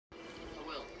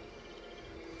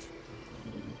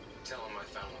tell him I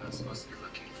found what I was supposed to be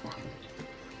looking for.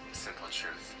 The simple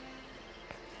truth.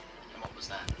 And what was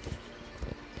that?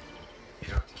 You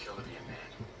don't have to kill to be a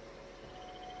man.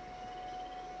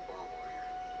 Or a warrior.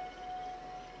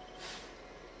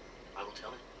 I will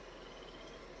tell him.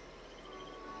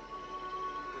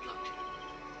 Good luck to you.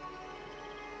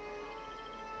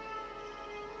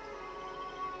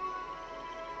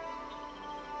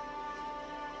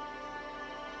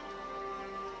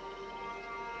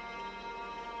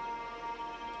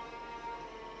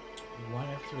 One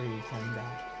of three come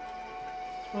back.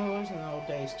 Well, it was in the old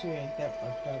days too, ain't that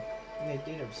fucked up? And they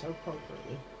did it so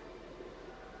appropriately.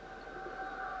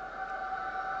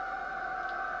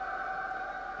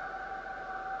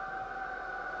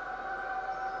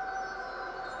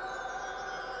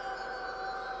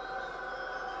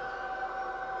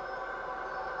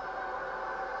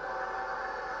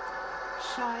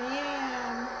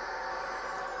 Cheyenne!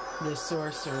 The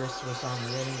sorceress was on the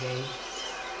Renegade.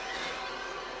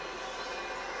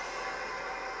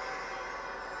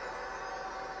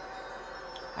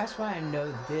 That's why I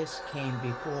know this came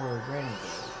before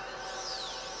Renegade.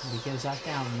 Because I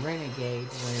found Renegade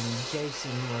when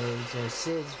Jason was a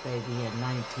Sid's baby in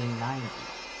 1990.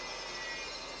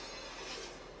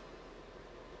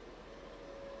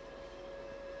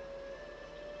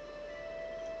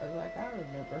 I was like, I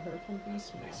remember her from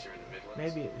Beastmaster.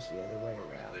 Maybe it was the other way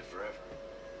around. Live forever.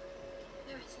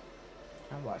 There isn't.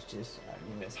 I watched this.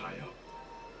 It's high up.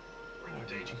 Where your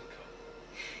day can come.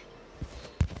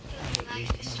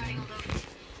 Life is starting all over.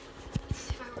 It's as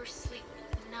if I were asleep,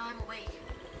 and now I'm awake.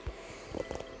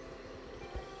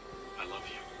 I love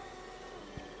you.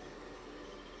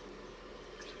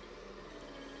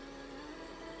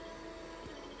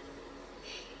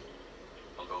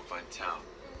 I'll go find Tao.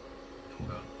 Then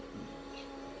we'll go.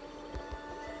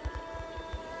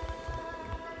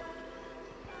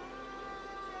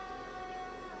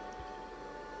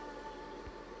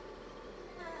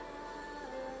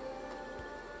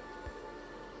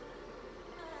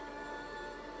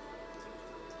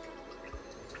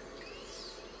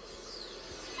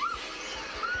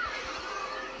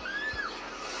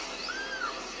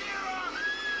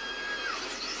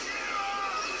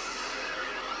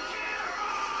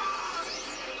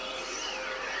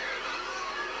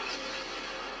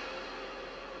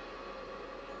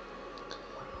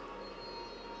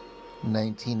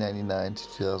 $19.99 to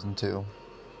 2002.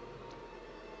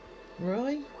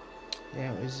 Really?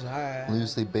 Yeah, it was,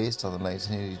 Loosely based on the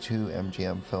 1982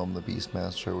 MGM film The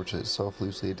Beastmaster, which is itself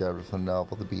loosely adapted from the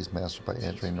novel The Beastmaster by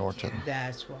Andre Norton.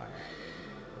 That's why I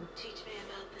didn't know. Teach me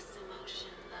about this emotion,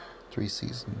 3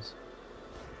 seasons.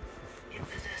 It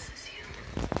possesses you.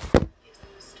 Gives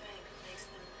them strength, makes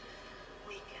them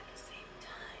weak at the same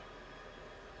time.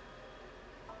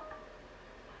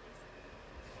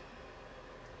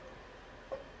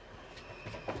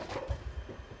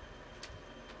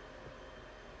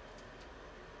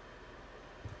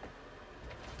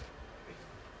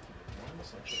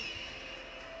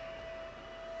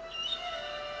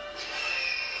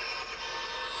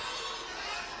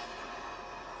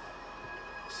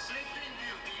 Sleeping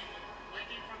Beauty,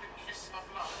 waiting for the kiss of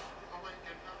love.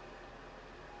 Awaken now.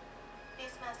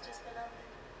 Beastmaster's beloved,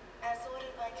 as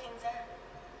ordered by King Zan.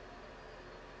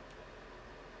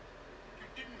 You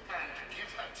didn't plan to give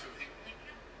her to him, did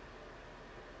you?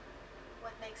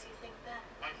 What makes you think that?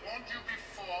 I warned you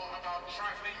before about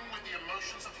trifling with the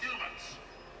emotions of humans.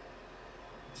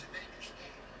 It's a dangerous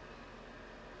game.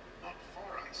 Not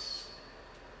for us.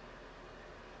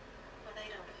 Well, they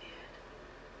don't fear it.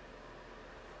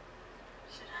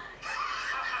 Should I?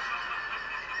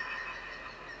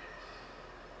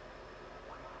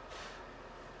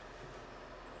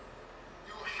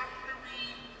 You have to be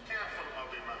careful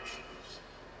of emotions.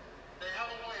 They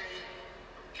have a way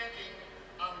of getting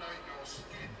under your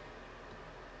skin.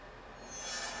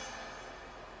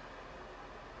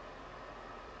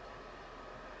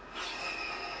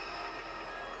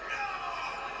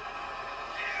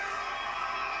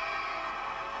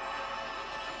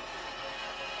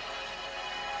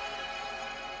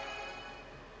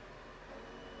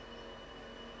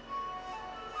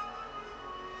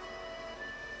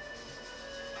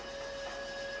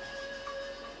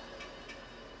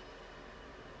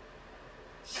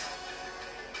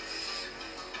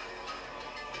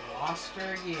 Lost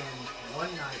her again.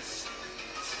 One night. Just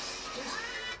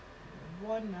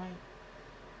one night.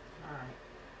 Alright.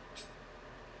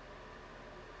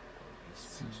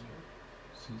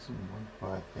 Season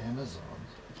 1, 5 Amazon.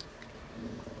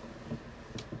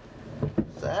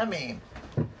 What does that mean?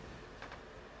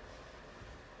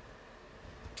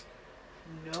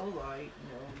 No light,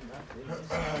 no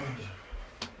nothing.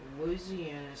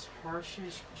 Louisiana's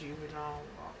harshest juvenile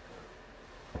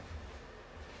lockup.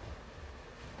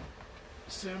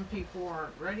 Some people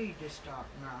aren't ready to stop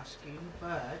masking,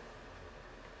 but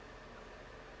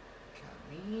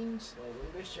coming slowly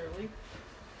but surely.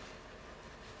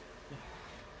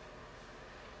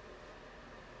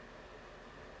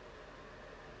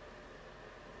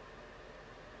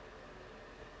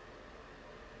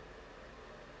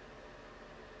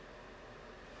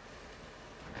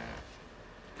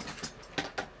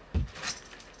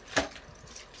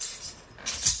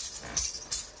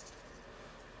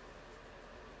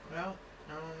 Well,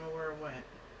 I don't know where it went.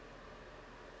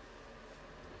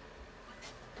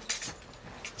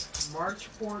 March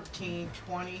 14,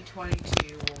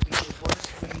 2022 will be the worst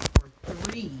week for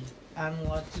 3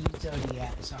 unlucky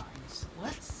zodiac signs.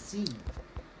 Let's see.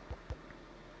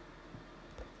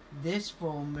 This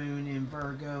full moon in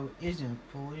Virgo isn't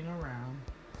fooling around.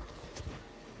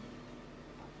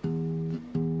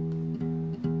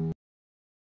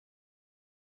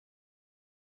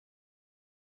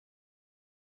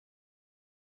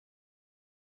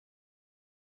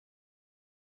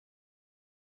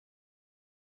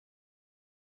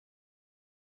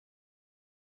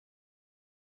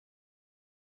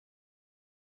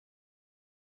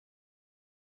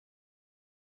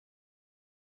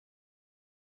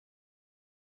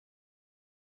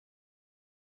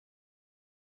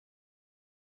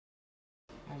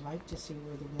 I'd like to see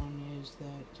where the one is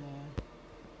that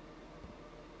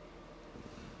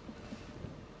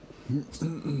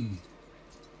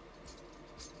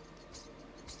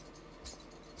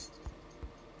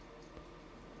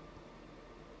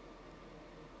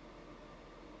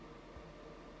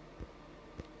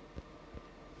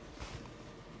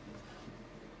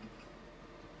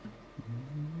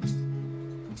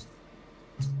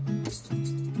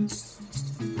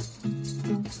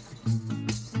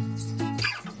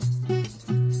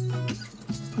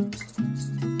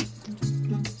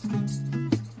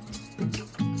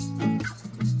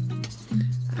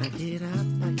I get up,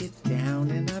 I get down,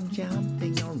 and I'm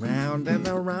jumping around, and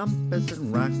the rumpus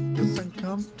and rock is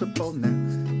uncomfortable now.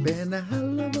 Been a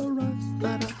hell of a ride,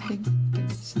 but I think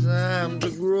it's time to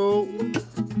grow.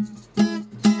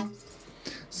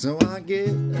 So I get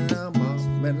up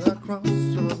and I cross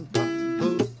on top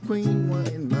of the queen, one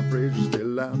in my fridge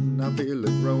still out, and I feel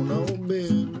it grown. Oh,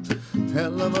 been a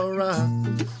hell of a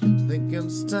ride, think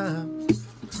it's time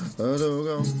to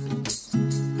go.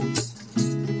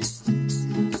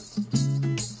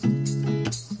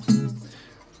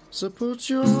 So put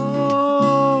your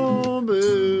best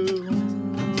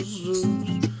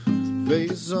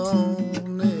face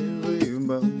on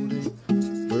everybody,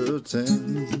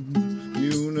 pretend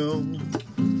you know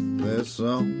that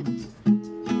song.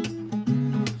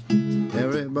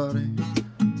 Everybody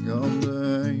come to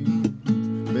hang,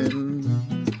 been,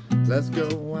 let's go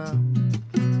out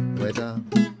with a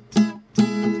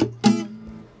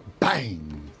bang.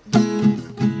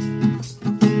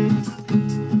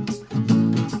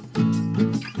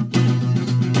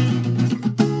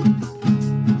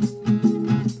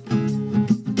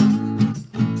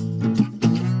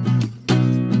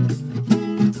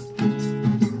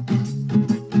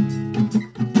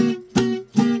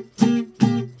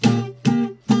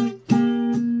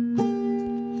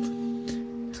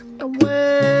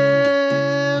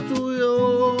 Where do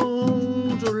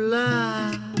you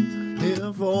July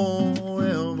here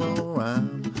forever?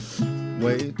 I'm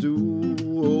way too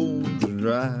old to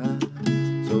drive,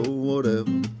 so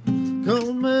whatever.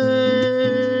 Come in,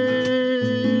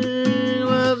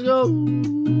 let's go.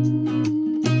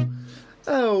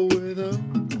 Oh, with a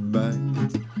bang,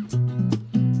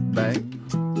 bang,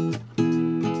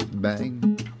 bang.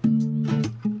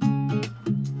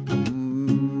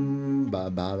 Bye,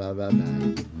 bye, bye, bye,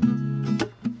 bye.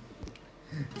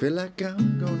 Feel like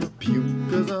I'm gonna puke,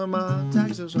 cause my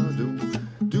taxes are due.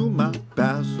 Do my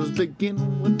passwords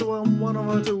begin with the one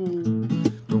or two?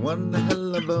 The one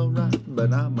hell of a ride,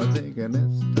 but I'm thinking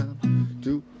it's time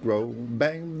to grow.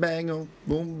 Bang, bang, oh,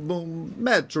 boom, boom,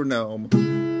 metronome.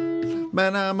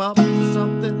 Man, I'm up to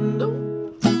something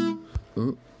new.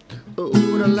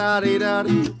 Ooh, la la di da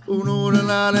di, ooh, no, la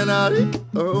la di da di,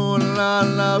 ooh, la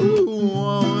la, ooh,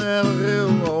 oh, yeah,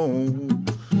 oh.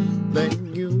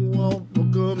 Thank you all for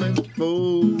coming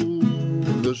for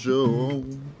the show,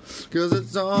 cause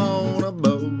it's all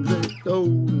about it. Oh,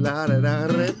 la da da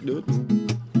da da.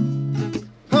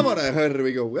 How about that? Here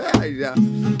we go. Yeah.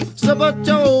 So, but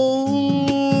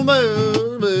your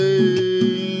baby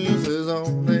is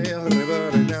on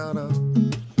everybody down a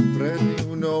brand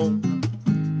new know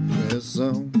this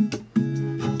song,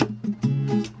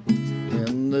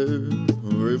 and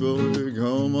everybody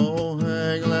Come on,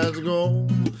 Hank, let's go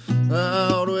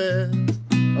out west.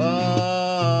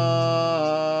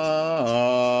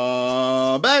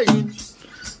 Bang!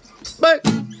 Bang!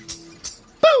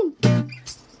 Boo!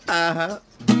 Uh-huh.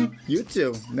 You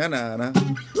too. Na-na-na.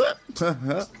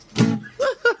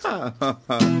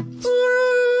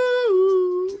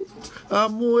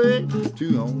 I'm way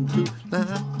too old to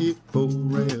lie here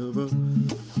forever.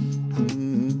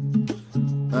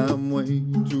 I'm way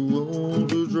too old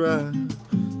to try.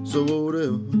 So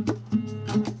whatever.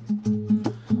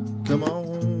 Come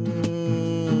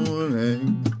on, hey,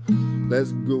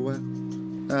 let's go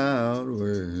out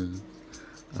west.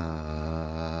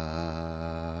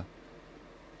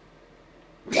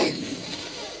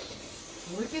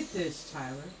 Look at this,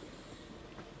 Tyler.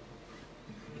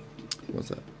 What's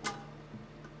that?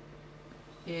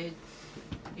 It's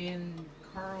in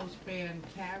Carlsbad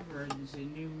Caverns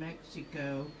in New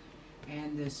Mexico,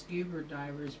 and the scuba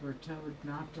divers were told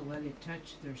not to let it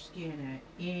touch their skin at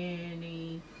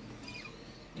any.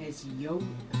 It's yolk.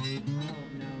 Oh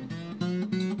no.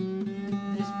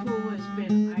 This pool has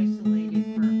been isolated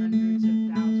for hundreds of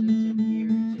thousands of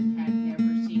years and had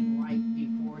never seen light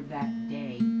before that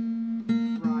day,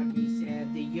 Rodney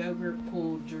said. The yogurt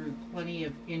pool drew plenty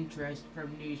of interest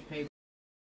from newspapers.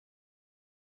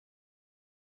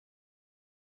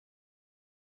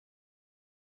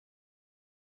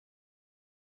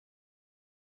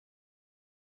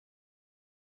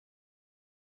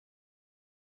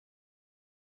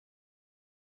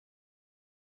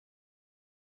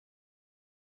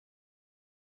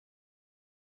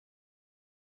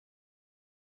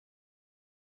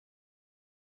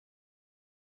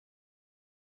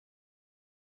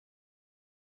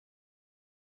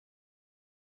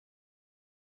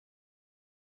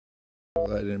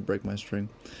 I didn't break my string.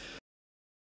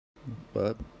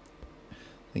 But,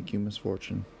 thank you,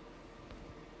 misfortune.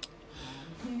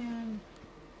 Oh man,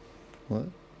 What?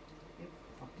 it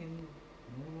fucking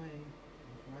went away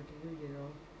before I could read it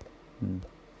all.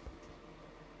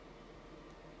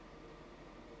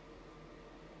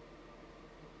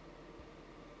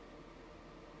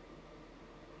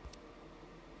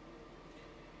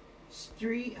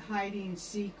 Street hiding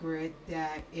secret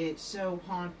that it's so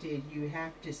haunted you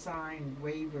have to sign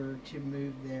waiver to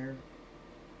move there.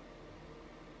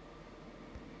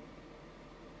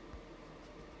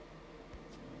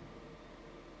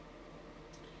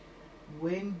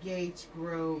 Wingates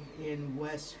Grove in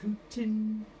West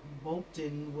Houghton,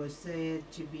 Bolton was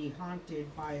said to be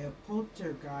haunted by a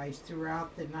poltergeist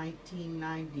throughout the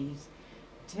 1990s,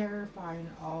 terrifying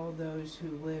all those who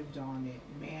lived on it.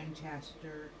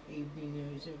 Manchester Evening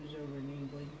News. It was over in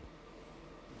England.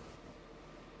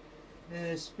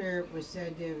 The spirit was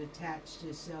said to have attached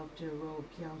itself to a row of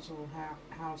council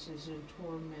houses and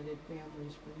tormented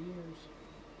families for years.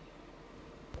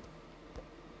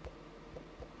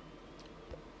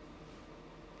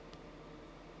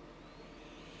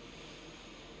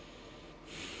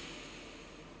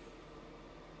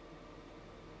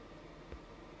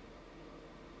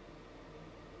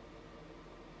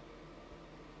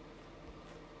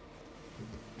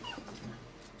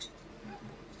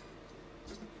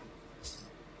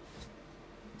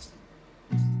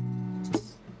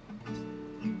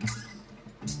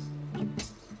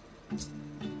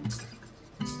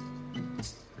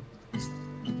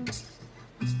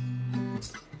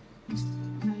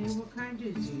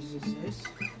 Disease is this?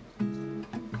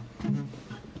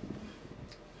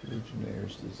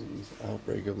 Legionnaire's disease.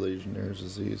 Outbreak of Legionnaire's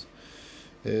disease.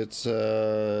 It's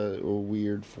a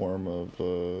weird form of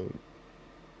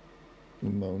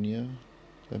pneumonia,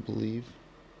 I believe.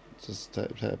 It's this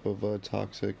type of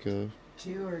toxic. 2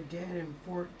 are dead and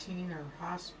 14 are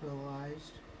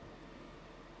hospitalized.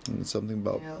 And something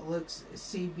about. Yeah, it looks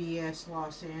CBS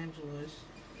Los Angeles.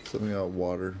 Something about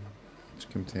water. It's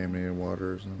contaminated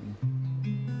water or something.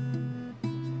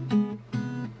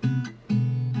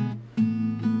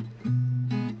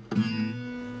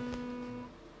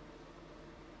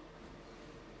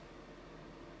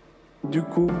 Du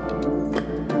coup,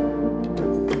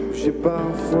 j'ai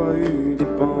parfois eu des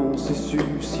pensées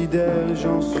suicidaires et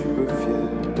j'en suis peu fier.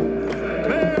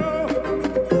 Mais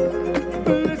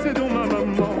oh, laissez donc ma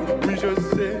maman, oui je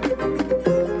sais.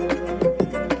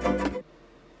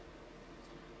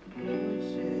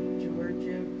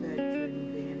 Georgia veteran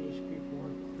vanished before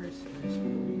Christmas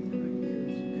 43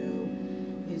 years ago.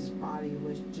 His body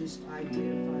was just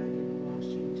identified in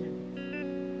Washington.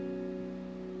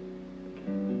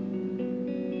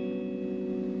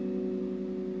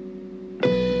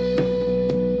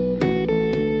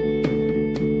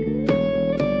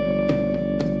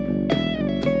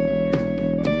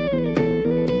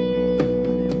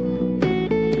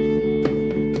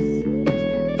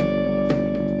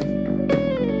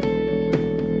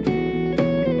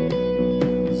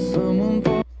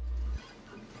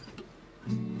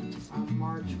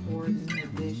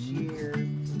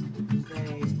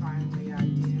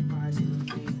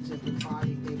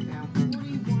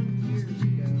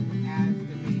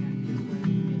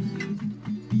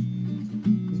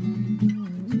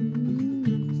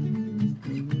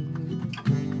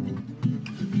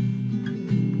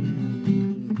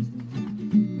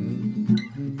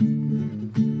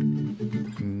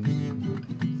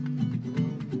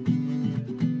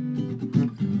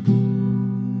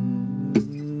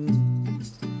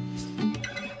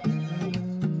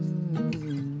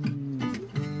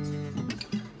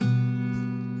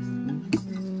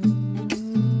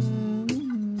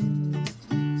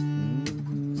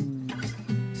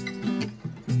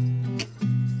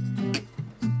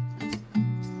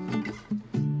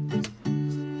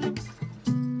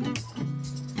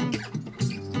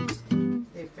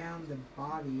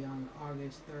 body on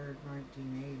August 3rd,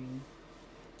 1980.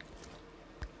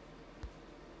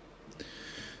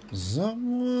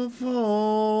 Someone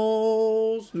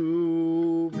falls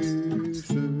to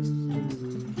pieces.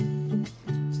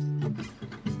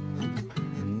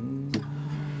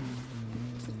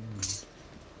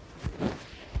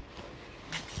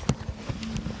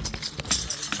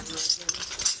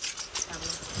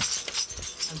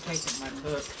 I'm taking my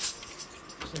book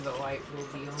so the light will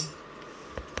be on.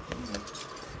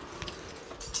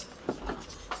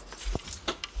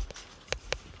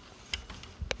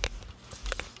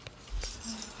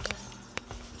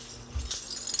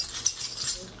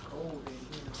 It's cold in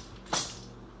here.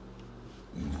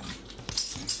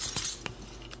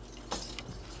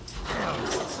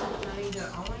 Honey, the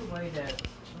only way to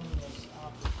turn this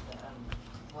off is to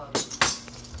unplug it.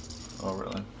 Oh,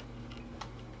 really?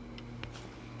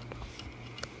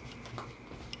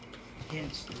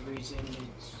 Hence the reason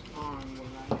it's on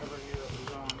when I never knew it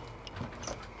was on.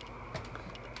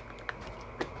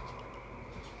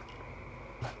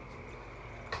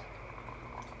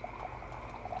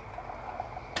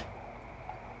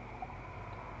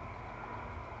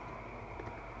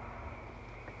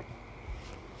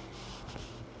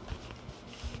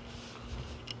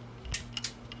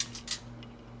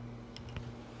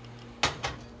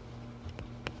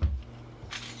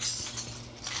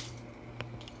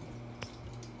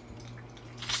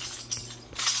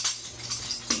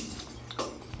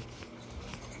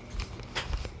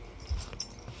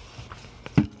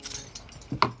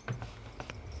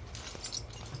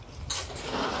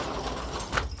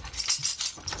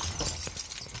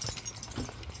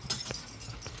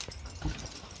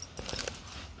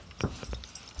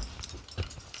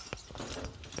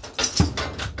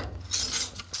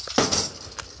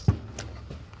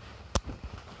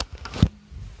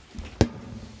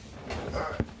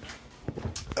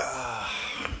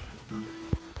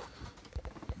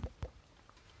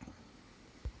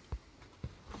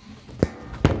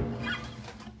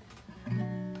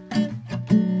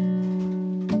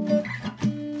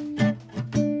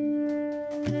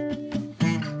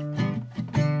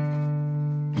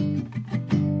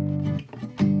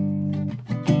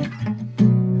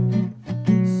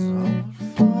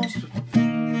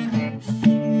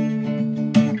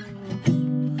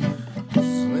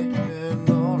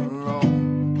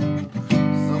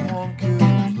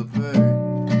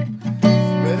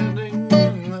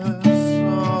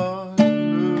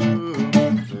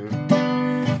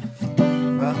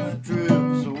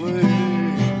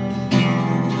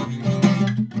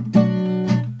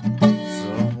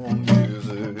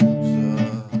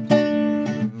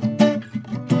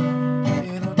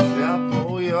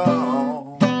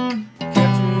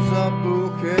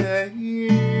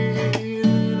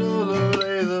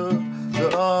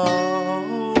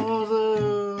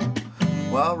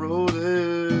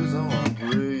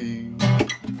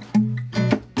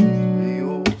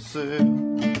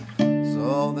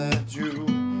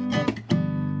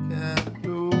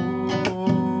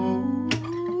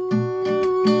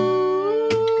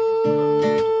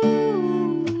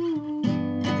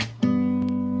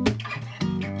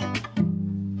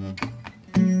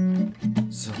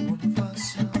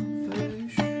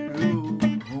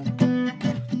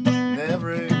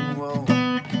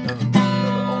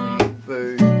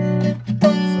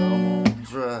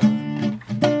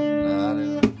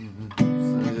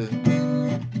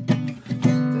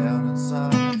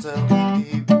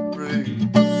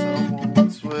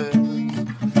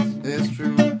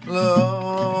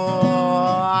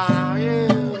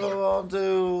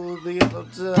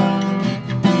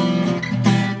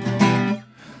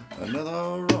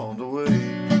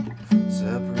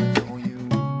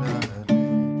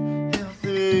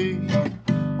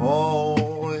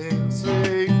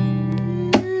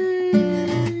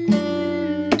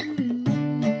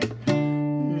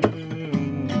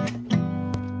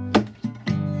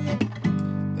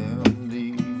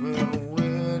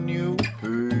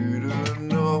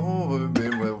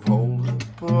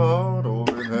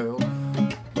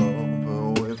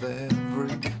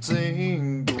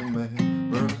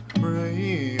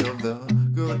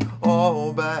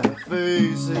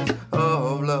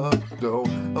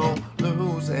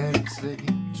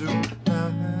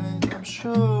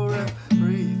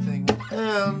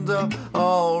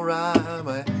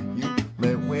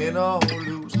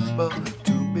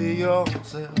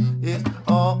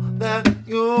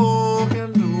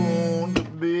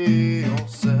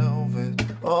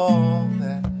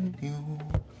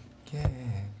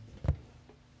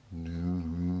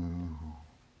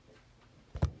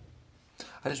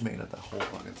 I just made up that whole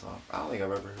fucking song. I don't think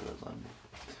I've ever heard that song.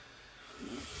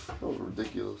 That was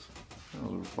ridiculous. That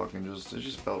was fucking just, it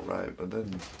just felt right. But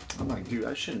then I'm like, dude,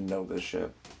 I shouldn't know this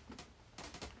shit.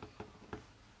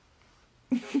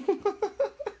 You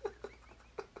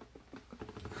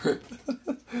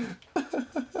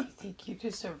think you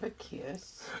deserve a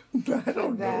kiss? I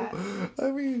don't know.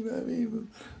 I mean,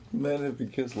 men have been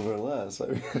kissed more or less. I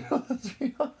mean, let's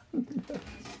be honest.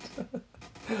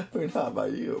 I mean, not by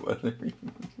you, but I mean,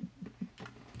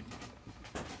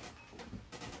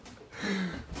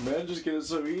 men just get it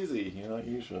so easy, you know,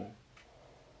 usually.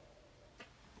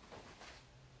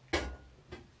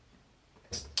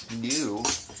 You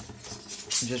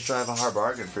just drive a hard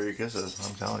bargain for your kisses,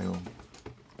 I'm telling you.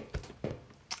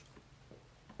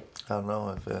 I don't know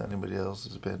if anybody else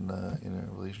has been in a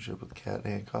relationship with Kat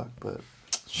Hancock, but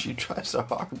she drives a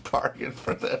hard bargain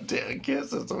for that damn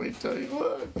kisses, let me tell you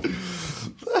what.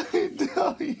 Let me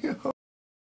tell you.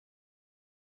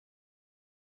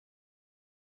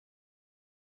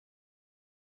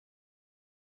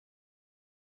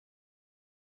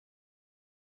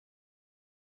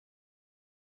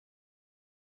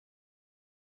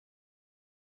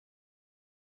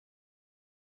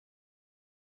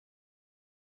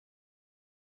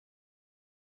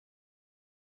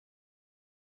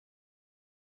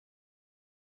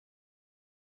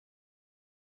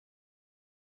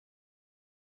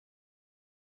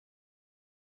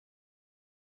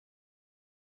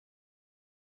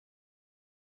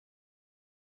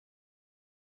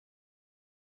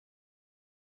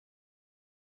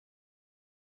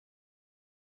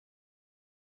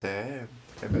 Damn.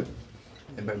 Hey, babe.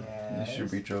 Hey, babe. You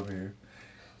should reach over here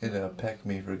and peck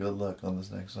me for good luck on this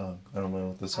next song. I don't know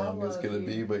what the song is going to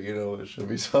be, but you know, it should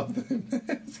be something.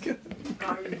 It's gonna be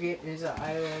All you're getting is a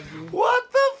I love you.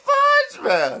 What the fudge,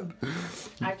 man?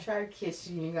 I tried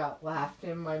kissing you, got laughed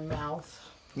in my mouth.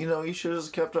 You know, you should have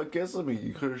just kept on kissing me.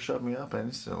 You could have shut me up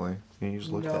instantly. You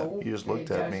just looked at me. You just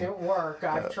looked at me. It doesn't work.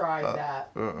 I've tried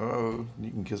that. You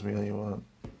can kiss me all you want.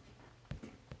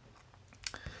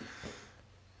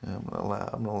 Yeah,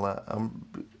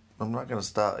 I'm not gonna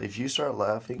stop. If you start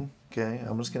laughing, okay,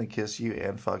 I'm just gonna kiss you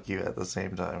and fuck you at the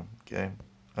same time, okay?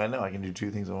 I know I can do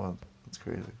two things at once. It's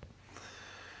crazy.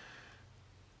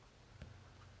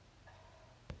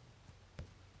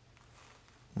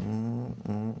 You know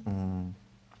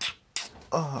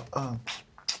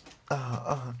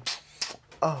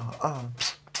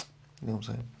what I'm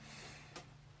saying?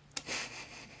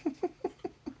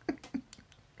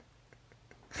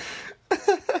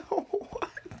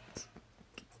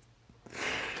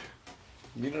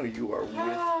 You know you are with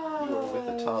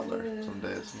a toddler some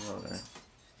days, you know that.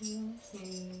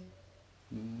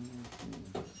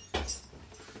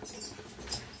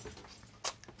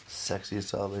 Sexiest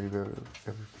toddler you've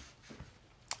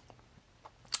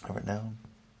ever known.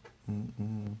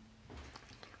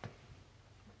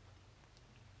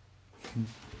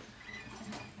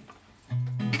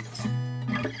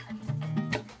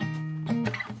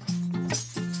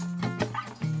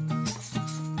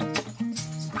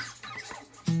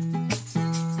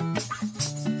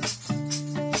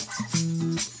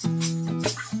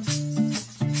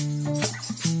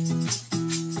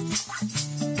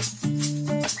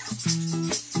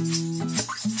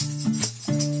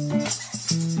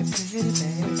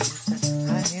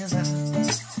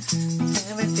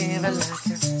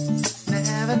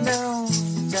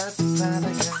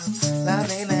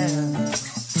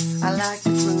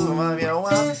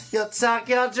 Tuck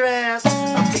your dress, I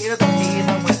feel the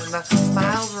fever when I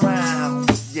smile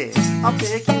around. Yeah, I'll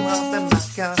pick you up in my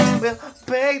car, we'll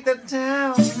break the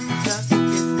town. Just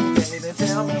kiss me, baby,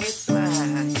 tell me it's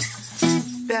right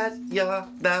that you're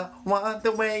the one,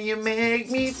 the way you make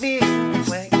me feel, the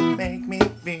way you make me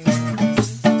feel.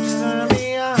 Turn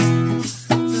me on,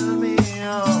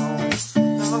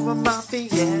 over my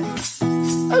feet,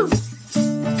 yeah. Ooh,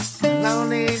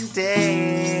 lonely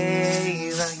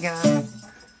days I got.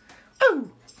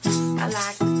 I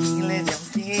like the feeling you're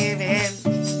giving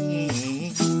me.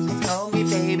 Just hold me,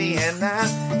 baby, and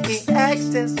I'll be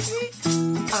ecstasy.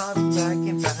 I'll be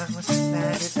working from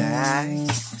 9 to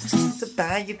 5 to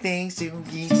buy you things to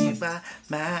keep you by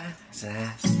my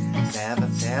side. Never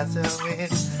felt so in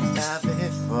love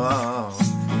before.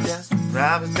 Just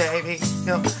promise, baby,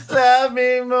 you'll love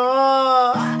me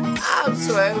more. I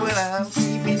swear when I'm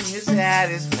keeping you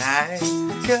satisfied,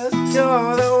 'cause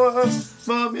you're the one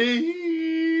for me.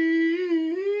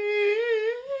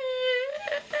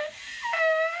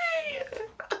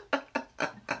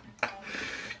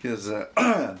 Cause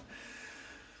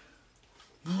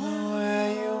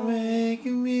why you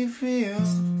making me feel?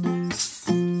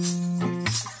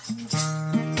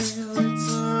 It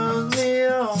turns me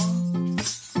on.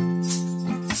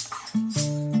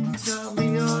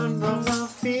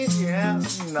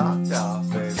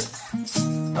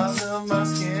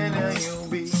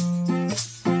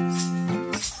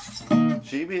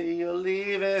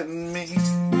 in me.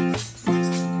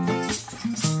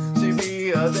 She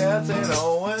be a dancing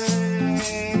away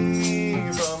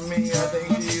from me. I think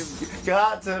you've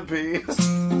got to be.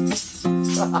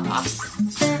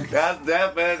 That's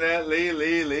definitely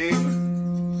Lee.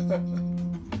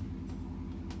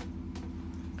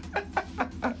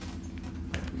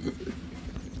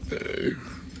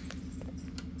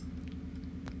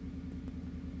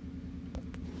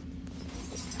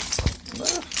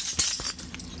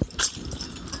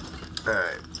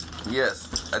 Alright.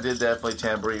 Yes, I did definitely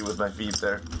tambourine with my feet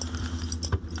there.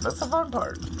 That's the fun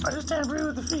part. I just tambourine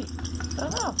with the feet. I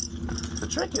don't know. The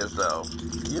trick is, though,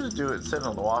 you just do it sitting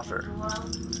on the washer.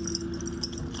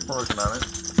 We're working on it.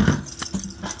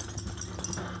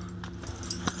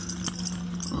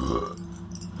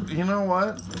 You know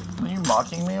what? Are you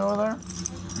mocking me over there?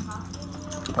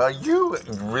 Are you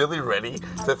really ready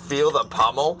to feel the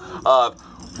pummel of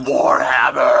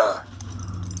Warhammer?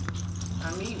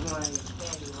 I'm eating one of these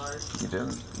candy bars. You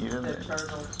didn't. The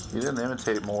turtles. You didn't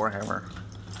imitate Warhammer.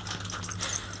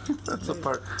 That's the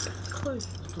part.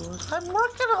 I'm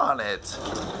working on it.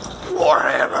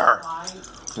 Warhammer.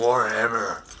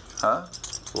 Warhammer. Huh?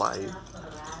 Light.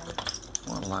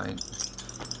 What light?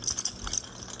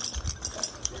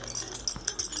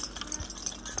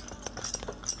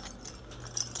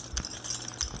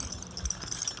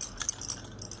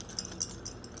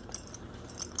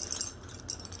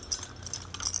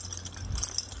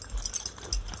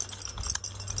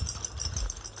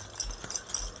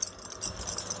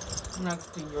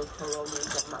 Next to your turtle meat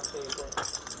are my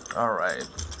favorite. Alright.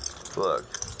 Look.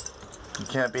 You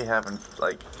can't be having,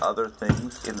 like, other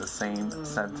things in the same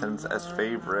sentence as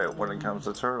favorite when it comes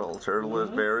to turtle. Turtle is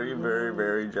very, very,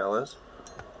 very jealous.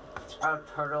 A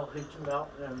turtle who's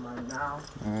melting in my mouth.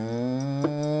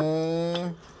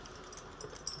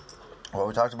 Well,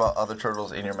 we talked about other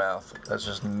turtles in your mouth. That's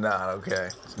just not okay.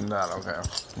 It's not okay.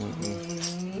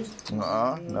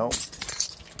 Nope.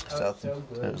 So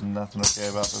There's nothing okay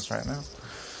about this right now.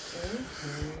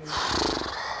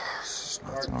 It's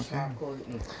nothing okay.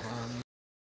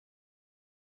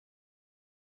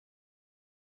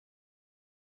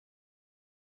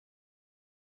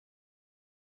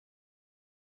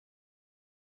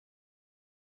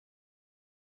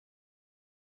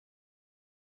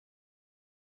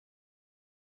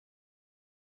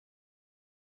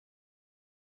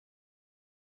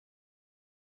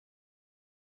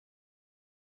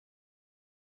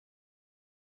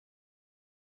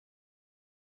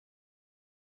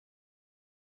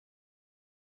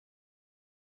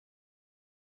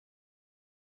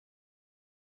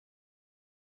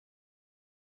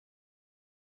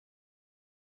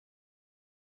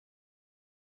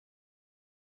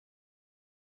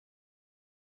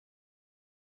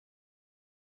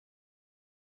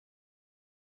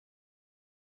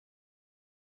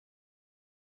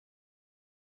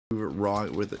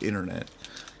 Wrong with the internet.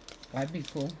 That'd be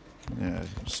cool. Yeah,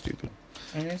 stupid.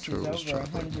 And this Turtles is over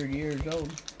chocolate. 100 years old.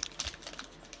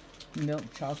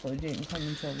 Milk chocolate didn't come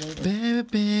until later. Baby,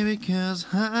 baby, 'cause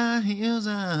high heels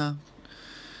out.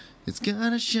 It's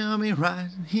gonna show me right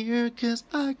here, 'cause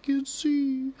I can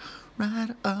see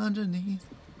right underneath.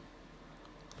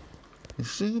 The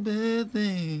stupid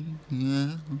thing,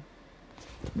 yeah.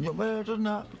 You better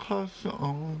not close your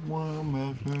own one.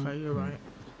 Okay, you're right.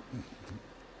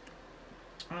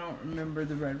 I don't remember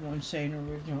the red one saying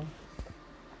original.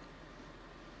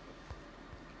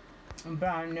 But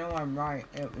I know I'm right.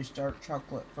 It was dark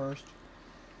chocolate first.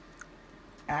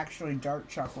 Actually, dark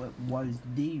chocolate was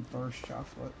the first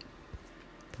chocolate.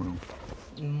 Well,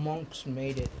 Monks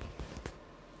made it.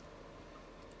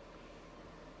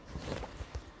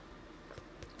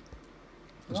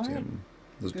 those Go ahead.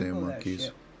 those Google damn that monkeys.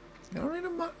 shit. I don't need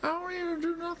to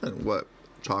do nothing. What?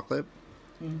 Chocolate?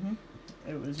 Mm-hmm.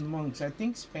 It was monks. I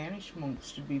think Spanish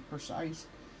monks, to be precise.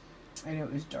 And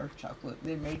it was dark chocolate.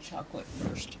 They made chocolate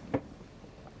first.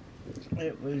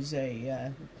 It was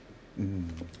a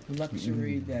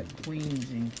luxury that queens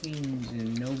and kings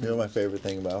and nobles. You know what my favorite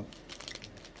thing about?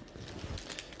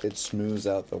 It smooths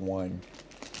out the wine.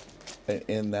 And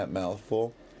in that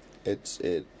mouthful, it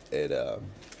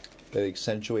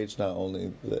accentuates not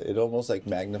only it almost like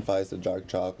magnifies the dark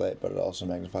chocolate, but it also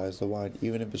magnifies the wine,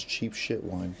 even if it's cheap shit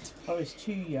wine. I was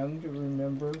too young to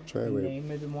remember the name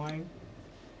of the wine.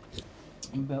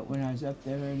 But when I was up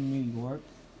there in New York,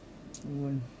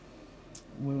 when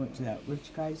we went to that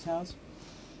rich guy's house,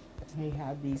 he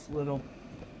had these little,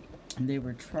 they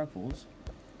were truffles,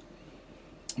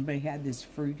 but he had this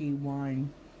fruity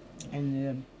wine, and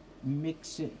then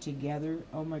mix it together.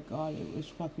 Oh my god, it was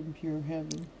fucking pure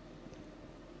heaven.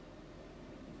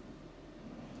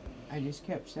 I just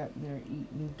kept sitting there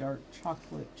eating dark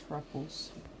chocolate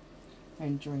truffles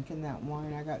and drinking that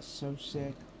wine. I got so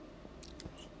sick.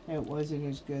 It wasn't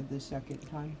as good the second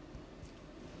time.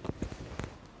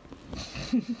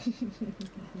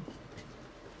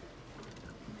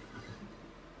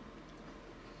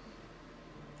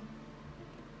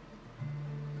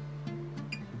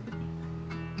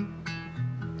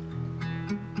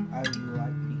 I do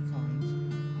like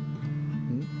pecans.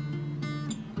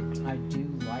 I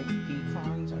do like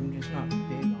pecans. I'm just not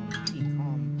big on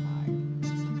pecan pie.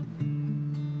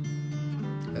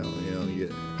 I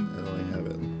only have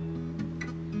it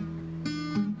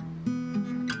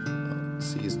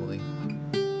seasonally.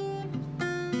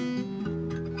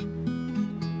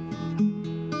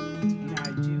 And I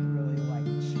do really like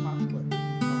chocolate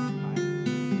pecan pie.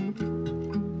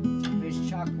 If it's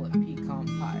chocolate pecan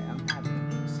pie, I'm having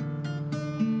this.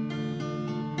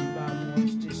 But I'm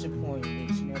always disappointed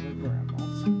it's never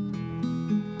grandma's.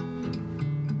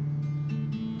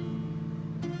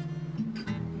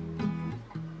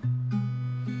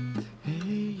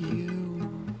 Hey you,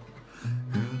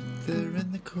 out there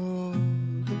in the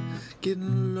cold,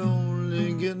 getting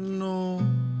lonely, getting old.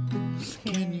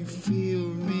 Can you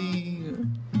feel me?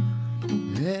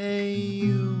 Hey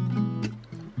you,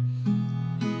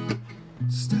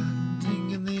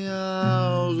 standing in the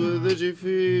aisles with itchy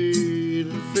feet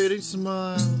and fading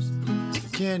smiles.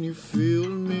 Can you feel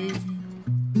me?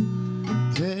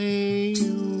 Hey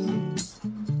you,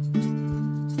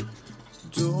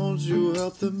 don't you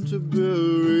help them to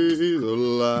bury the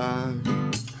light.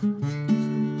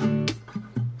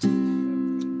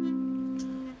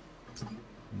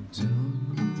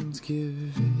 Don't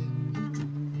give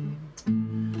in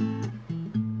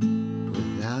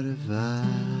without a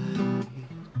fight.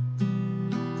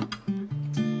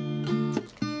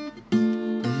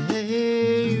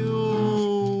 Hey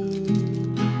you,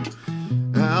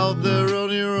 out there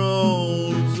on your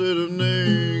own, sitting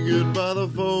naked by the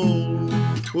phone.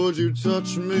 Would you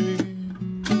touch me?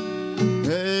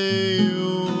 Hey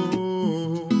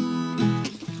you,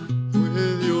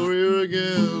 with your ear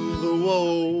against the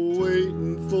wall,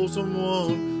 waiting for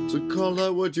someone to call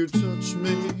out. Would you touch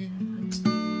me?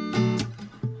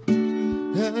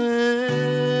 Hey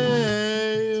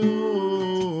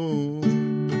you,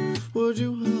 would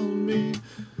you help me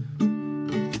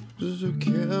just to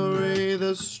carry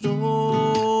the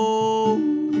stone?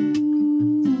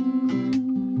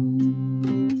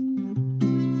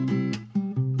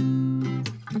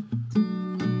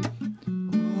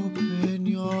 Open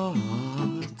your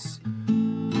hearts,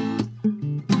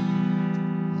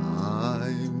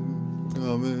 I'm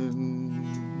coming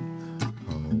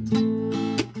home.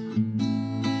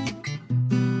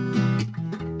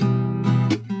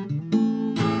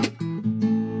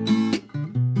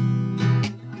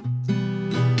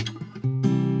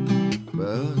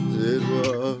 But it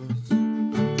was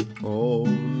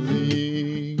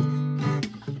only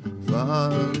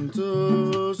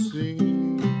fantasy.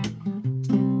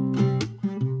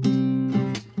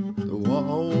 The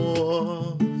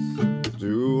wall was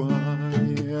too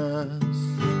high, yes,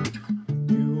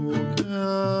 you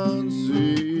can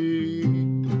see.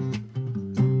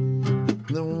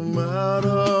 No matter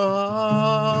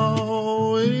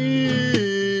how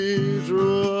he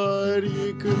tried,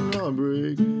 he could not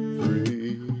break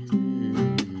free.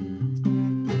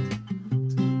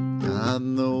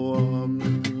 And the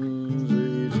woman's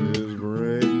ate his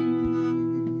brain.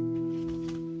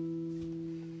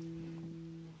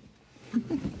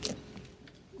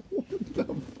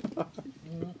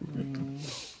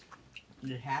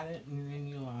 You had it and then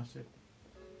you lost it.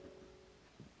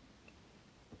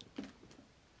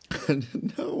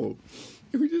 No,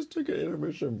 we just took an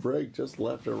intermission break, just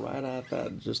left it right at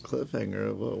that just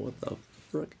cliffhanger. Well, what the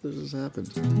frick just happened?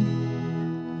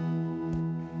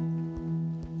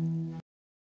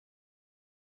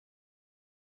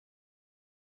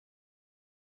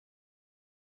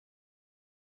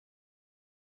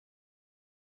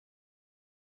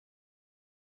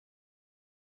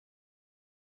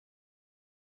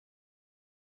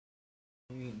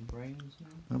 You eating brains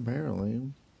now?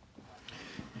 Apparently.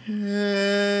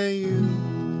 Hey, you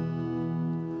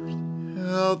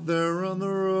out there on the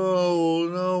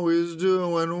road, always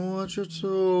doing what you're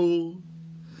told.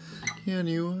 Can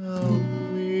you help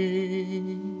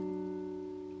me?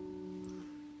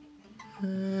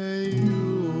 Hey,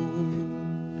 you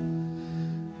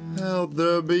out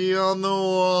there beyond the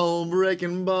wall,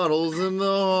 breaking bottles in the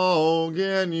hall.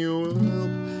 Can you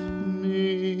help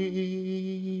me?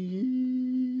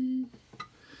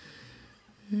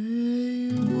 Hey,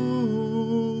 you,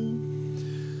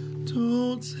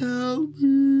 don't tell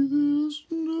me there's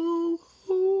no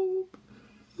hope.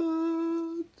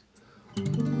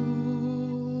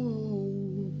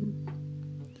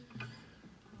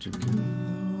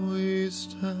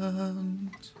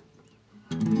 land.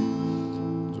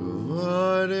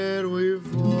 Divided we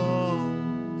fall,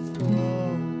 fall, fall,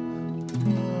 fall.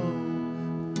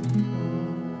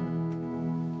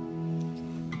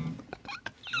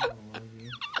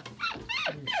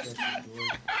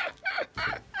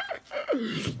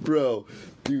 Bro,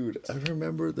 dude, I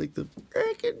remember like the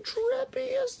freaking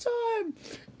trippiest time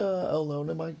alone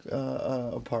in my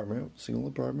apartment, single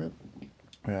apartment,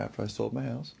 right after I sold my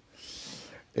house.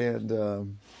 And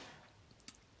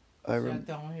I Is that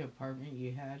the only apartment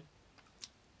you had?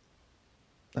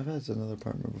 I've had another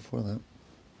apartment before that.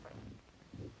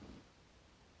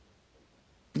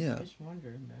 Yeah. Just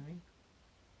wondering, Benny.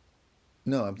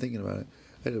 No, I'm thinking about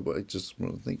it. I just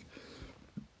want to think.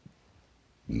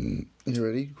 You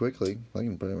ready? Quickly. I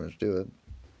can pretty much do it.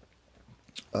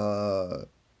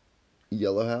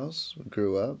 Yellow House,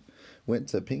 grew up. Went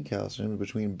to Pink House in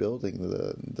between building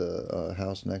the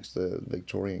house next to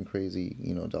Victorian crazy,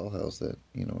 dollhouse that,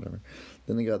 whatever.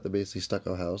 Then they got the basically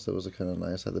stucco house that was kind of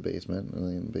nice, had the basement, and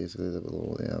then basically the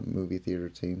little movie theater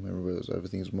team.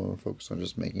 Everything's more focused on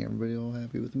just making everybody all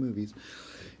happy with the movies.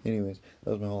 Anyways,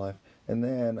 that was my whole life. And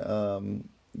then I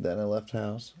left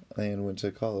house and went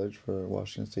to college for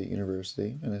Washington State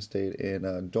University, and I stayed in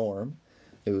a dorm.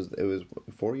 It was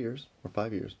 4 years or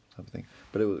 5 years, I think.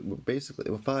 But it was basically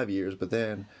 5 years. But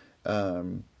then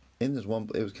in this one,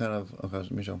 it was kind of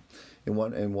let me show.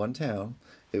 In one town,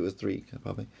 it was 3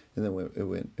 probably, and then it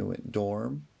went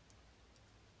dorm,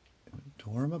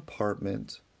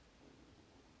 apartment,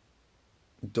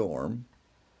 dorm.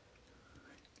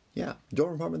 Yeah,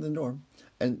 dorm, apartment, then dorm.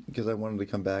 And because I wanted to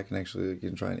come back and actually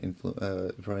try and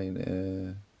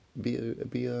be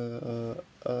a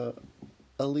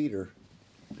leader.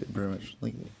 Very much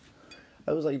like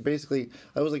I was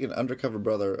like an undercover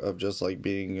brother of just like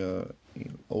being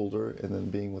older and then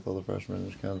being with all the freshmen and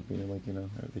just kind of being like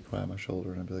they cry on my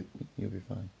shoulder and I'd be like, you'll be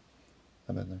fine,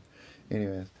 I've been there.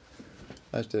 Anyways,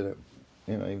 I just did it,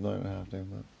 even though I didn't have to,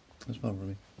 but it was fun for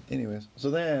me. Anyways, so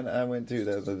then I went to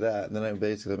that and then I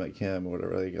basically met Kim or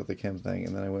whatever. I got the Kim thing,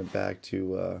 and then I went back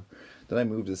to then I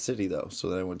moved to the city though, so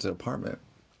then I went to an apartment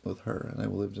with her, and I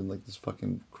lived in like this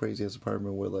fucking crazy ass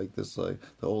apartment where like this the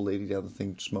old lady down the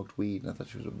thing smoked weed, and I thought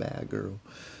she was a bad girl.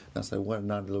 And I was like, what a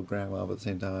naughty little grandma, but at the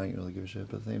same time I didn't really give a shit.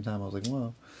 But at the same time I was like,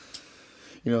 well,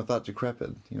 I thought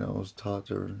decrepit. I was taught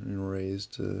or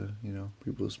raised to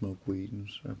people who smoke weed, and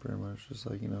pretty much just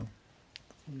like Now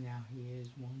he is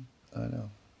one. I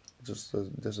know, just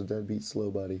a deadbeat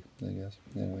slow buddy, I guess.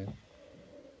 Anyway.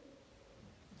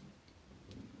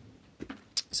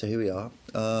 So here we are.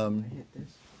 I hit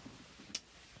this.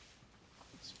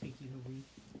 Speaking of weed.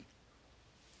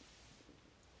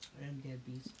 And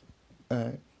deadbeats.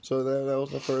 Alright. So that was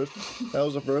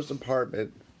the first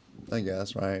apartment, I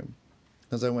guess, right?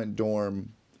 As I went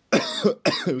dorm,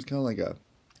 it was kind of like a,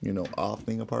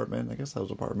 offing apartment. I guess that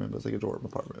was an apartment, but it's like a dorm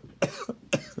apartment.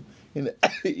 in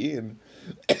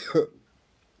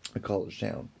a college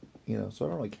town, so I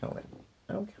don't really count it.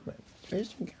 I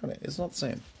just don't count it. It's not the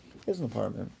same. It's an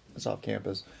apartment. It's off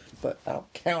campus, but I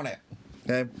don't count it.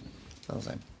 Okay? It's not the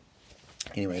same.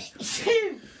 Anyways.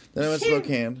 Then I went to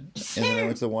Spokane, and then I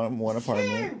went to one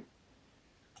apartment.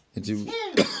 And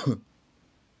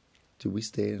did we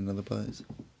stay at another place?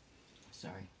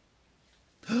 Sorry.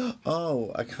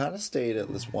 Oh, I kind of stayed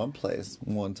at this one place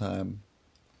one time.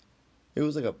 It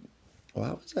was like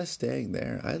why was I staying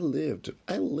there? I lived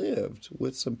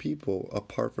with some people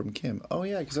apart from Kim. Oh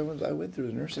yeah, because I went through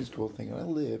the nursing school thing, and I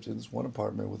lived in this one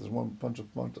apartment with this one bunch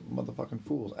of motherfucking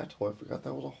fools. I totally forgot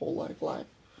that was a whole life. Holy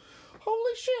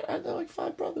shit! I had like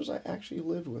 5 brothers I actually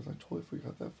lived with. I totally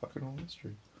forgot that fucking whole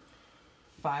history.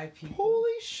 5 people.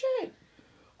 Holy shit!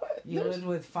 You lived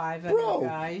with 5 other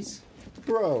guys.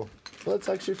 Bro, let's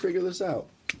actually figure this out.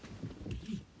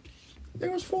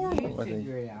 There was 4 of them. I think.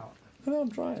 Figure it out. I know,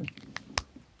 I'm trying.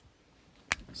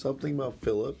 Something about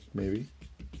Philip, maybe.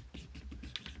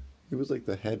 He was like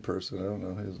the head person. I don't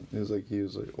know. He was like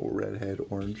redhead,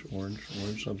 orange,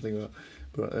 something about.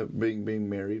 But being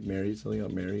married, something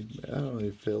about married. I don't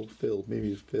know. Phil,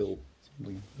 maybe it's Phil.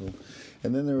 Something. Phil.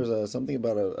 And then there was something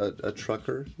about a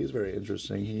trucker. He was very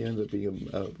interesting. He ended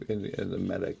up being a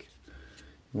medic.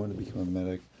 He wanted to become a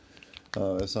medic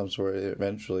of some sort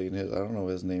eventually. And I don't know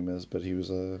what his name is, but he was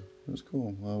it was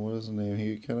cool. What is his name?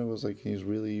 He kind of was like, he's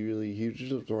really, really, he was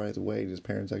just the right way. His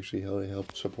parents actually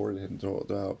helped support him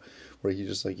throughout, where he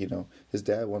just like, his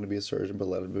dad wanted to be a surgeon, but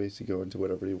let him basically go into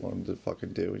whatever he wanted to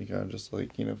fucking do. And he kind of just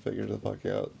like, figured the fuck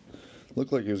out.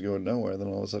 Looked like he was going nowhere, then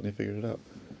all of a sudden he figured it out.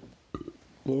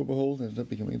 Lo and behold, ended up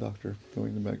becoming a doctor,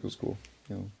 going to medical school.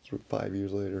 5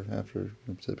 years later, after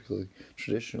typically,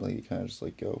 traditionally, you kind of just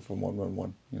like go from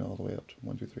 1-1-1, all the way up to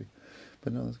 1-2-3.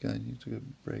 But no, this guy needs a good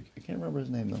break. I can't remember his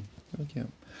name though. I really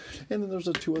can't. And then there's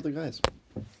the 2 other guys.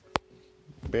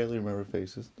 Barely remember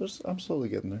faces. I'm slowly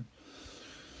getting there.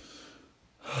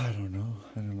 I don't know.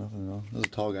 I know nothing else. There's a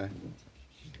tall guy.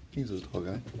 He's a tall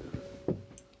guy.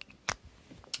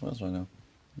 What else do I know?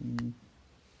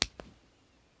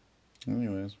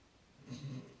 Anyways.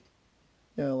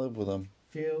 Yeah, I live with him.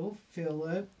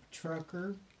 Philip,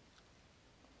 trucker.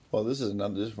 Well, this is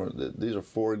another different. These are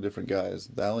 4 different guys.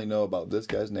 I only know about this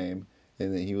guy's name,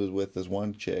 and then he was with this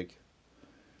one chick,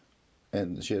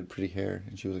 and she had pretty hair,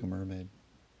 and she was like a mermaid.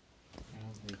 I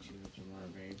don't think she was a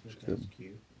mermaid, but She's that's good.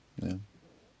 cute. Yeah.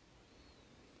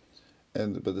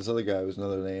 But this other guy was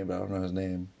another name, but I don't know his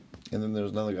name. And then there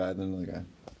was another guy, and then another guy.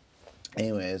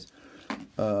 Anyways,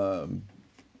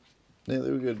 yeah,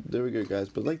 they were good. They were good guys,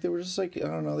 but like they were just like, I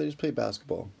don't know, they just played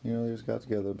basketball. They just got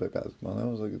together and played basketball. That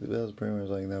was pretty much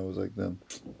like that was like them.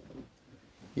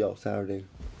 Yo, Saturday,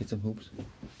 hit some hoops,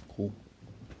 cool.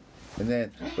 And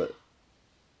then, but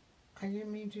I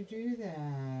didn't mean to do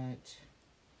that.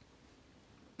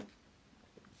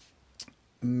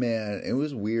 man, it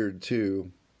was weird too.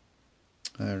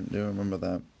 I do remember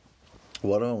that.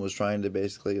 One of them was trying to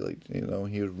basically, like, he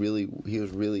was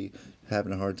really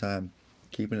having a hard time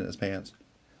keeping it in his pants.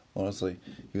 Honestly,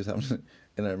 he was having,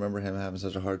 and I remember him having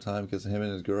such a hard time because him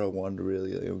and his girl wanted to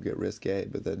really get risque,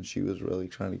 but then she was really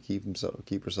trying to keep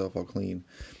herself all clean,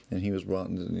 and he was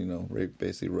wanting to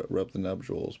basically rub the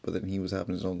nuptials, but then he was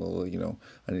having his own little I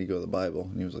need to go to the Bible,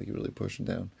 and he was like really pushing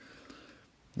down.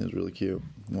 It was really cute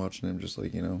watching him just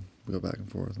like go back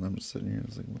and forth, and I'm just sitting here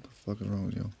just like, what the fuck is wrong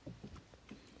with you?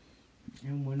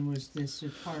 And when was this a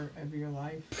part of your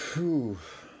life? Whew.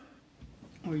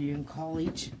 Were you in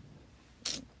college?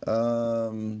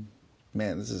 Man,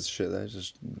 this is shit I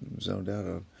just zoned out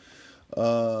on.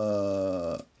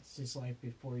 It's just like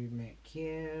before you met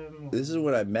Kim. This is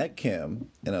when I met Kim,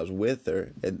 and I was with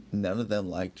her, and none of them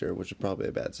liked her, which is probably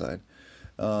a bad sign.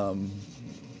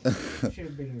 Should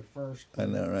have been your first. I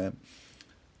know, right?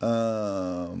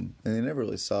 And they never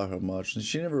really saw her much, and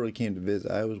she never really came to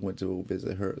visit. I always went to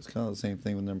visit her. It's kind of the same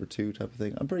thing with number 2 type of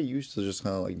thing. I'm pretty used to just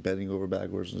kind of like bending over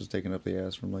backwards and just taking up the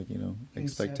ass from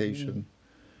expectation.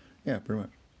 Yeah, pretty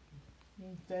much.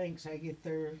 Thanks. I get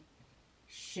their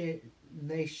shit.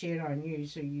 They shit on you,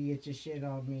 so you get to shit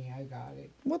on me. I got it.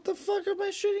 What the fuck am I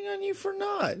shitting on you for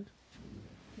not?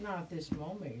 Not at this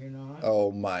moment, you're not.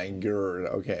 Oh my god.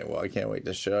 Okay, well, I can't wait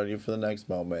to shit on you for the next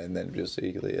moment, and then just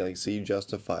see you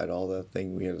justified all that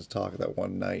thing we had to talk that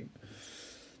one night.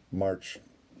 March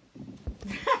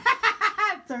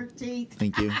 13th.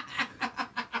 Thank you.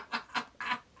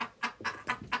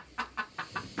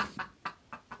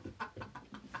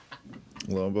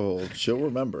 Lo and behold, she'll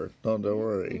remember. Don't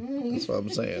worry. That's what I'm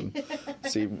saying.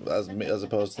 See, as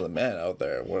opposed to the men out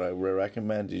there, what I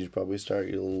recommend is you probably start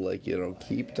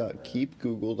keep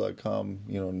google.com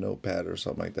notepad or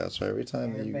something like that. So every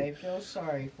time Everybody feels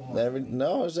sorry for them.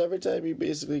 it's every time you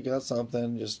basically got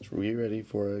something, just be ready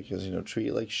for it because treat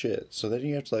it like shit. So then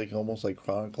you have to almost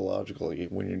chronological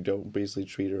when you don't basically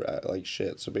treat her like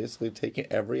shit. So basically take it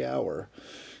every hour.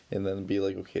 And then be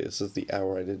like, okay, this is the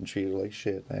hour I didn't treat her like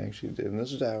shit. I actually did. And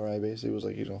this is the hour I basically was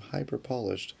hyper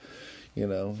polished, in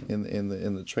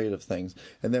the trade of things.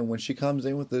 And then when she comes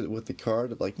in with the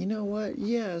card of you know what?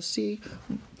 Yeah, see,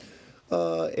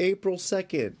 April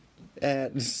 2nd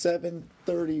at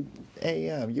 7:30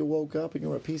 a.m. you woke up and you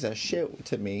were a piece of shit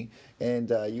to me, and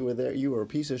you were a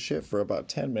piece of shit for about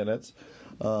 10 minutes.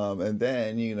 And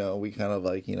then, we kind of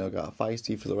got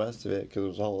feisty for the rest of it because it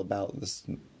was all about this,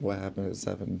 what happened at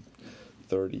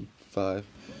 7:35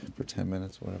 for 10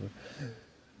 minutes, whatever.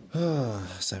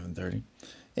 7:30.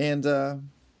 And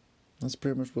that's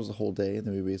pretty much was the whole day. And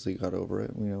then we basically got over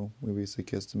it. We basically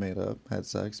kissed and made up, had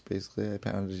sex. Basically, I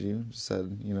pounded you, just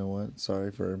said, you know what, sorry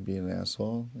for being an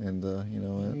asshole. And, you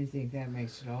know what. You think that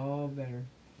makes it all better?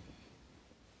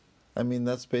 I mean,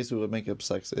 that's basically what make-up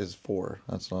sex is for.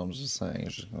 That's what I'm just saying.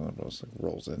 It just kind of just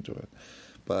rolls into it.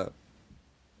 But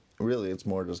really, it's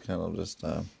more just kind of just,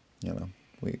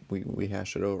 we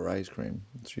hash it over ice cream.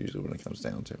 That's usually what it comes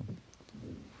down to.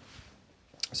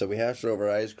 So we hashed it over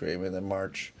ice cream, and then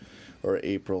March or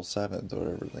April 7th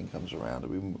or everything comes around,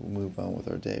 and we move on with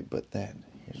our day. But then,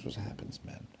 here's what happens,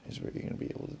 man. Here's what you're going to be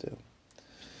able to do.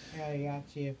 Yeah, I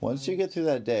got you. Once you get through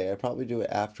that day, I probably do it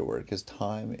afterward because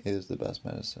time is the best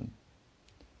medicine.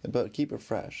 But keep it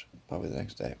fresh, probably the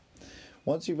next day.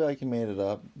 Once you've made it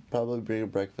up, probably bring her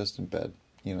breakfast in bed,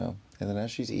 and then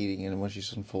as she's eating and when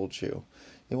she's in full chew,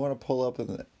 you want to pull up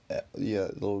Yeah,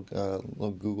 little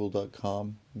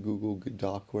Google.com, Google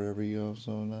Doc, whatever you have,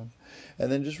 so on.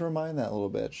 And then just remind that little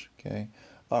bitch, okay?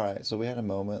 All right, so we had a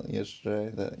moment yesterday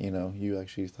that, you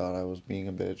actually thought I was being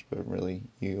a bitch, but really,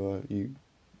 you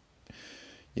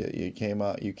came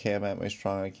at me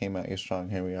strong, I came at you strong,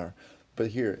 here we are. But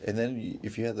here, and then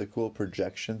if you had the cool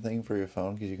projection thing for your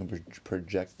phone, because you can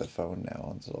project the phone now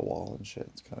onto the wall and shit,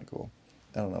 it's kind of cool.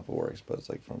 I don't know if it works, but it's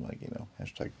like from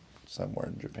hashtag somewhere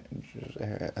in Japan,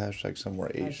 hashtag somewhere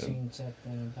Asian. I've seen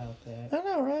something about that. I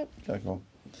know, right? Kind of cool.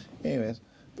 Anyways,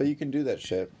 but you can do that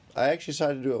shit. I actually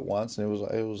tried to do it once, and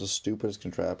it was the stupidest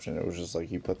contraption. It was just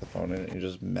like you put the phone in it, and you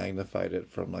just magnified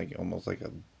it from like almost like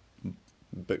a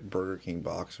big Burger King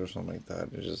box or something like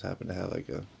that. It just happened to have like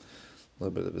a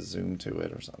little bit of a zoom to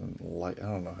it or something. Like I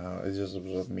don't know how. It was a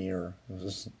mirror. It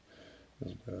was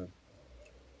bad.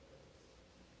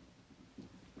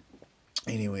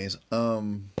 Anyways,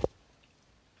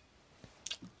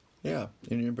 yeah,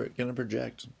 and you're gonna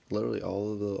project literally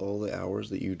all the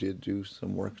hours that you did do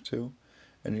some work to,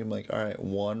 and you're like, all right,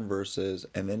 one versus,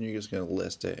 and then you're just gonna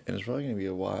list it, and it's probably gonna be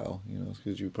a while,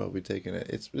 because you've probably taken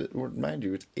it. Mind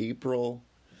you, it's April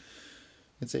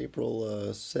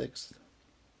 6th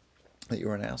that you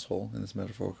were an asshole in this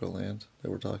metaphorical land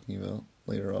that we're talking about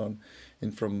later on,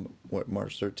 and from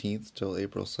March 13th till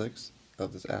April 6th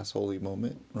of this assholey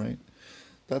moment, right?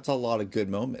 That's a lot of good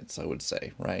moments, I would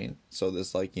say, right? So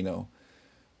this,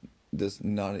 this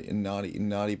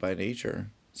naughty by nature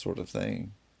sort of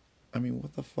thing. I mean,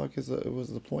 what the fuck was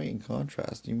the point in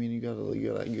contrast? You mean you got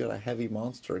a heavy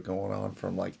monster going on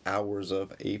from like hours of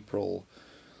March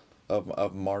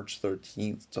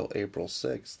 13th till April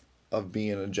 6th of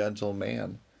being a gentle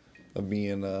man, of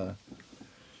being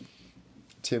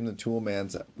Tim the Tool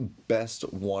Man's best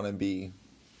wannabe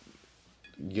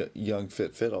young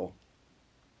fit fiddle.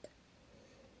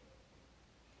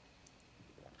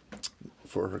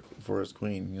 For his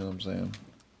queen, you know what I'm saying?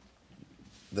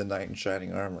 The knight in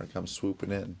shining armor comes swooping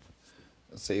in,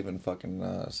 saving fucking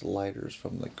lighters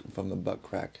from the butt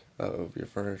crack of your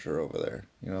furniture over there.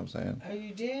 You know what I'm saying? Oh,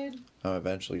 you did? I'm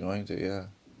eventually going to, yeah.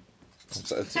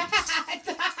 It's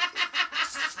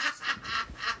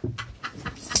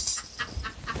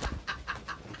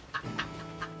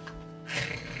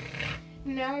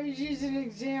Now he's using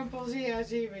examples he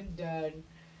hasn't even done.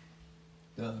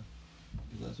 Duh.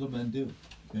 That's what men do,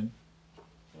 okay?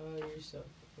 Oh, you're so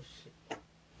full of shit.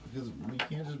 Because we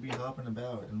can't just be hopping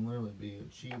about and literally be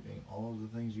achieving all of the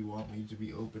things you want me to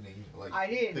be opening. Like I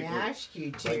didn't ask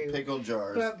you to. Like pickle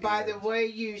jars. But by the way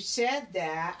you said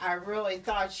that, I really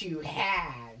thought you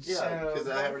had. Yeah, because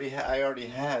I already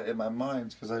had in my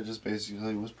mind, because I just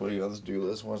basically was putting on this do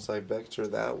list once I vector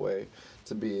that way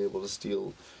to be able to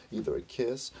steal either a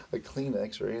kiss, a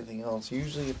Kleenex, or anything else.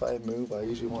 Usually if I move, I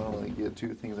usually want to get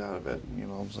two things out of it, you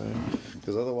know what I'm saying?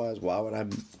 Because otherwise, why would I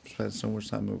spend so much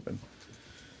time moving?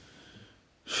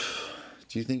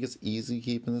 Do you think it's easy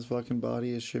keeping this fucking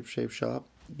body a ship-shape shop?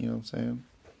 You know what I'm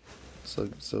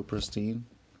saying? So pristine.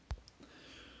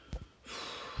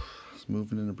 It's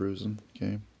moving and bruising,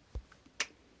 okay? I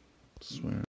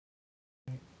swear.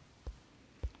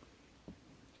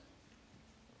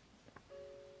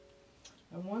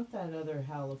 I want that other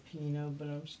jalapeno, but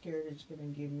I'm scared it's going to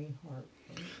give me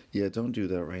heartburn. Yeah, don't do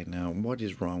that right now. What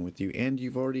is wrong with you? And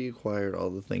you've already acquired all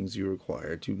the things you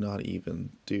require. Do not even,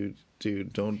 dude,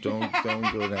 don't go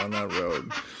down that road.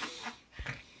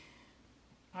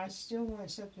 I still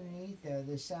want something to eat though.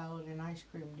 The salad and ice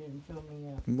cream didn't fill me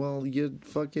up. Well, you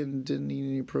fucking didn't eat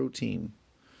any protein.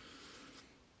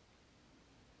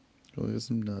 Go get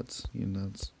some nuts. You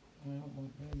nuts. I don't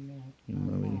want no nut. You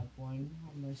I'll nutty. have one.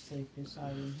 I'm going to sleep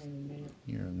beside him in a minute.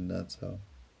 You're a nutso.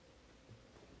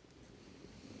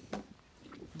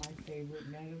 My favorite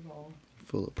nut of all.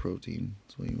 Full of protein.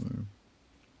 That's what you are.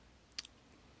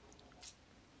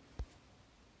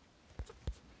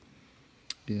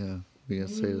 Yeah, we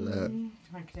gotta say that.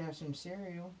 I could have some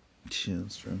cereal. Yeah,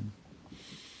 that's true.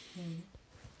 Mm.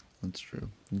 That's true.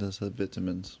 It does have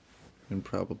vitamins. And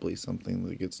probably something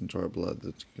that gets into our blood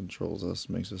that controls us,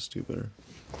 makes us stupider.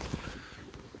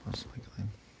 Most likely.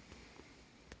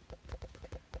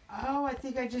 Oh, I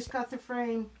think I just got the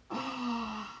frame.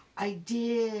 Oh, I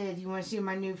did. You want to see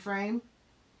my new frame?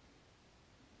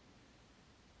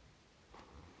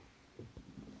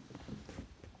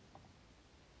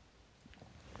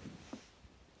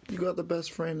 You got the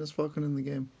best frame that's fucking in the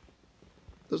game.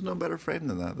 There's no better frame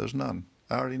than that. There's none.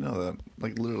 I already know that.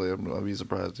 Like, literally, I'd be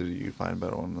surprised if you find a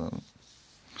better one than that.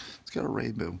 It's got a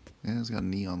rainbow. Yeah, it's got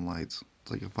neon lights.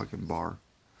 It's like a fucking bar.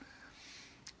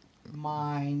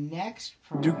 My next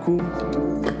prize. Du coup,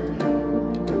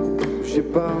 j'ai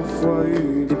parfois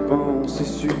eu des pensées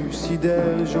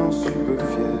suicidaires, j'en suis peu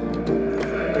fier.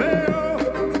 Mais oh,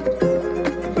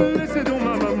 laissez donc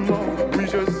ma maman, oui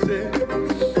je sais.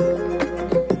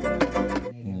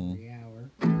 Every hour.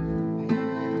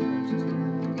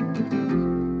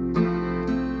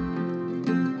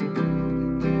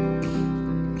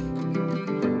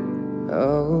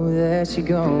 Oh, there she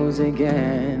goes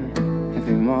again.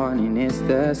 Every morning it's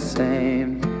the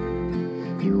same.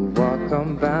 You walk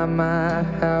on by my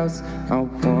house, I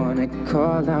wanna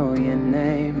call out your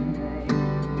name.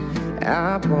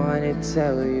 I wanna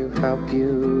tell you how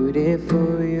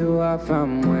beautiful you are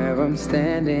from where I'm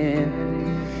standing.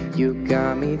 You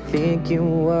got me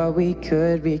thinking what we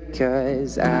could be,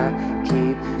 'cause I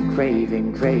keep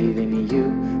craving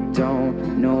you.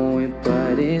 Don't know it,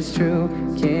 but it's true.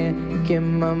 Can't get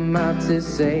my mouth to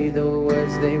say the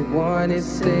words they want to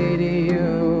say to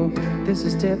you. This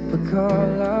is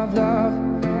typical of love.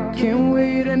 Can't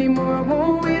wait anymore, I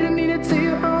won't wait. I need to tell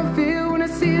you how I feel when I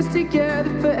see us together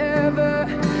forever.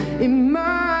 In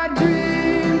my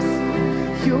dreams,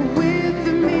 you're with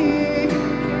me.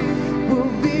 We'll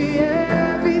be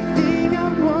everything I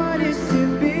want us to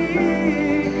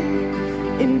be.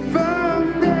 And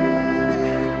from there,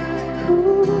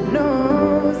 who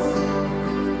knows?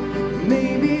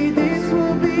 Maybe this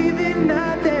will be the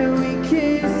night that we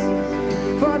kiss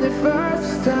for the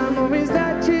first time. Or is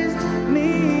that just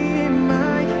me in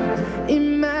my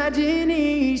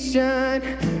imagination?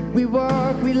 We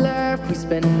walk, we laugh, we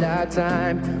spend our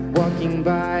time walking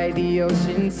by the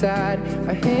ocean side.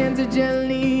 Our hands are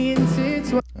gently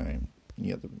intertwined. Alright,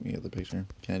 you get the picture.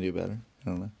 Can I do better? I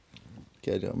don't know.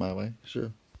 Can I do it my way?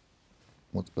 Sure.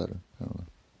 What's better? I don't know.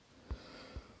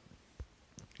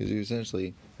 Because you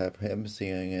essentially have him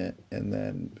singing it and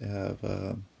then have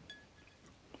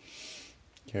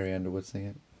Carrie Underwood sing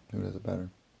it. Who does it better?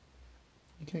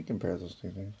 You can't compare those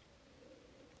two things.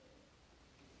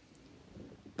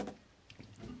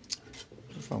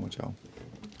 What's wrong with y'all?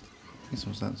 Makes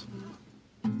no sense.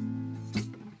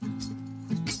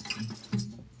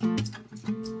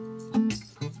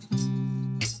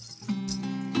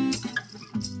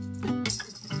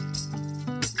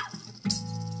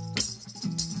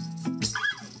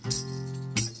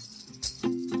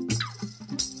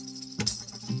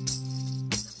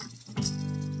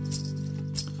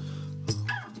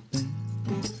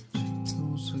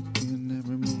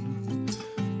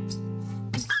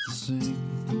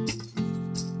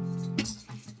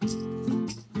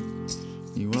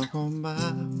 On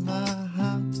by my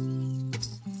house,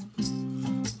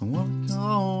 I wanna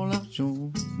call out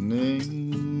your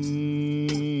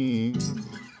name.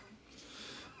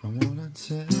 I wanna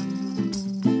tell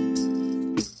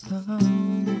you how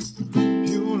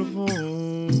beautiful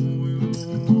you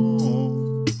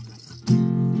are.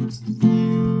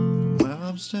 Where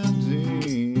I'm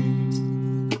standing,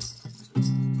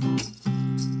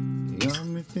 you got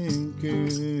me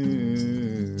thinking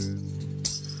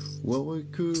what we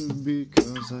could be,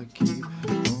 'cause I keep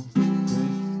on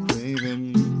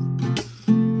craving you.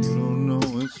 You don't know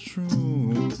it's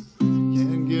true.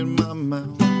 Can't get my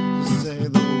mouth to say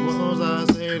the words I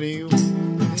say to you.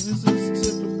 This is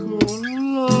typical of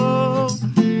love.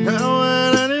 How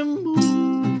at any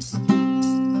move, I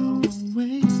won't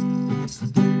wait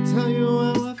to tell you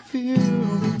how I feel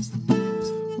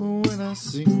when I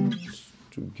sing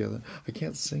together. I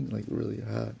can't sing like really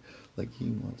high like he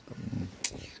wants.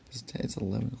 It's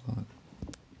 11 o'clock.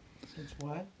 It's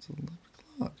what? It's 11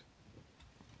 o'clock.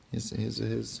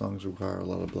 His songs require a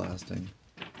lot of blasting.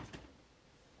 Oh,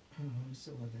 it's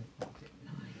 11 o'clock at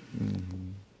night.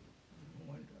 Mm-hmm. No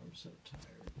wonder I'm so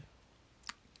tired.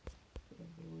 But I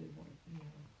really want,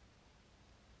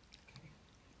 Okay.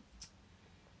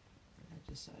 I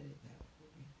decided that for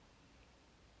you.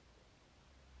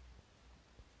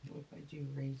 What if I do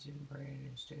raisin bran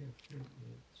instead of Fruit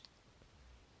Loops?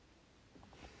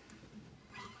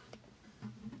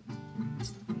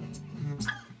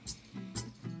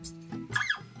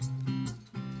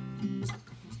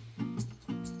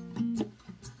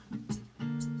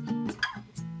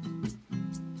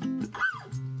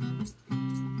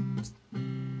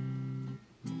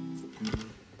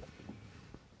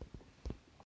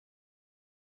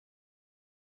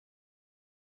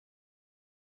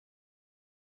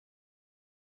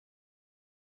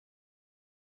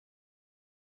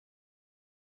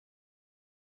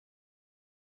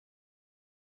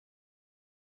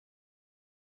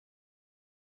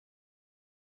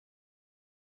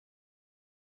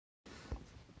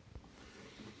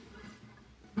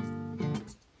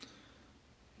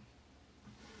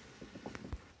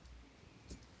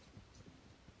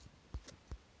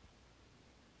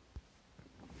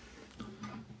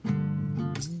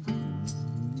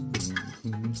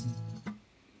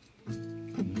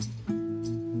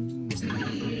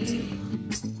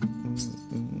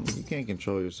 can't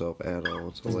control yourself at all.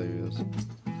 It's hilarious.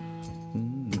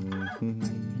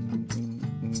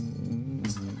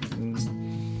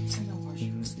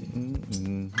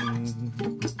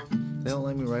 They don't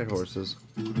let me ride horses.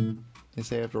 They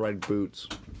say I have to ride boots.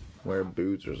 Wear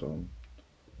boots or something.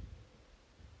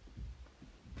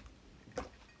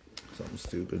 Something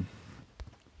stupid.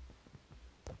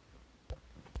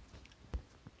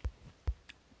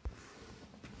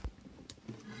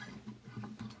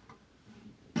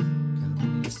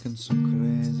 Looking so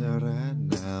crazy right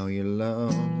now, your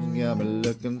love got me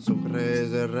looking so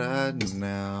crazy right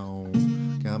now.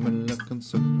 Got me looking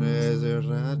so crazy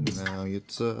right now, your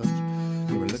touch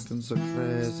got me looking so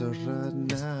crazy right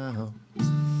now.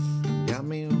 Got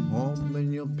me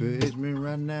hoping you'll page me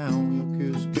right now.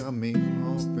 Your kiss got me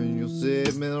hoping you'll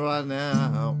save me right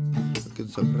now. Looking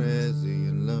so crazy,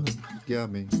 your love got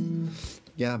me.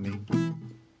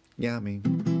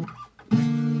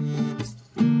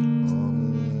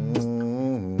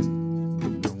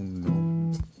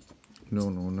 No.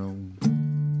 When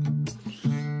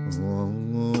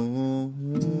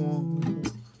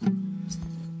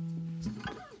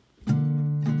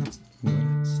I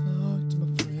talk to my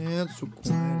friends so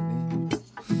quietly,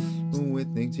 we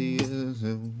think she is.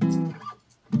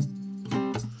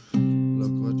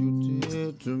 Look what you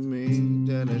did to me.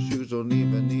 Tennis shoes don't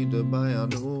even need to buy a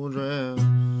new dress.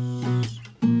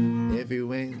 If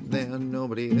you ain't there,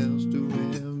 nobody else to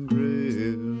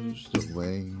embrace the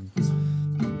way.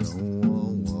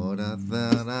 What I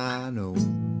thought I know.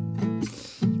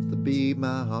 The beat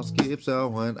my heart skips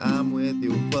out when I'm with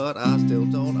you, but I still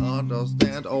don't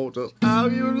understand. Oh, just how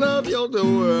you love your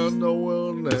doing, no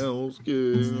one else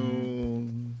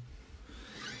can.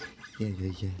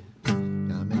 Yeah.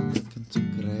 Got me looking so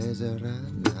crazy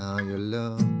right now, your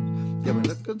love. Got me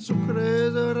looking so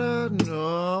crazy right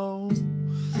now.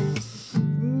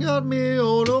 Got me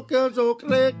all looking so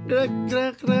crack.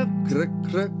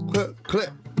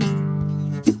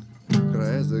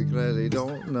 Crazy,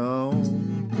 don't know.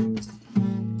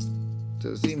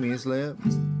 To see me slip,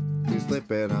 you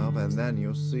slip it off, and then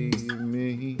you'll see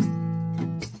me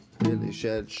really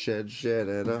shed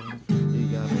it off. You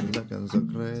got me looking so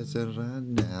crazy right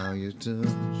now, you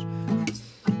touch.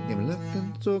 Got me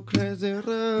looking so crazy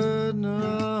right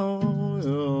now.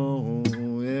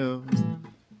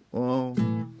 Oh,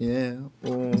 yeah,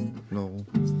 oh, no.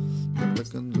 I'm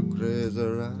looking so crazy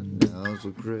right now,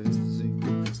 so crazy.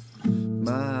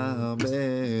 My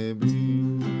baby,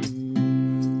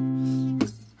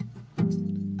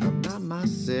 I'm not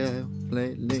myself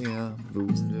lately. I'm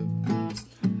voodoo.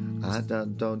 I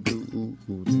don't do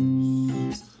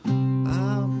this.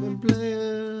 I've been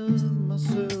playing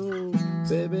myself,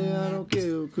 baby. I don't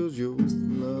care, 'cause your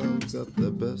love got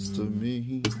the best of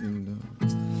me.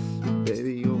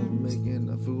 Baby, you're making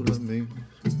a fool of me.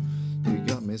 You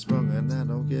got me sprung and I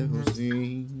don't care who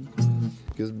sees.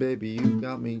 'Cause baby, you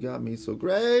got me so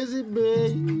crazy,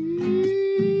 baby.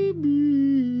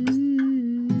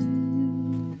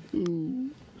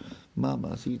 Ooh,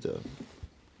 mamacita.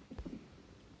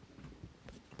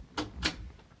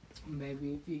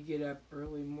 Maybe if you get up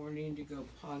early morning to go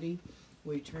potty,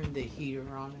 we turn the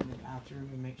heater on in the bathroom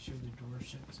and make sure the door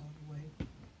shuts all the way.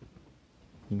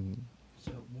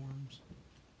 So it warms.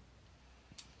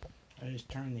 I just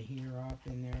turn the heater off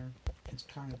in there. It's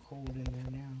kind of cold in there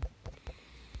now.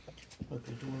 But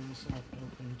the door was left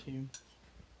open too.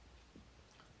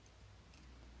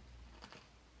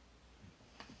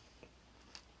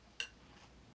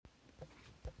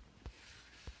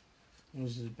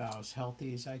 This is about as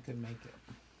healthy as I could make it.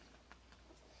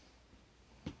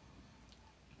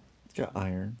 It's got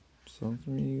iron, so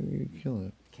you kill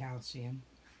it. Calcium.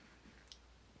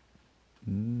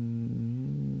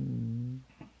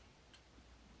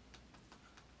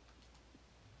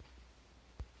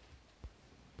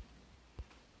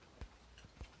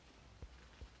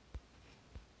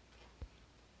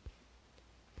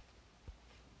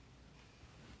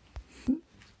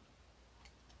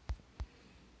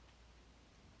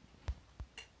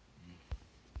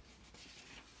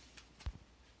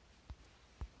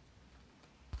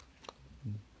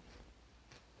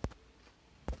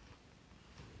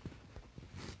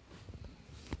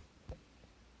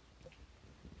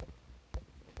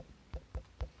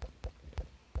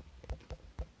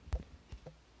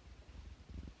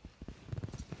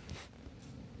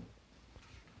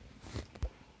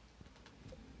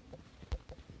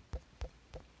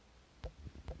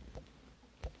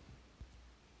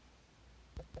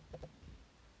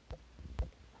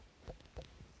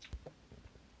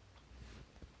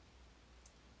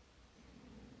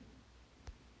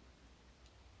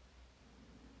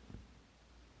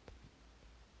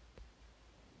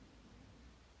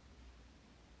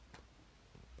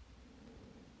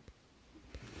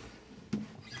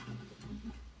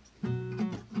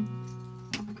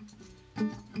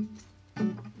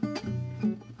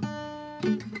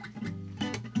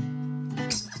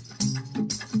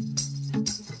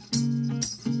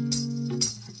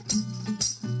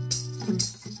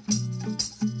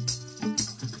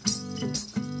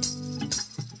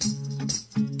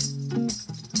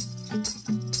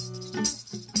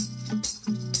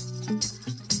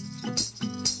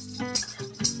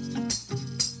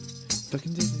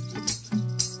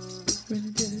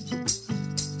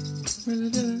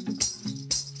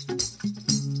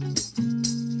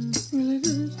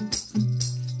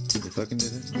 fucking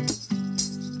did it.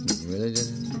 You really did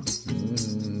it.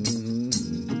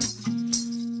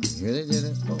 You really did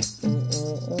it. Oh,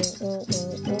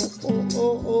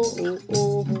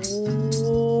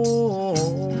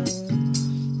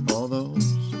 all those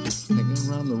hanging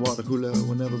around the water cooler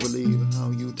will never believe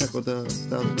how you tackle the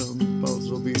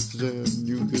puzzle pieces, and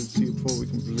you could see it before we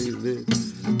completed it.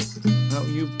 How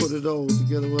you put it all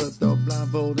together with the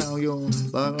blindfold. How your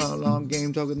long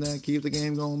game talking that keep the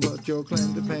game going, but your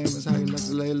claim to fame is how you like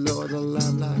to lay low at the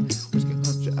limelight. Which can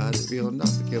hunt your eyes if you're not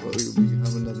the careful. You'll be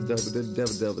having another devil in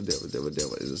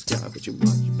the sky. But you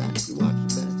watch your back,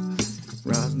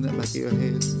 rising up back of your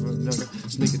head for another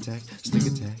sneak attack.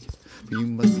 But you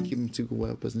must be keeping two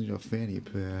weapons in your fanny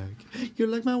pack. You're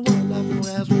like my wildlife and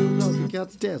as we love. You got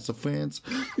the dance of friends.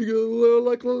 You got a little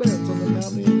like a lance on the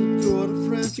mountain in the Tour de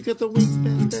France. You got the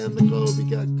wingspan, stand the globe. You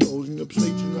got goals in your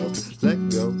plate, you know. Let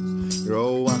go. Your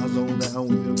old eyes on down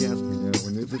when you gas me now.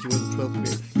 And if this was the 12th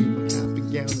grade, you might have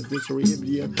begun at this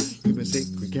arabia. You've been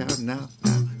sacred cow now.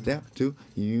 Down to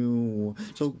you.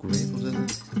 So grateful to the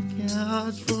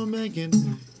gods for making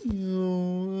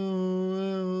you.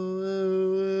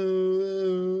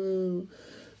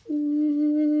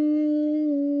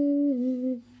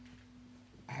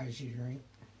 How's your drink?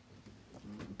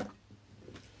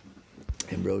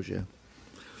 Ambrosia.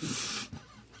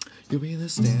 You'll be the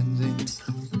standing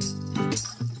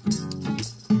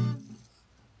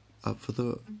up for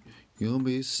the. You'll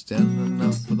be standing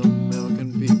up for the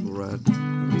American people, right?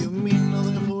 You mean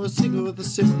nothing for a single with a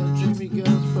similar dream. Because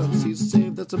PraCtiCe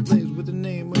saved that's ablaze with the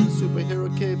name of the superhero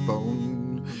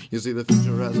K-Bone. You see the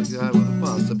future as a guy with a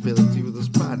possibility, with a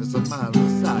spineless, a mind, with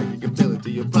a psychic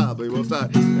ability. You probably will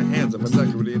die in the hands of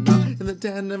integrity, not in the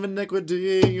den of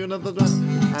inequity. You're not the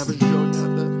average Joe,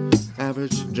 not the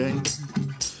average Jane.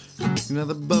 You're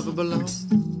not above or below,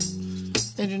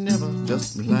 and you never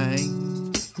just blame.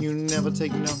 You never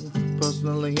take no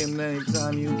personally, and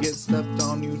anytime you get stepped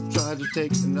on, you try to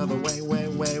take another way.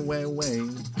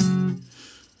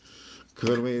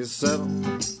 Could we settle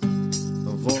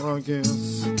for a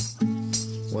kiss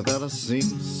without a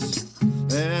cease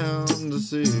and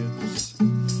desist?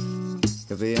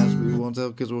 If they ask, we won't tell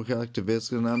because we're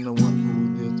activists, and I'm the one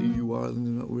who you are,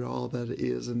 and we're all that it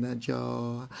is, and that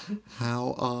you're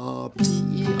how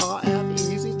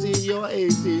PERFECT, your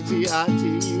ACTITUD,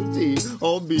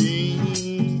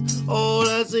 oh,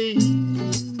 let's see.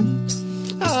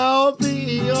 How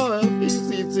PERFECT,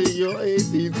 your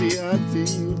ACTITUD,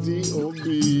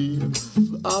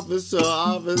 officer,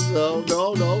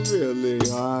 no, really,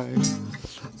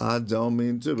 I don't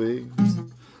mean to be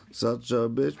such a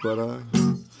bitch, but I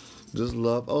just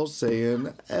love saying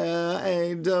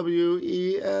LAWESOME.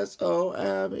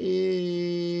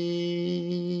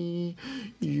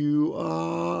 You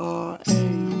are a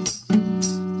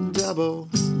double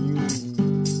UESOME.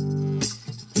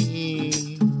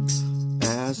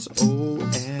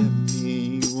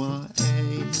 You are a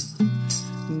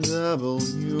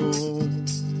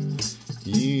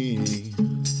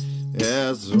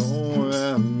WESOME.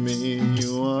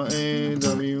 You are a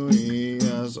WESOME.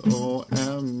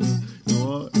 You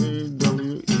are a WESOME.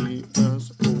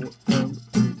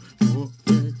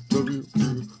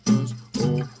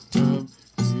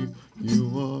 You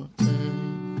are a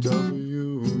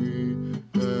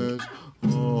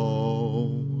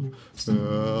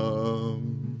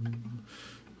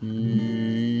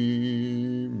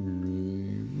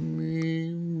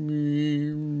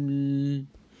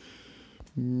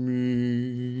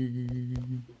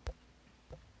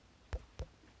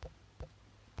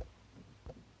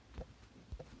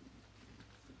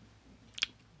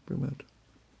Pretty much.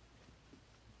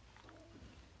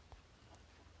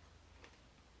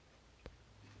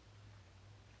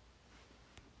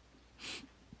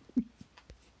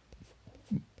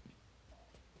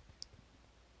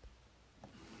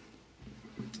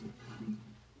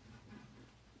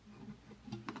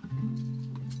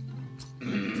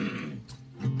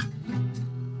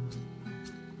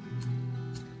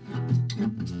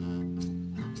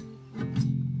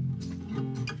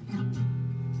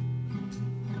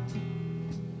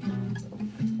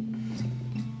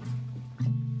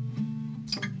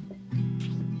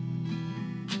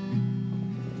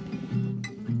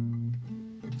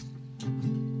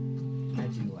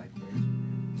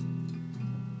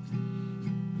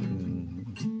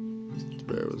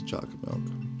 Better with chocolate milk.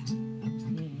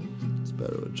 It's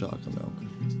better with chocolate milk.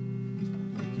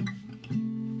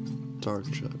 Dark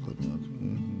chocolate milk.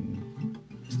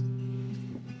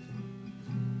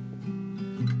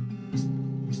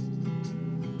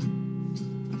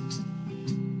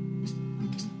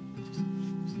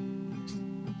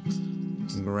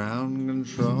 Ground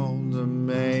control to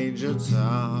Major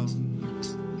Tom.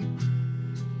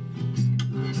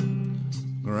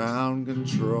 Ground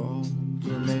control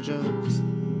to Major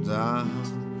Tom.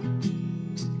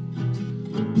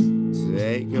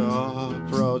 Take your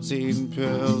protein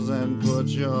pills and put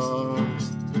your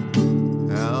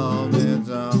helmet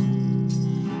on.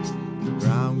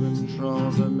 Ground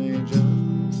control to Major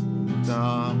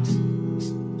Tom.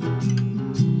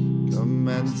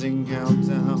 Commencing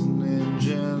countdown,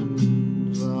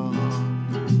 engines on.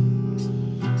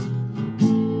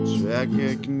 Check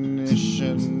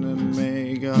ignition and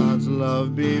may God's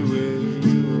love be with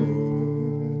you.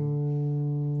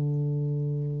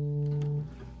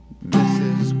 This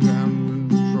is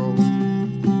ground control,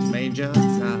 Major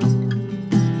Tom.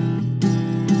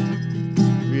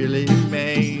 Really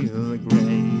made the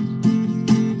grade,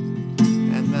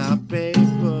 and the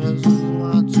papers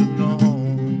want to know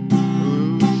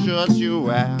who shut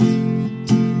you out.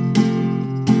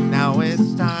 Now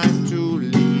it's time to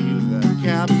leave the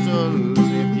capsule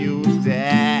if you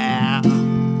dare.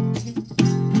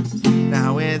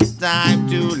 Now it's time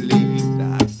to leave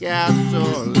the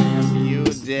capsule if you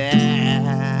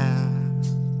dare.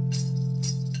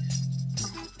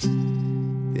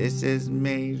 This is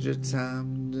Major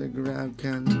Tom to ground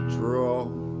control.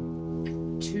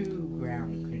 To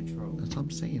ground control. That's what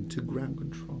I'm saying, to ground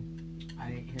control.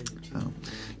 I didn't hear the two. Oh.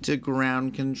 To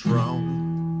ground control.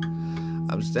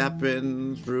 I'm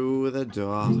stepping through the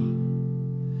door,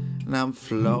 and I'm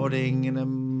floating in a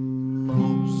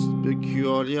most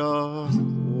peculiar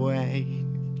way.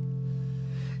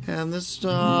 And the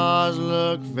stars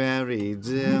look very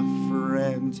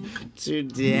different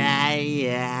today.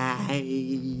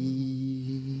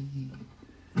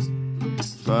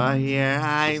 For here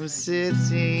I'm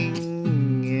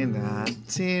sitting in a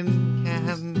tin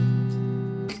can,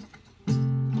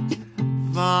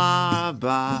 far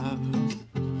above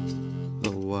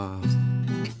the world.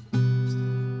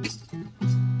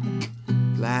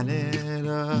 Planet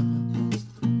Earth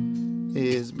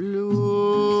is blue,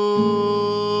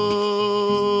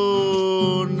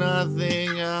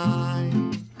 nothing I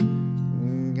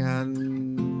can do.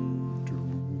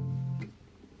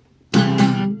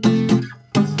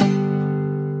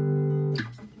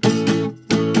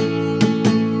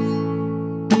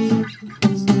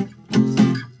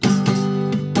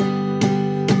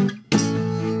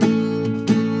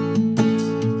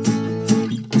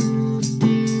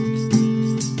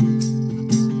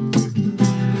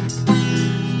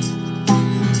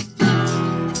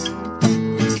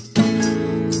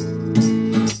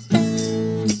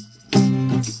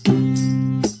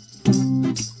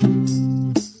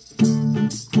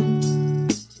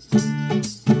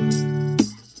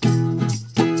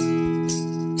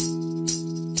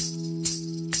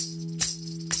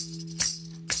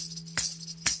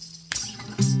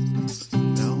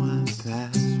 Now I'm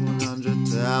past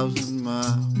 100,000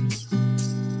 miles.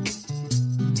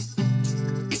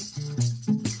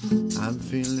 I'm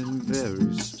feeling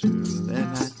very still,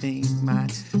 and I think my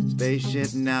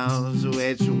spaceship knows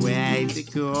which way to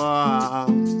go.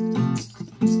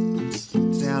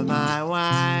 Tell my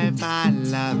wife I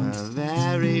love her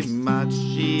very much,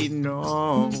 she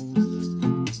knows.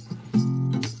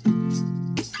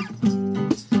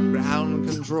 Ground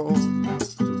control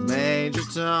to Major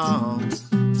Tom.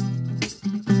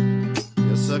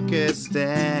 Your circuit's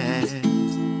dead.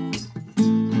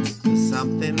 There's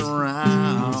something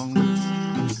wrong.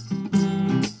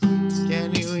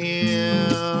 Can you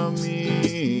hear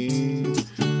me,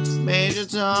 Major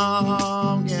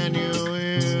Tom? Can you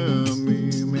hear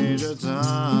me, Major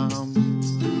Tom?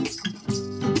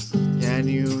 Can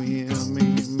you hear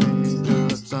me,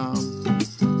 Major Tom?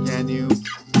 Can you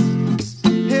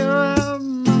hear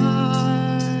me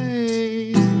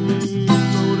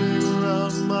floating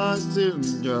around my tin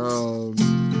can,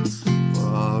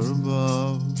 far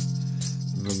above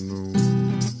the moon?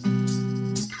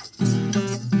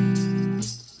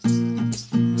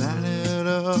 Planet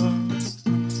Earth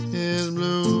is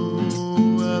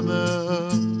blue, and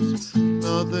there's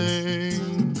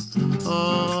nothing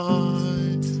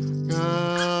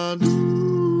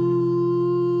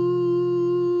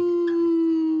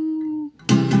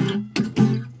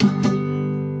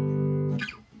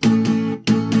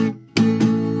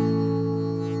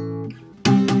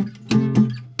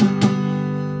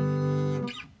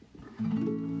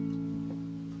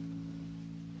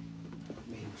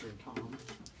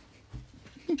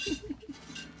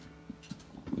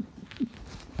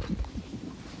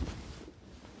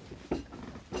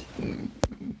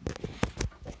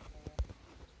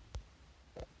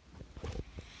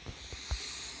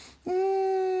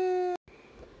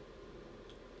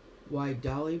why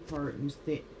Dolly Parton's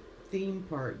theme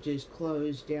park just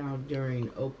closed down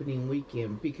during opening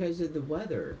weekend because of the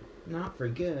weather. Not for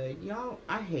good. Y'all,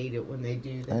 I hate it when they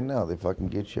do that. I know, they fucking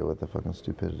get you with the fucking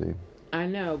stupidity. I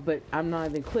know, but I'm not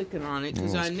even clicking on it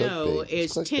because I It's know clickbait.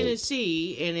 it's It's clickbait.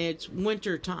 Tennessee and it's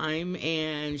winter time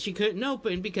and she couldn't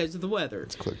open because of the weather.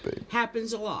 It's clickbait.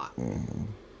 Happens a lot. Mm-hmm.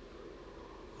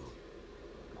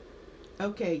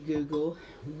 Okay, Google,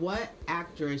 what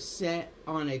actress sat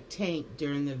on a tank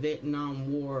during the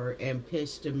Vietnam War and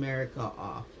pissed America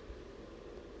off?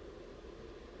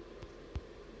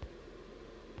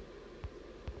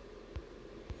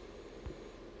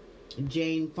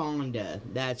 Jane Fonda.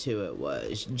 That's who it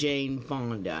was. Jane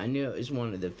Fonda. I knew it was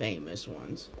one of the famous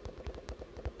ones.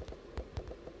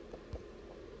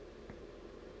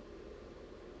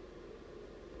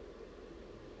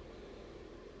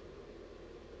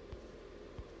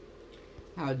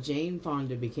 How Jane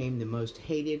Fonda became the most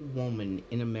hated woman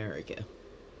in America.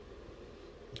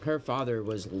 Her father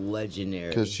was legendary.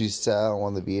 Because she sat on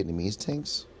one of the Vietnamese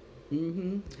tanks?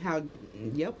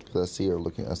 Yep. I see her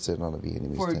sitting on a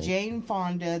Vietnamese For tank. Jane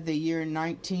Fonda, the year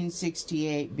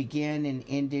 1968 began and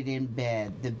ended in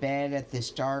bed. The bed at the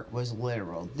start was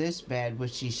literal. This bed,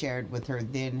 which she shared with her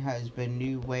then husband,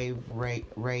 new wave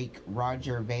rake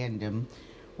Roger Vandam,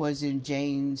 was in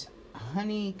Jane's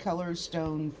honey-colored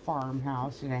stone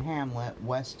farmhouse in a hamlet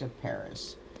west of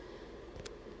Paris.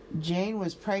 Jane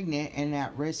was pregnant and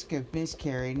at risk of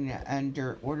miscarrying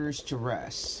under orders to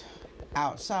rest.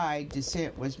 Outside,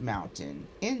 dissent was mounting.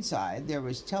 Inside, there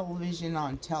was television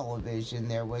on television.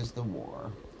 There was the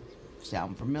war.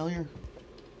 Sound familiar?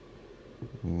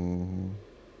 Mm-hmm.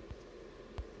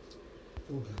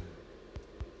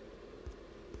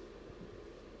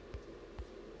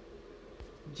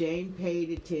 Jane paid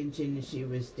attention and she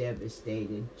was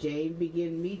devastated. Jane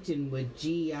began meeting with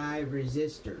GI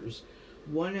resistors.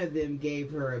 One of them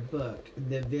gave her a book,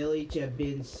 The Village of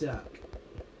Ben Suc.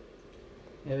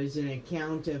 It was an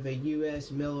account of a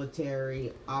U.S.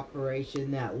 military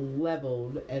operation that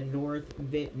leveled a North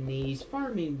Vietnamese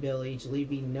farming village,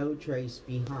 leaving no trace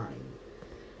behind.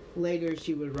 Later,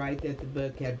 she would write that the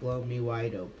book had blown me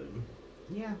wide open.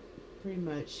 Yeah, pretty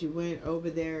much. She went over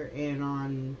there and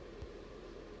on...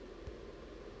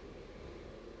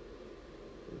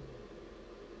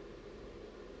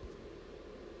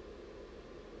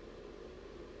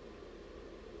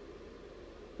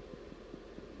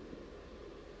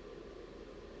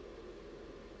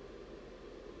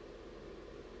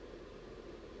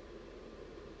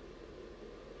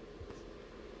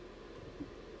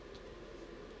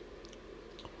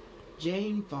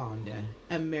 Jane Fonda,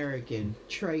 American,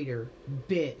 traitor,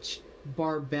 bitch,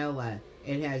 Barbella,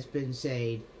 it has been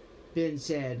said,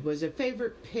 was a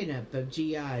favorite pinup of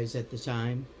GIs at the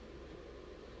time.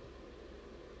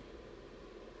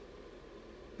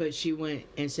 But she went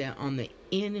and sat on the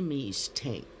enemy's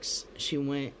tanks. She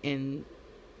went in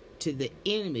to the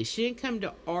enemy. She didn't come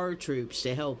to our troops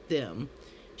to help them.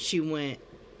 She went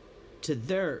to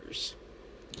theirs.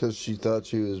 Because she thought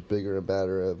she was bigger and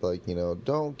badder of, like, you know,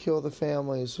 don't kill the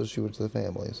families, so she went to the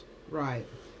families. Right.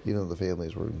 You know, the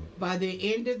families were... By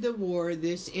the end of the war,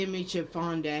 this image of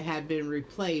Fonda had been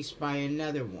replaced by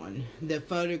another one. The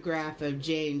photograph of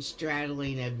Jane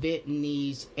straddling a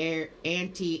Vietnamese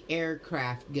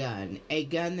anti-aircraft gun. A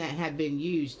gun that had been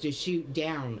used to shoot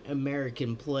down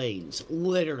American planes.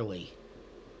 Literally.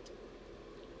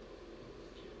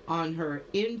 On her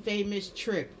infamous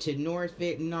trip to North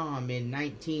Vietnam in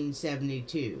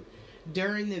 1972.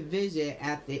 During the visit,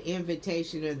 at the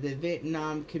invitation of the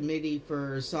Vietnam Committee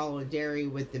for Solidarity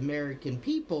with the American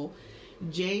People,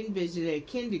 Jane visited a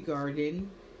kindergarten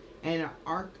and an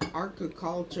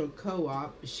agricultural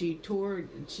co-op. She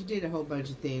did a whole bunch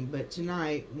of things, but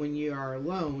tonight, when you are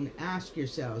alone, ask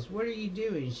yourselves, what are you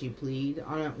doing, she pleaded.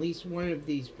 On at least one of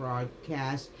these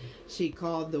broadcasts, she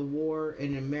called the war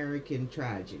an American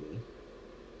tragedy.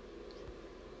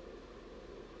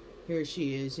 Here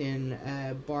she is in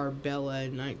Barbella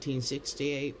in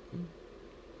 1968.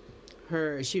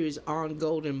 She was on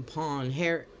Golden Pond.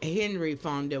 Henry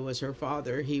Fonda was her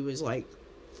father. He was like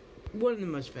one of the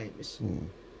most famous.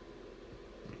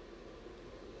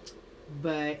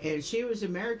 And she was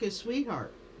America's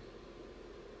sweetheart.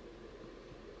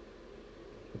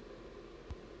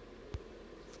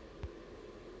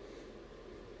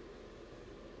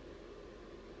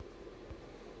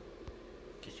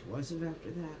 Because she wasn't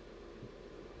after that.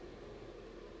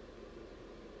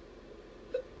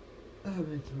 I'm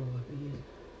gonna throw up again.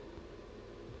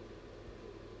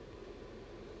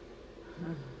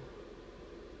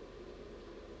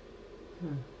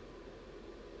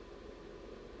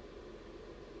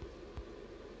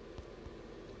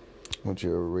 Won't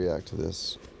you ever react to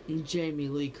this? Jamie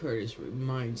Lee Curtis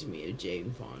reminds me of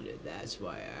Jane Fonda. That's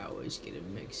why I always get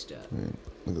them mixed up. Right.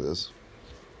 Look at this.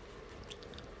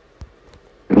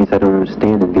 It means I don't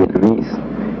understand in Vietnamese.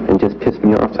 And it just pissed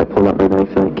me off, so I pulled out my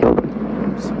knife and I killed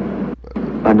him.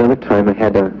 Another time I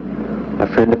had a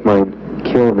friend of mine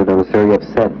killed and I was very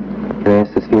upset. And I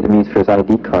asked this Vietnamese for his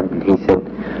ID card and he said,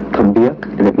 "Come biếc,"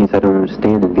 and it means I don't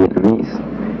understand in Vietnamese.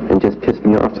 And it just pissed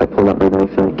me off, so I pulled out my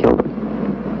knife and I killed him.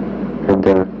 And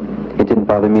it didn't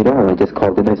bother me at all. I just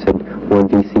called in, I said, "One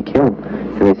VC killed."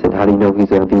 And they said, "How do you know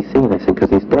he's a VC?" And I said, "Because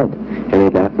he's dead." And they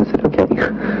laughed and said, "Okay."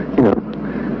 You know.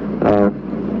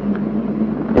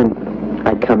 And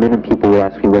I'd come in and people would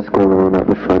ask me what's going on out in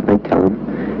the front, and I'd tell them.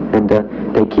 And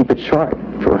they keep it short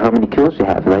for how many kills you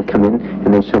have. And I'd come in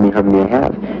and they'd show me how many I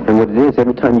have. And what it is,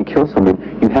 every time you kill someone,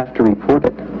 you have to report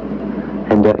it.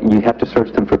 And you have to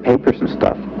search them for papers and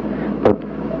stuff. But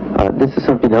this is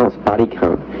something else, body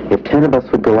count. If 10 of us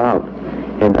would go out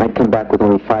and I'd come back with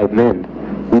only 5 men,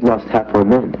 we'd lost half our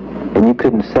men. And you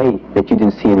couldn't say that you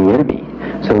didn't see any enemy.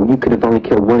 So you could have only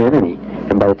killed 1 enemy.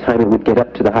 And by the time it would get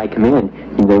up to the high command,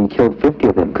 you know, you killed 50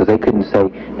 of them because they couldn't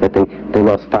say that they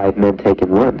lost 5 men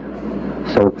taking 1.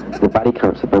 So the body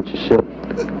count's a bunch of shit.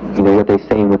 You know, what they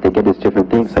say and what they get is different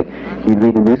things. Like, you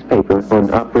read the newspaper,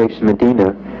 on Operation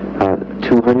Medina,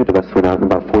 200 of us went out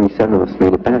and about 47 of us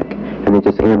made it back. And they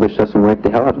just ambushed us and wiped the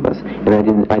hell out of us. And I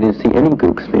didn't see any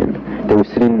gooks, man. They were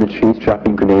sitting in the trees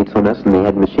dropping grenades on us, and they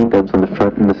had machine guns on the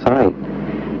front and the side.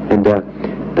 And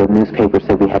the newspaper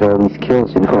said we had all these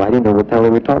kills. You know, I didn't know what the hell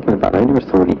they were talking about. I never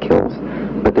saw any kills.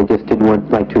 But they just didn't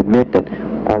like to admit that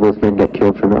all those men got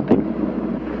killed for nothing.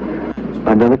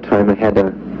 Another time I had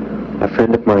a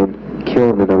friend of mine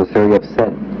killed and I was very upset.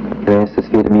 And I asked this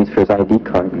Vietnamese for his ID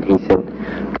card and he said,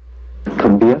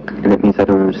 "Come biếc," and it means I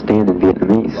don't understand in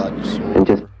Vietnamese. And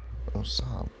just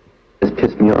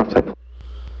pissed me off. So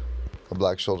A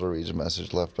black soldier reads a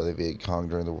message left by the Viet Cong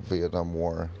during the Vietnam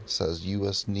War. It says,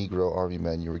 "U.S. Negro Army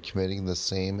men, you were committing the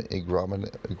same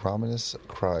ignominious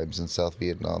crimes in South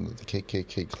Vietnam that the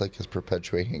KKK clique is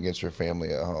perpetuating against your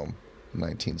family at home."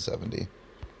 1970.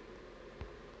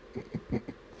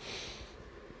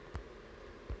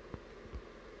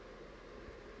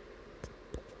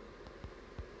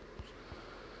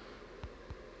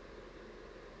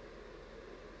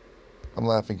 I'm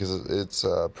laughing because it's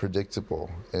predictable,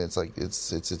 and it's like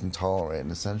it's intolerant,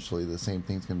 and essentially the same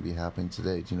thing's going to be happening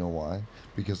today. Do you know why?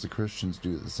 Because the Christians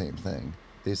do the same thing.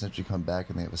 They essentially come back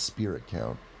and they have a spirit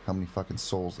count, how many fucking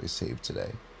souls they saved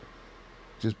today,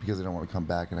 just because they don't want to come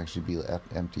back and actually be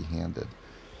empty-handed.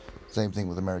 Same thing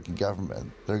with American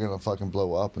government. They're going to fucking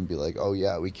blow up and be like, "Oh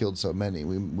yeah, we killed so many,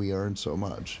 we earned so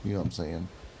much." You know what I'm saying?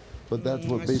 But that's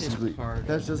what basically,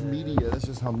 that's just media, that's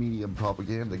just how media and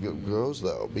propaganda goes,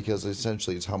 though, because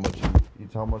essentially it's how much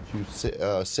you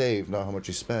save, not how much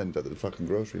you spend at the fucking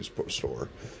grocery store.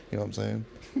 You know what I'm saying?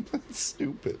 That's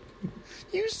stupid.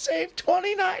 You saved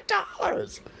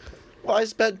 $29. Well, I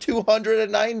spent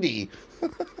 $290.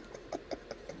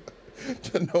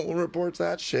 No one reports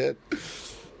that shit.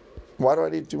 Why do I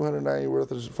need $290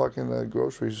 worth of fucking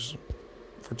groceries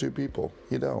for 2 people?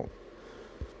 You don't.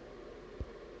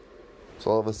 So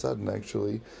all of a sudden,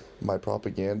 actually, my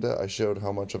propaganda, I showed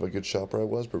how much of a good shopper I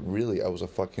was, but really I was a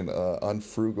fucking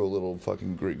unfrugal little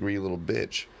fucking greedy little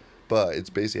bitch. But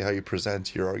it's basically how you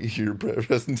present your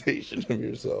presentation of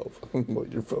yourself,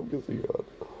 what you're focusing on.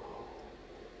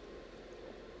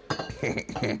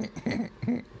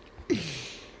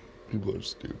 People are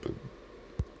stupid.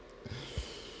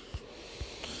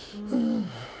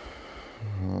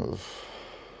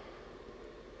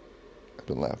 I've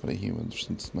been laughing at humans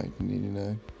since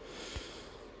 1989.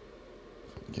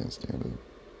 I can't stand it.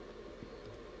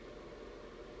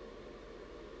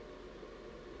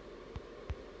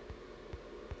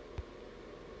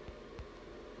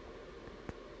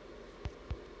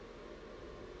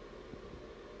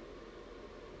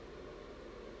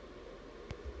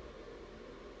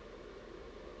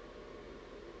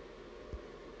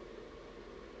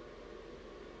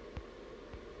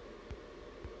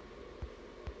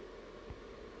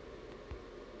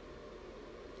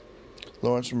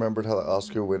 Lawrence remembered how the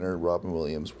Oscar winner Robin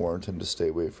Williams warned him to stay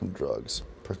away from drugs,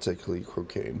 particularly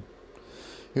cocaine.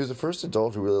 He was the first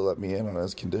adult who really let me in on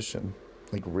his condition.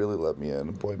 Like, really let me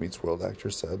in, Boy Meets World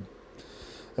actor said.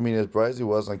 I mean, as bright as he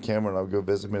was on camera, and I would go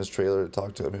visit him in his trailer to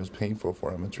talk to him, it was painful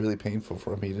for him. It's really painful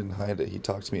for him. He didn't hide it. He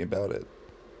talked to me about it.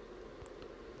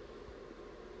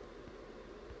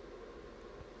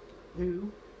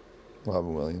 Who?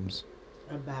 Robin Williams.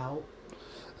 About?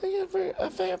 I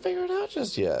can't figure it out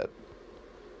just yet.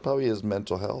 Probably his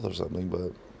mental health or something,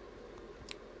 but...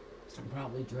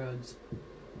 Probably drugs.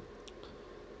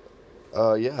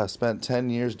 Yeah, I spent 10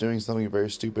 years doing something very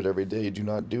stupid every day. Do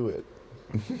not do it.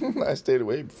 I stayed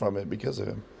away from it because of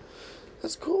him.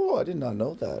 That's cool. I did not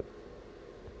know that.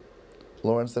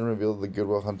 Lawrence then revealed the Good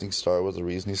Will Hunting star was the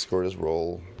reason he scored his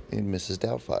role in Mrs.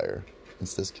 Doubtfire.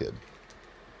 It's this kid.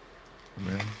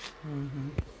 Man. Mm-hmm.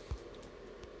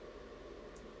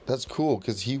 That's cool,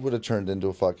 because he would have turned into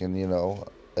a fucking, you know,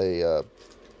 a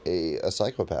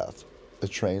psychopath. A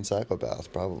trained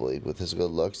psychopath, probably, with his good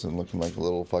looks and looking like a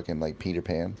little fucking, like, Peter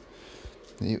Pan.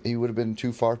 He would have been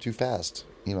too far too fast.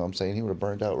 You know what I'm saying? He would have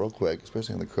burned out real quick,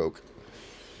 especially on the coke.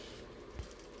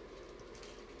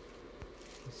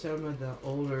 Some of the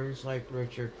olders, like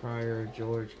Richard Pryor,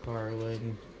 George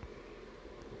Carlin,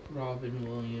 Robin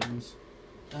Williams,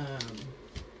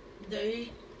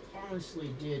 they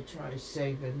honestly did try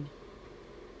saving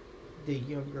the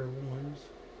younger ones.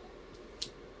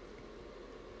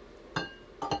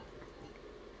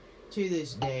 To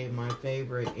this day, my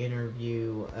favorite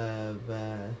interview of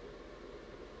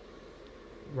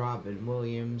Robin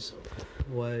Williams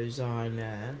was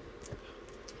on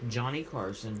Johnny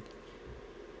Carson.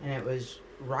 And it was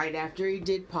right after he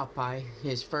did Popeye,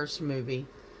 his first movie.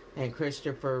 And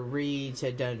Christopher Reeves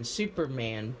had done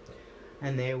Superman.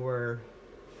 And they were...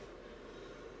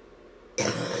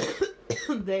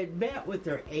 they'd met with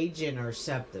their agent or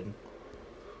something.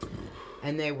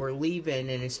 And they were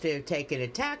leaving, and instead of taking a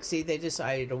taxi, they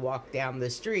decided to walk down the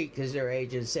street because their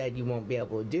agent said you won't be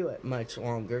able to do it much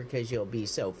longer because you'll be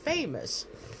so famous.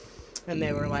 And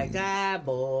they were like,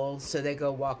 bull. So they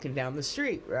go walking down the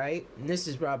street, right? And this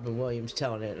is Robin Williams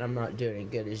telling it, and I'm not doing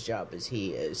as good a job as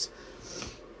he is.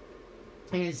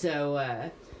 And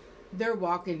so they're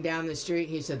walking down the street.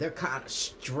 He said they're kind of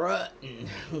strutting,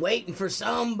 waiting for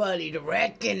somebody to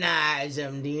recognize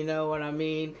them. Do you know what I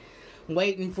mean?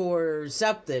 Waiting for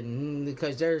something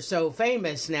because they're so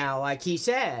famous now, like he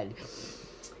said.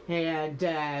 And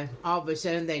all of a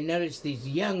sudden they notice these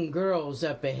young girls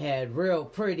up ahead, real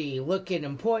pretty, looking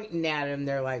and pointing at them.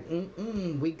 They're like,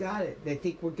 we got it. They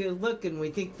think we're good looking. We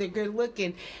think they're good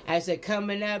looking. As they're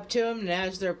coming up to them and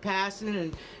as they're passing,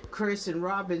 and Chris and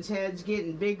Robin's head's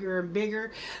getting bigger and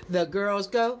bigger, the girls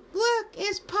go, look,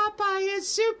 it's Popeye, it's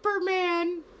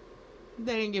Superman.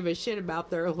 They didn't give a shit about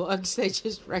their looks. They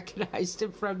just recognized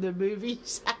him from the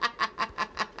movies.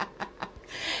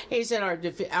 He said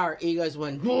our egos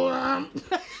went...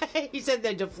 He said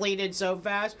they deflated so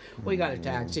fast, we got a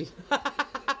taxi.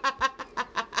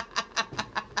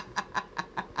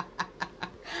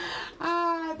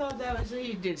 I thought that was...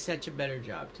 He did such a better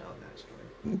job telling that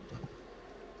story.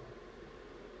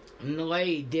 And the way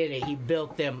he did it, he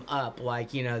built them up,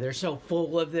 like, you know, they're so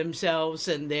full of themselves,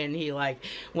 and then he, like,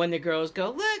 when the girls go,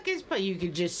 look, it's, but you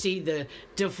could just see the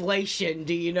deflation,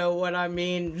 do you know what I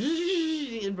mean?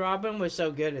 And Robin was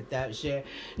so good at that shit.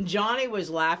 Johnny was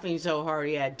laughing so hard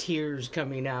he had tears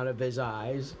coming out of his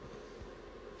eyes.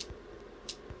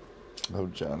 Oh,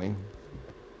 Johnny.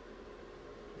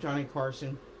 Johnny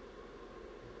Carson.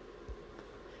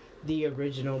 The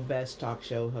original best talk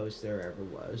show host there ever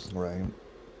was. Right.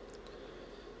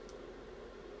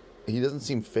 He doesn't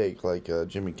seem fake like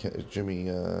Jimmy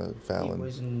Fallon. He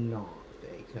was not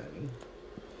fake, honey.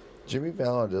 Jimmy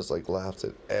Fallon just like laughs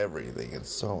at everything. It's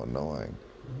so annoying.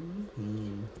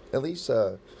 Mm-hmm. At least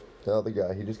the other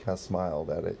guy, he just kind of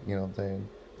smiled at it. You know what I'm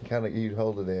saying? He'd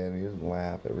hold it in. He doesn't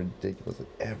laugh at ridiculous at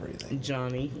everything.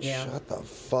 Johnny, yeah. Shut the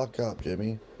fuck up,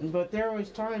 Jimmy. But there was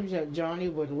times that Johnny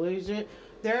would lose it.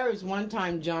 There was one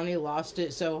time Johnny lost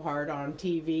it so hard on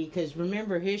TV, because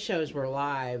remember, his shows were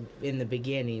live in the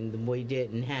beginning. We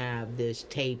didn't have this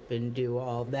tape and do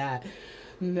all that.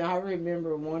 And I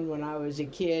remember one when I was a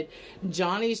kid.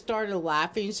 Johnny started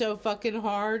laughing so fucking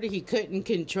hard, he couldn't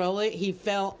control it. He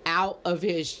fell out of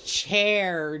his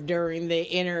chair during the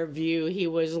interview. He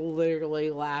was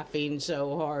literally laughing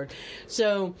so hard.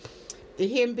 So...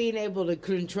 him being able to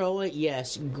control it,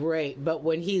 yes, great. But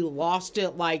when he lost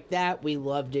it like that, we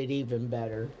loved it even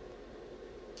better.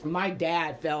 My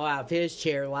dad fell out of his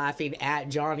chair laughing at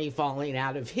Johnny falling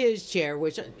out of his chair,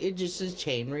 which it just is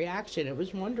chain reaction. It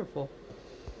was wonderful.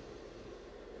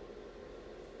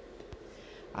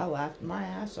 I laughed my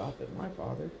ass off at my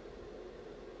father.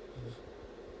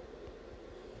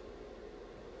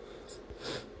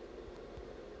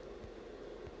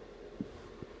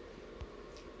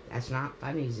 That's not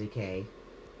funny, ZK.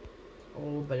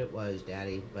 Oh, but it was,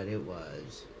 Daddy. But it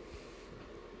was.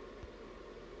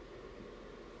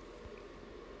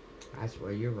 That's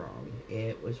where you're wrong.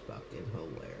 It was fucking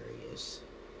hilarious.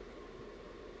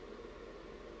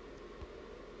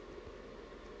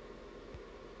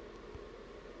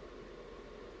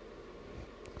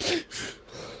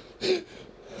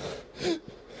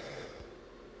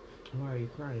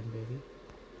 crying, baby?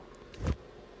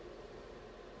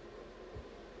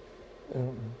 I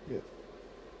don't know. Yeah.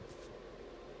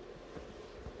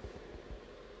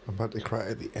 I'm about to cry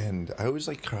at the end. I always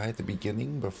like cry at the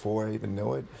beginning before I even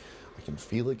know it. I can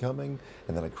feel it coming,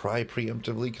 and then I cry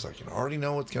preemptively because I can already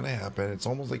know what's gonna happen. It's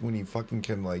almost like when you fucking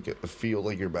can like feel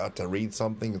like you're about to read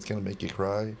something, it's gonna make you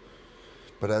cry.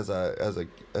 But as a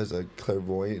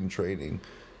clairvoyant in training,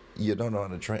 you don't know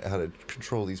how to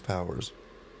control these powers,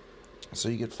 so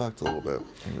you get fucked a little bit.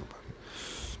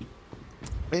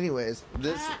 Anyways,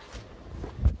 this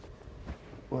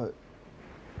what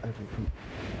I repeat.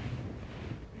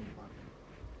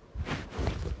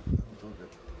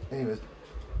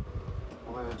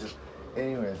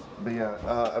 Anyways, but yeah,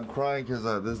 I'm crying because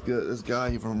this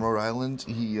guy from Rhode Island,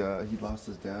 he lost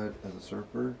his dad as a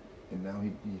surfer, and now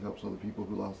he helps other people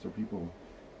who lost their people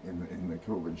in the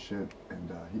COVID shit,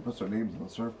 and he puts their names on the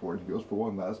surfboard. He goes for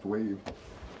one last wave.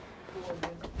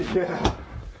 Yeah.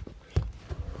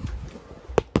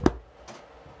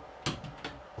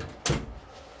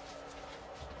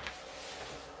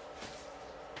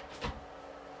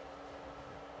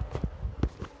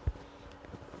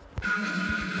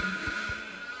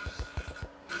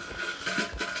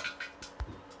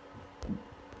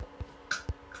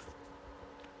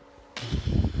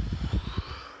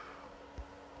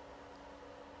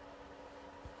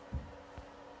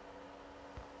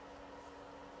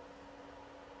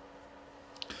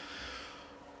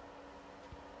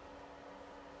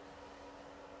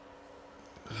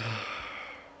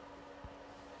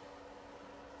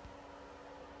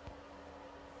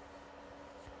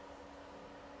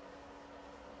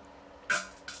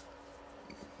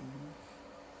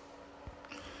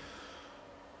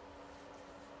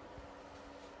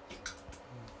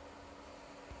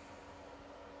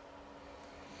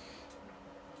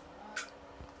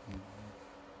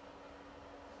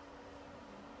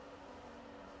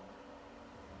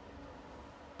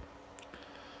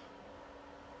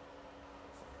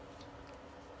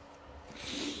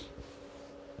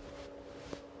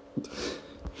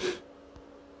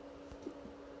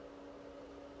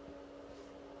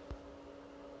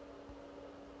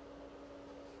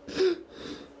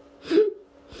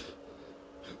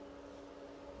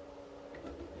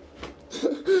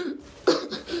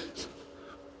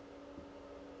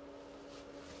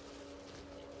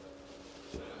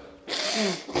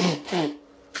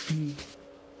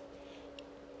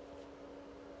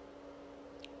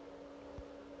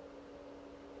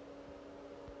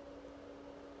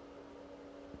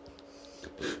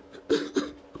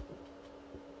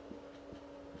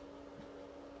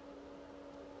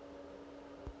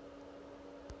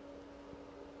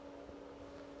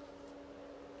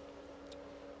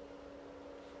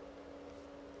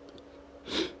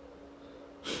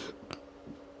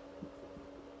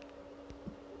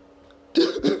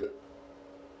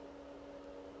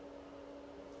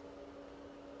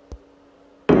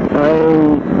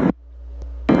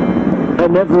 I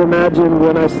never imagined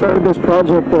when I started this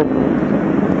project that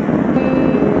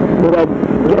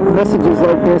I'd get messages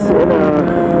like this, and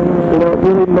it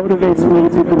really motivates me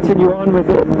to continue on with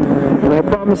it. And I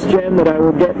promised Jen that I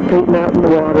would get Peyton out in the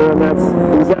water, and that's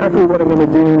exactly what I'm going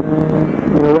to do.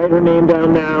 Write her name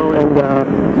down now, and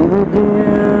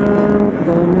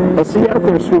I'll see you out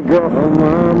there, sweet girl.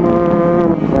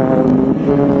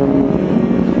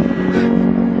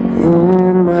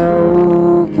 In my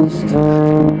weakest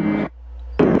time,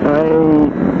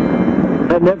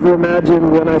 I never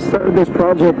imagined when I started this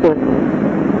project that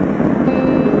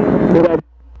I'd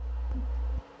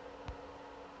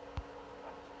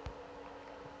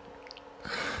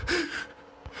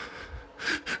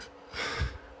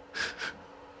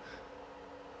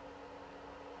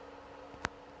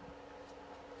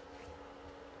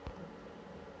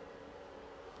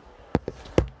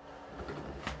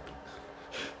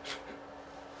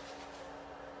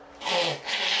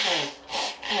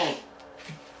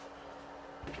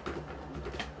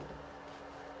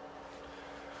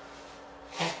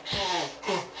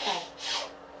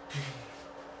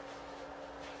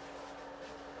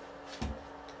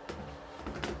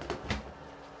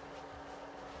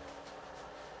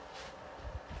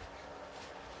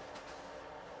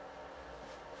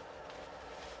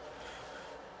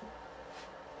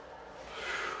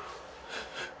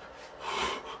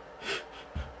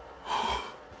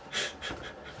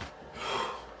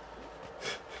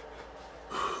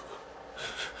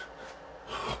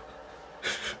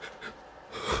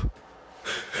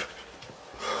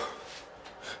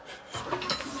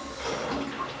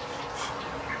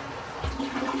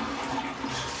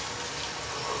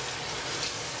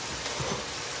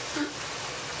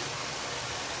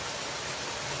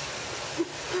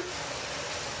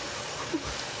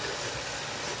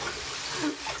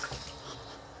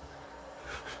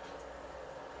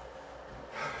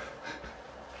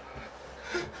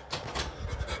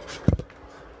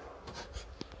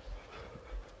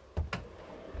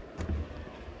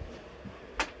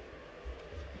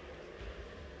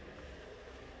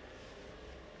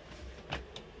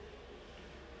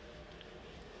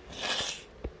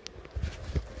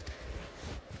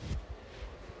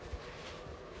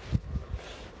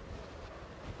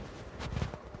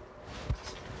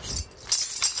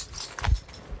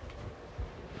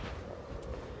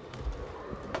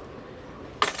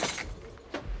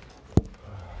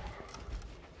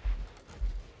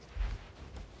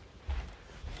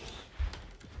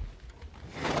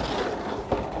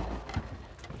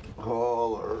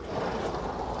Holler.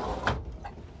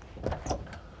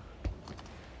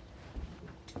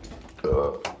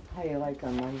 How you like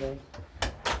on Monday?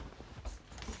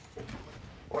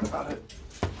 What about it?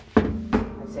 I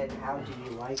said, how do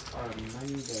you like on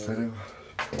Monday? I do.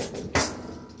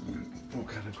 What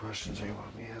kind of questions do you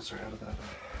want me to answer out of that?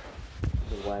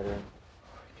 The weather.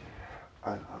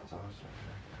 I thought so.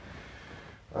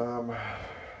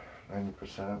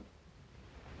 90%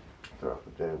 throughout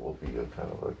the day will be a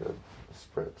kind of like a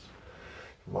spritz.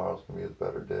 Tomorrow's gonna be a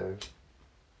better day.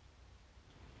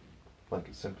 Like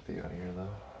a sympathy on here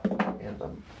though, and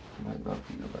might not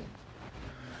be like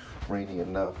rainy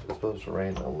enough. It's supposed to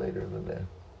rain though later in the day,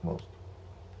 most.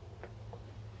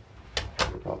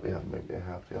 We'll probably have maybe a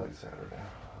half day like Saturday.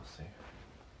 I'll see.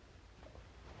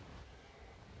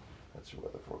 That's your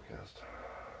weather forecast.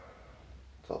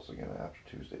 It's also gonna, after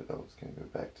Tuesday though, it's gonna go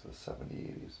back to the 70,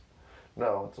 80s.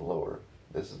 No, it's lower.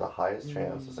 This is the highest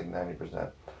chance. It's like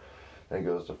 90%. Then it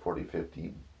goes to 40,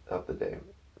 50 of the day.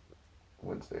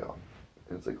 Wednesday on.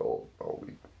 It's like all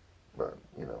week. But,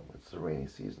 you know, it's the rainy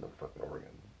season of fucking Oregon.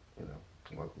 You know,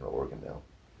 welcome to Oregon now.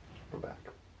 We're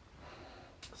back.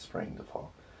 Spring to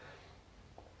fall.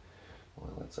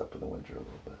 Well, it's up in the winter a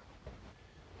little bit.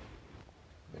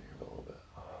 Been here for a little bit.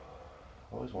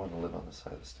 I always wanted to live on this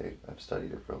side of the state. I've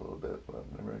studied it for a little bit, but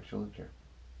I've never actually lived here.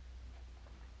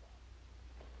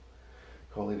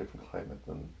 Totally different climate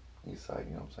than east side,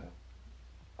 you know what I'm saying?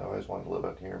 I always wanted to live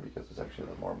out here because it's actually a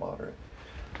little more moderate.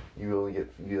 You only get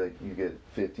you get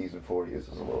 50s and 40s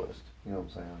as the lowest. You know what I'm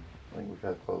saying? I think we've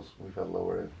had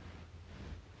lower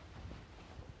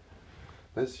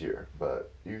this year,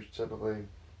 but you typically,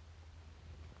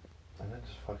 and then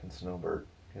just fucking snowbird.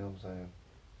 You know what I'm saying?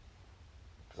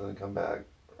 So then come back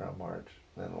around March,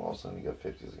 and then all of a sudden you got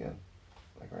 50s again,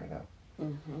 like right now.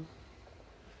 Mm-hmm.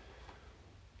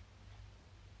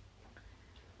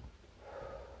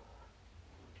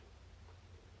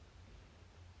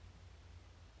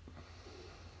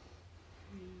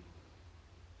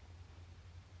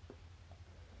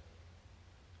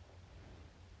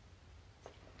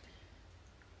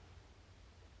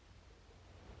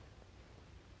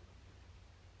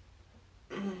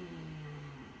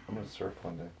 I'm gonna surf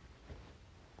one day.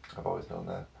 I've always known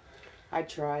that. I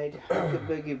tried the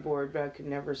boogie board, but I could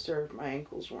never surf. My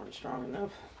ankles weren't strong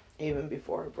enough. Even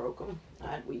before I broke them,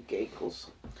 I had weak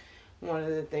ankles. One of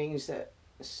the things that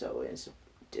so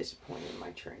disappointed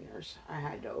my trainers, I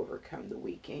had to overcome the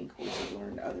weak ankles and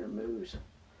learn other moves.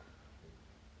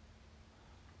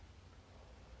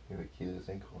 You have Achilles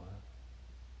ankle, huh?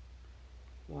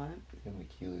 What? You have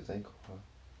Achilles ankle, huh?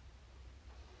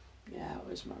 Yeah, it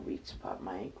was my weak spot,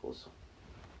 my ankles.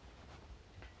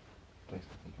 Makes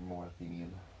me think you're more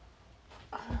Athenian.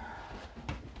 I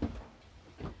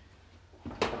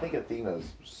think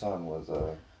Athena's son was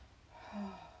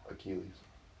Achilles.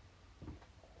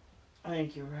 I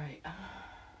think you're right.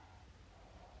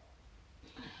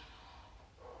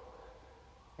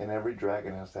 And every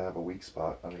dragon has to have a weak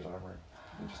spot on his armor.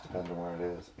 It just depends on where it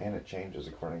is, and it changes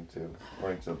according to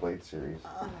the Blade series.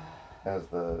 As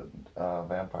the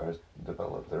vampires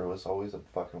developed, there was always a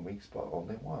fucking weak spot.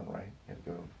 Only one, right? You had to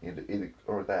go either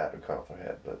or that or cut off their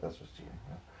head, but that's just cheating.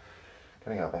 You know?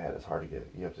 Cutting off a head is hard to get.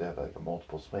 You have to have like a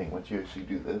multiple swing. Once you actually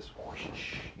do this,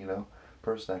 you know,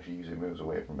 person actually usually moves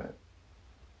away from it.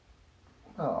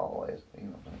 Not always, you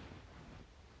know.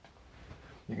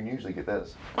 You can usually get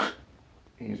this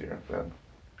easier than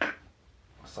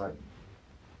side,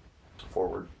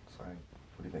 forward, side.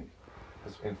 What do you think?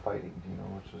 In fighting, do you know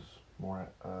which is more?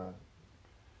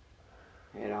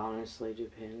 It honestly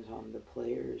depends on the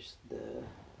players.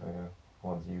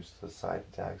 One's used to the side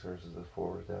attacks versus the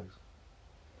forward attacks.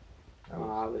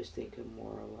 I was thinking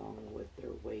more along with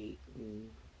their weight and.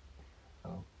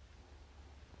 Oh.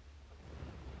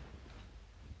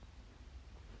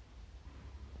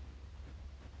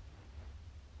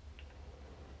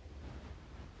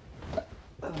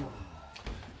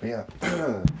 Yeah.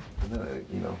 And then,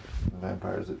 the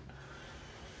vampires that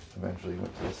eventually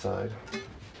went to the side.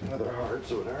 Another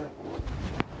hearts or whatever.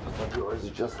 Just like yours,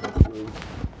 adjustments to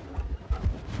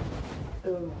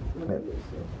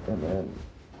and then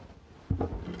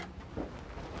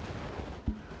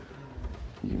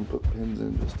you can put pins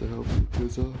in just to help you,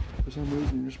 because for some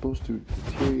reason you're supposed to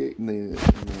deteriorate in the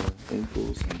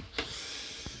ankles. And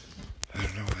I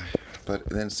don't know why. But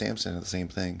then Samson had the same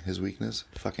thing. His weakness,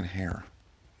 fucking hair.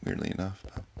 Weirdly enough.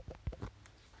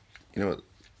 You know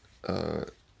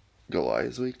what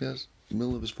Goliath's weakness? The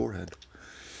middle of his forehead.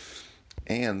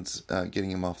 And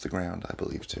getting him off the ground, I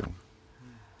believe, too.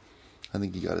 I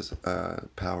think he got his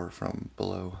power from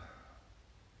below.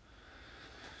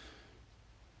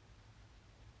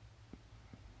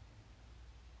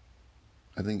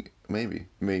 I think maybe.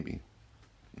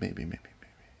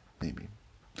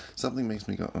 Something makes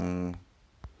me go,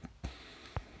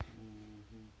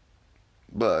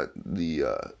 But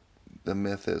the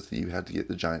myth is that you had to get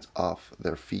the giants off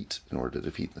their feet in order to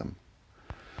defeat them.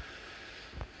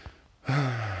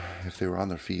 If they were on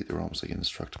their feet, they were almost like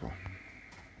indestructible.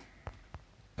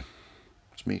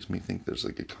 Which makes me think there's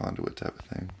like a conduit type of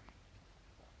thing.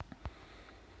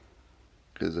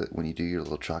 Because when you do your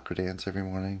little chakra dance every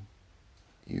morning,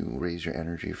 you raise your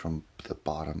energy from the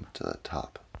bottom to the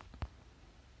top.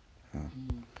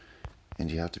 And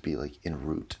you have to be like en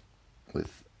route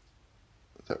with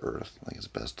the earth. Like it's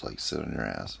best to like sit on your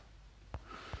ass.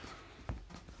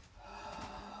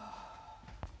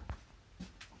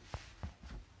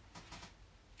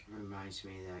 Reminds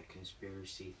me of that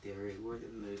conspiracy theory where the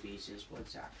movies is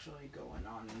what's actually going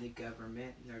on in the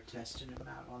government, and they're testing them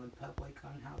out on the public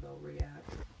on how they'll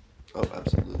react. Oh,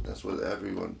 absolutely. That's what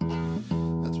everyone.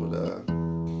 That's what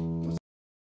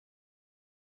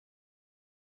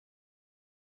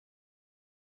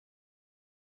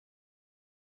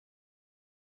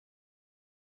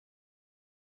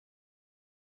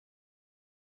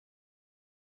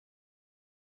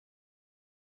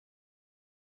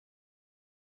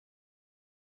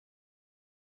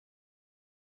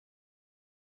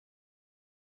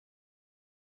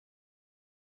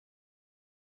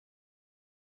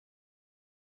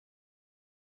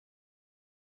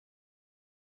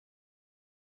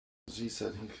he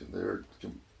said they're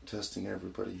testing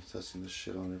everybody, testing the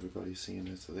shit on everybody, seeing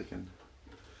it so they can.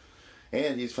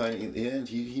 And he's finding, and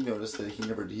he noticed that he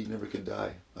never could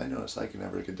die. I noticed I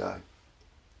never could die.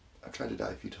 I've tried to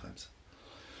die a few times.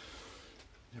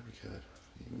 Never could.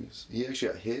 He actually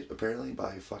got hit apparently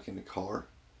by a fucking car.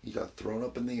 He got thrown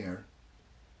up in the air,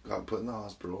 got put in the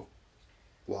hospital,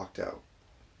 walked out.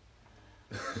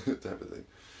 Type of thing.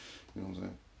 You know what I'm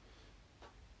saying?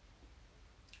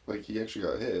 Like, he actually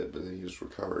got hit, but then he just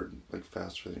recovered, like,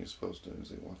 faster than he was supposed to. And he's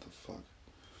like, what the fuck?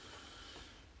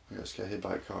 I just got hit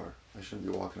by a car. I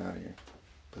shouldn't be walking out of here.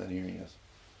 But then here he is.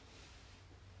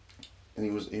 And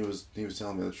he was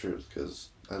telling me the truth, because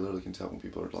I literally can tell when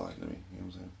people are lying to me. You know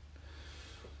what I'm saying?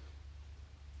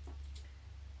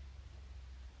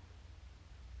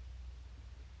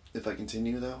 If I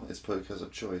continue, though, it's because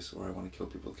of choice, or I want to kill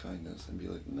people with kindness and be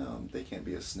like, no, they can't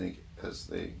be as snake as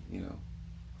they,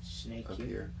 Snake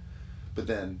appear. But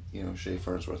then, Shay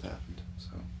Farnsworth happened, so,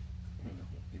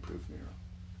 he proved me wrong.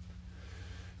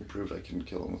 He proved I can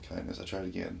kill him with kindness. I tried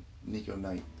again. Nico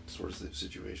Knight sort of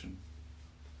situation.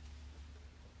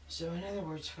 So, in other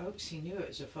words, folks, he knew it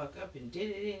was a fuck up and did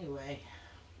it anyway.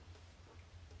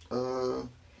 No,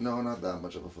 not that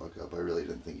much of a fuck up. I really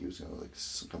didn't think he was gonna,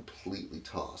 completely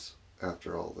toss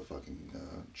after all the fucking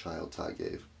child Ty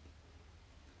gave.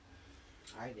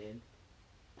 I did.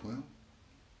 Well,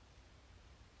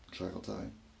 child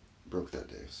Ty broke that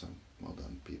day, so well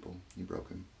done, people. You broke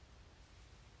him.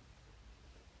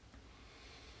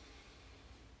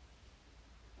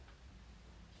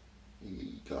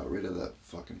 He got rid of that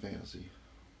fucking fantasy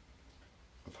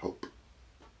of hope.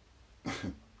 That's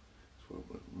what it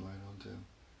went right on to.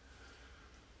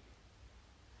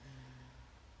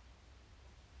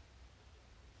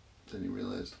 Then he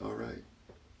realized, alright,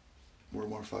 we're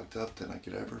more fucked up than I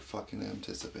could ever fucking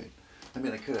anticipate. I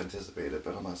mean, I could anticipate it,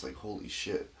 but I'm just like, holy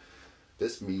shit.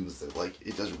 This means that,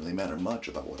 it doesn't really matter much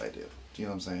about what I do. Do you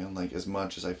know what I'm saying? Like, as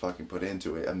much as I fucking put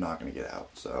into it, I'm not gonna get out.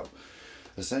 So,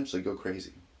 essentially, go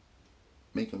crazy.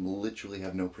 Make them literally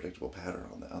have no predictable pattern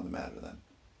on the matter then.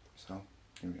 So,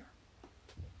 here we are.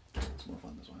 It's more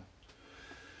fun this way.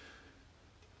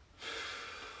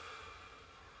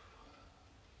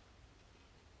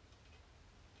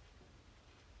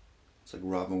 It's like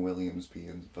Robin Williams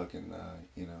being fucking,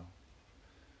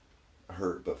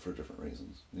 hurt, but for different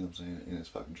reasons. You know what I'm saying? In his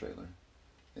fucking trailer.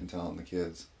 And telling the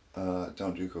kids,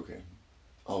 don't do cocaine.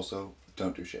 Also,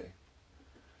 don't do Shay.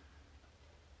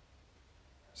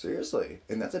 Seriously,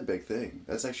 and that's a big thing.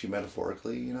 That's actually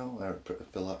metaphorically, you know,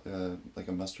 like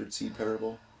a mustard seed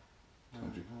parable.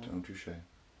 Don't you say?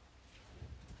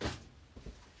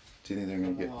 Do you think they're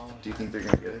gonna get? Do you think they're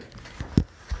gonna get it?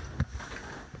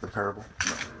 The parable?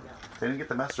 No. They didn't get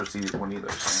the mustard seed one either.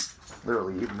 So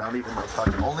literally, not even like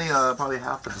fucking. Only probably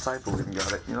half the disciples even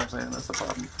got it. You know what I'm saying? That's the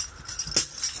problem.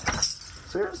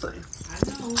 Seriously.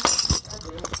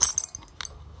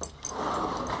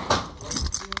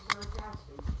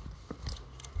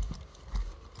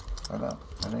 I know.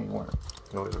 I know you weren't.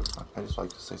 I just like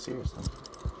to say seriously.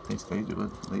 They do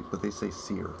it, but they say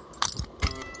seer.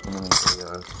 And then they say,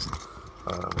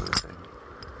 what do they say?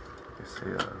 They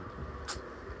say,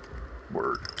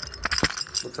 word.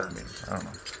 What's that mean? I don't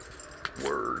know.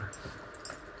 Word.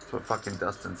 That's what fucking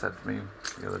Dustin said to me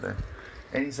the other day.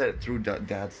 And he said it through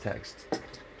Dad's text.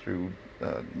 Through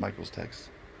Michael's text.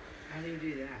 How do you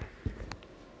do that?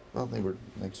 Well, they were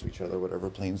next to each other, whatever,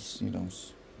 playing, you know,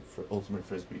 for ultimate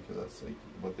frisbee, because that's like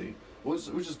what they, which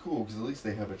is cool, because at least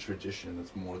they have a tradition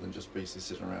that's more than just basically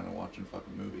sitting around and watching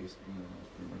fucking movies. You know, it's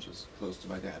pretty much as close to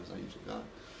my dad as I usually got.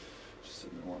 Just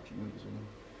sitting there watching movies with him.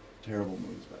 Terrible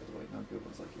movies, by the way, not good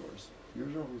ones like yours.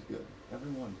 Yours are always good.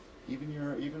 Everyone, even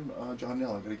John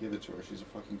Nell, I gotta give it to her. She's a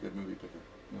fucking good movie picker.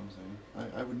 You know what I'm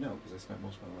saying? I would know, because I spent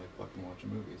most of my life fucking watching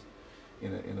movies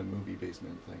in a movie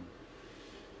basement thing.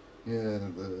 Yeah,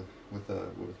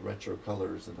 with retro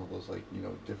colors and all those, like, you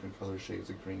know, different color shades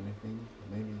of green. I think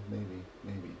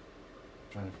maybe.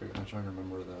 I'm trying to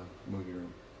remember the movie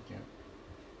room.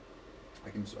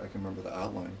 I can remember the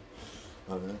outline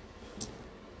of it.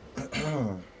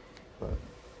 But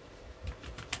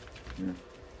yeah.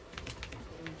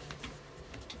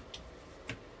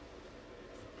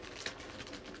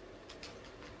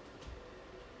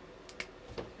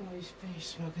 Oh, he's finished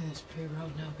smoking this pre-roll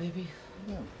now, baby.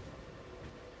 Yeah.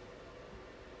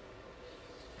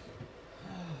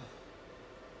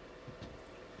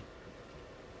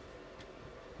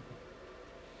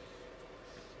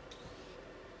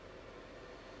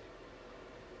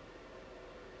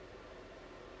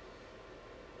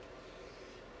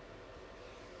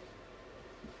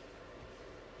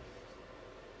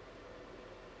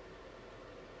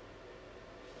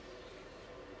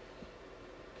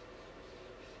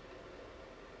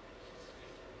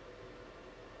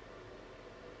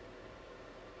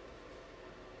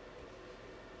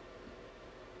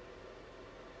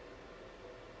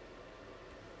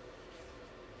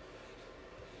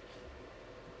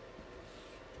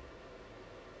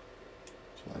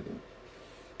 I do.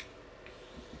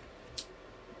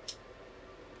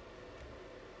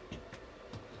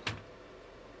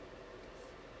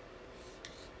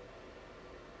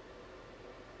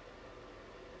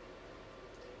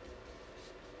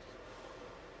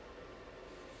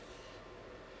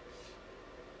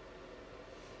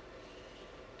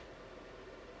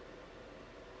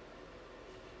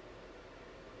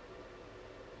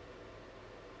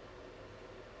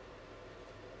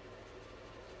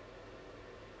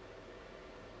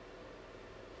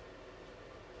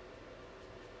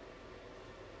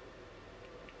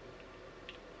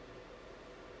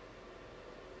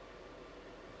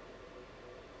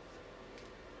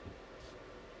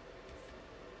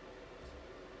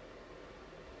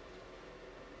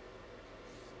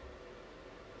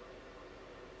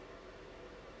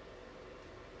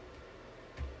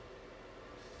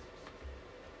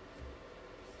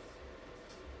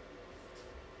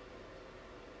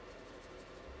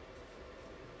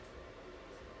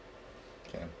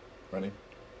 Okay, ready?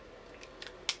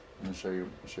 I'm gonna show you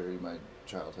my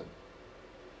childhood.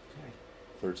 Okay.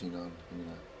 13 on. Give me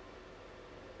that.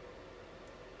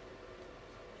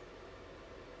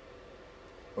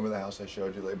 Remember the house I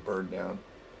showed you? They burned down,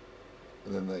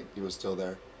 and then it was still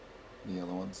there. The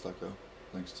yellow one, stucco,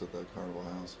 next to the Carnival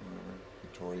house, or whatever,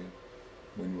 Victorian,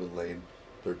 Wynwood Lane,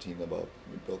 13 above.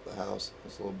 We built the house. It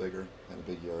was a little bigger. Had a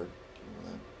big yard. Do you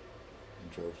remember that?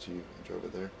 I drove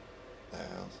it there. That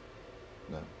house.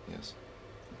 No. Yes.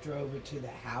 Drove it to the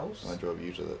house? I drove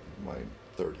you to my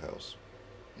third house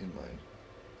in my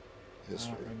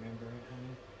history. I don't remember it,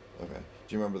 honey. Okay.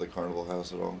 Do you remember the Carnival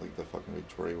house at all? Like the fucking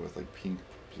Victoria with like pink,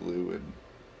 blue, and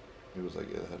it was like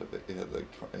it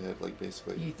had like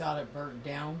basically. You thought it burnt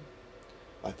down?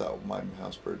 I thought my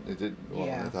house burned. It did. Well,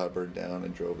 Yeah. I thought it burned down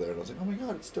and drove there, and I was like, oh my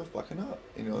god, it's still fucking up.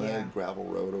 You know, Yeah. that gravel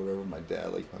road or whatever. My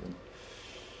dad like fucking.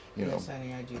 Yes,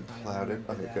 honey, I do finally plowed it.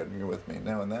 remember Okay, that. good. You're with me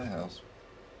now. In that house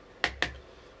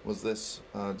was this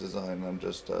design, and I'm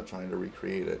just trying to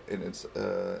recreate it. And it's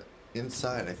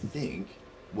inside, I think,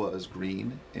 was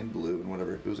green and blue and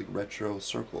whatever. It was like retro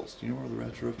circles. Do you remember the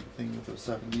retro thing with the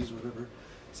 70s or whatever?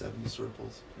 70s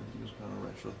circles. Everything was kind of a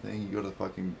retro thing. You go to the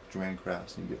fucking Joanne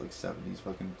Crafts and you get like 70s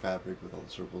fucking fabric with all the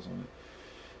circles on it.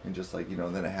 And just like, you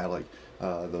know, then it had like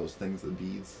those things, the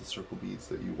beads, the circle beads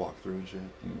that you walk through and shit.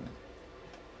 Anyway,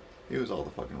 it was all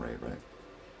the fucking right? But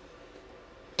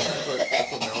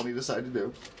that's what Melanie decided to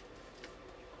do.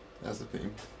 That's the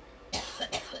theme.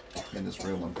 In this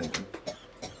room, I'm thinking.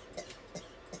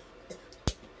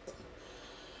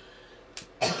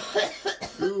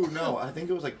 Ooh, no, I think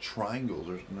it was like triangles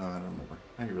or no, I don't remember.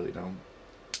 I really don't.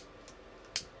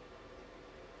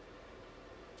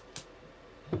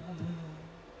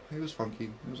 It was funky.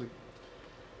 It was like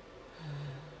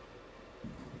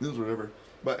it was whatever,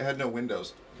 but it had no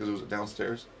windows because it was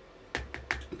downstairs.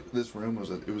 This room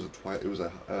was a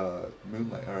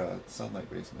moonlight or a sunlight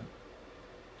basement.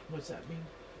 What's that mean?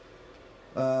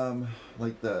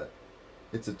 Like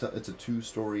it's a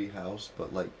 2-story house,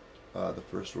 but like the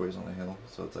first story is on a hill,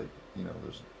 so it's like, you know,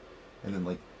 there's, and then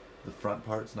like the front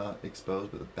part's not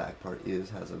exposed, but the back part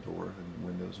has a door and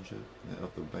windows and shit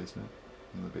of the basement.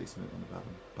 And the basement on the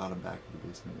bottom back of the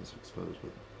basement is exposed,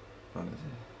 but the front is,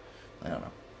 I don't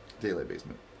know, daylight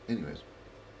basement. Anyways,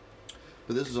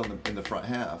 but this was in the front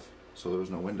half, so there was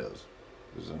no windows.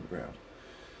 It was underground.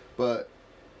 But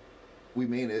we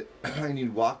made it, and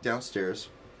you'd walk downstairs,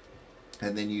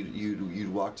 and then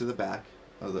you'd walk to the back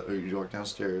of or you'd walk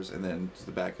downstairs, and then to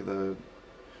the back of the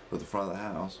front of the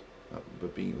house,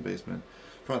 but being in the basement.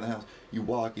 Front of the house, you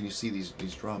walk and you see these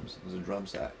drums. There's a drum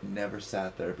set. Never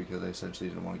sat there because I essentially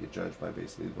didn't want to get judged by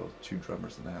basically both 2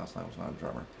 drummers in the house, and I was not a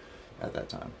drummer at that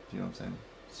time. Do you know what I'm saying?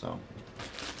 So,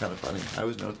 kind of funny. I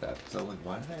always note that because I was like,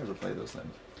 why did I ever play those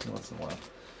things? Once in a while.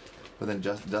 But then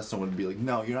Dustin would be like,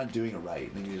 no, you're not doing it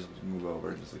right. And then you just move over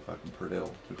and just like fucking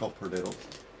perdiddle. We call perdiddle.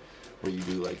 Where you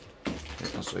do like,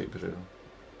 I'll show you perdiddle.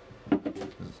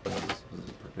 This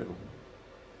is perdiddle.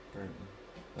 Apparently.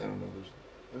 I don't know.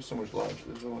 There's so much logic.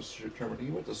 There's so much term. He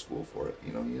went to school for it.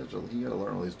 You know, he had to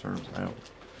learn all these terms.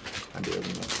 I barely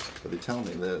know. But they tell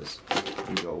me this.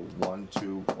 You go 1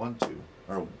 2 1 2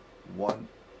 or 1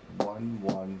 1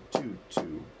 1 2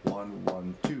 2 1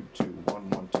 1 2 2 1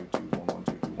 1 2 2 1 1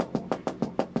 2 2 1 1 2 2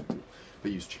 1 1 2 2.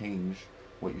 But you change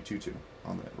what you 2 2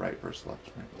 on the right versus left.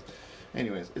 Right?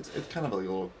 Anyways, it's kind of like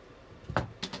a little.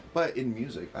 But in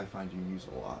music, I find you use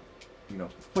it a lot. You know,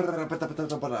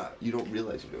 you don't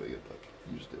realize you're doing it, but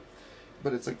you just do.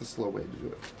 But it's like the slow way to do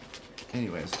it.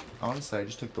 Anyways, honestly, I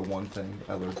just took the one thing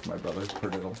I learned from my brother,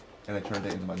 perdiddle, and I turned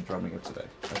it into my drumming of today.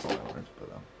 That's all I learned, but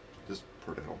just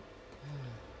perdiddle.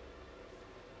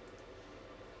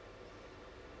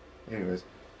 Anyways,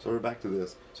 so we're back to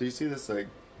this. So you see this thing,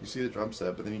 you see the drum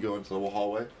set, but then you go into the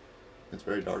hallway. It's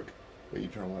very dark, but you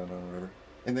turn a light on or whatever.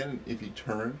 And then if you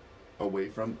turn away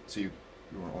from, so you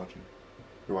weren't watching.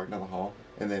 You're walking down the hall,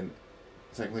 and then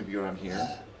secondly, if you go down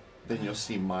here, then you'll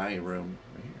see my room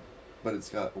right here. But it's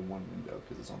got one window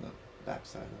because it's on the back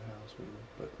side of the house, whatever,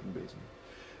 but in the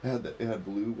basement. It had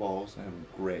blue walls, and I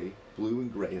had gray, blue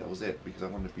and gray. That was it because I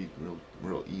wanted to be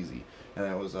real easy. And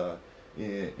I was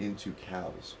into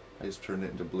cows. I just turned it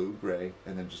into blue, gray,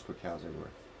 and then just put cows everywhere.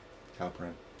 Cow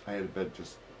print. I had a bed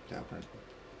just cow print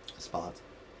spots.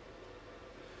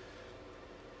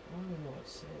 I don't know what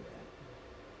to say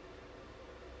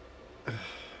that.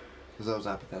 Because I was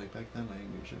apathetic back then, I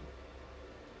didn't give a shit.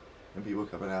 And people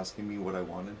kept on asking me what I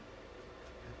wanted,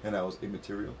 and I was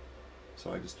immaterial.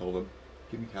 So I just told them,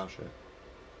 give me cow shit.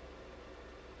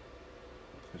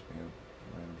 Just being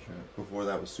random shit. Before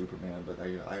that was Superman, but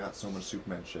I got so much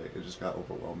Superman shit, it just got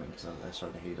overwhelming because I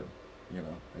started to hate him. You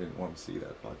know, I didn't want to see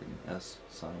that fucking S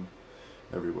sign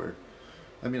everywhere.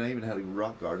 I mean, I even had a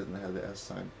rock garden that had the S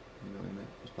sign. You know, and it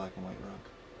was black and white rock.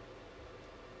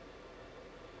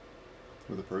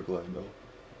 With a pergola built.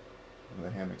 With a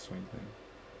hammock swing thing.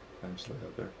 I just lay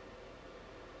out there.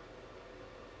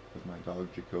 With my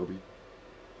dog, Jacoby.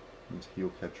 He's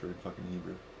heel catcher in fucking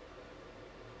Hebrew.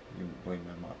 You can blame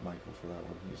Michael for that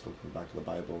one. He just looked back to the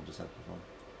Bible and just had fun.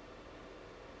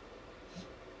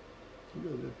 He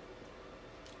really did.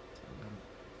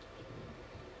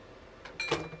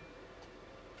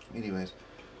 Anyways.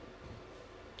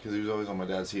 Because he was always on my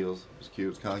dad's heels. It was cute. It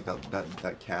was kind of like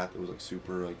that cat that was like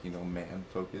super, like, you know, man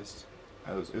focused.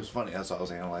 It was funny. That's what I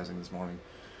was analyzing this morning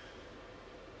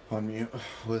on mute,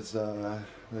 was the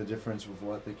difference with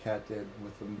what the cat did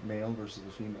with the male versus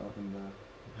the female in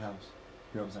the house.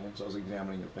 You know what I'm saying? So I was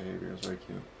examining its behavior. It was very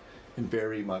cute and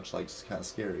very much like kind of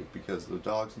scary because the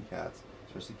dogs and cats,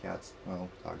 especially cats, well,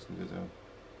 dogs can do too.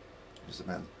 It just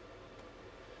depends.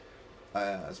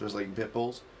 Especially like pit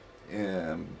bulls.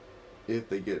 If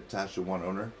they get attached to one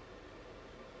owner,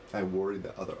 I worry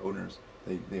that other owners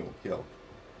they will kill,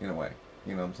 in a way.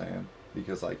 You know what I'm saying?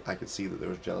 because like I could see that there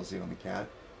was jealousy on the cat,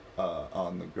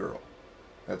 on the girl.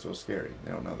 That's what's scary.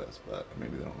 They don't know this, but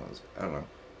maybe they don't know this. I don't know.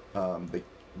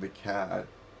 The cat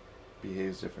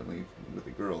behaves differently with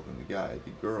the girl than the guy.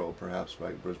 The girl perhaps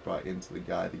was brought into the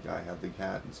guy. The guy had the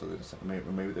cat, and so they just,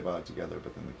 maybe they brought it together.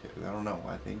 But then the kid, I don't know.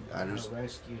 I think I just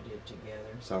rescued it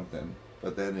together. Something.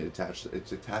 But then it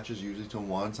attaches usually to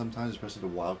one sometimes, especially to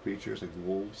wild creatures like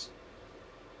wolves.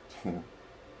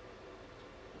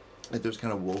 If there's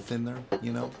kind of wolf in there,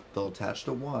 you know, they'll attach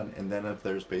to one, and then if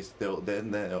there's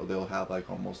they'll have like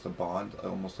almost a bond,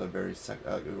 almost a very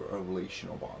a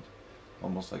relational bond,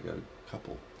 almost like a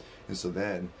couple. And so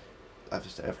then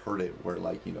I've heard it where,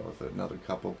 like, you know, if another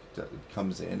couple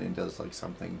comes in and does like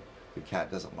something the cat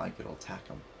doesn't like, it'll attack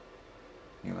them.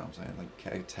 You know what I'm saying? Like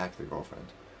attack the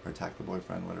girlfriend or attack the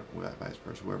boyfriend, whatever, vice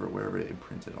versa, wherever it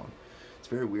imprinted on. It's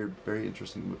very weird, very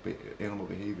interesting animal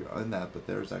behavior in that, but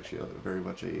there's actually very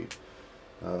much a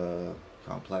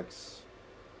complex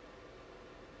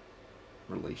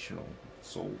relational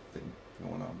soul thing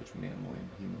going on between animal and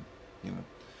human. You know,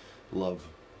 love,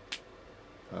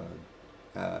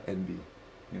 envy,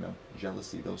 you know,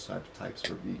 jealousy. Those types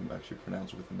are being actually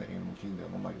pronounced within the animal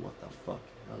kingdom. I'm like, what the fuck?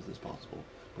 How is this possible?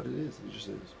 But it is. It just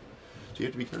is. So you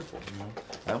have to be careful. You know,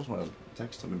 I almost want to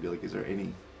text them and be like, is there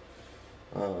any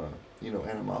you know,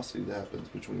 animosity that happens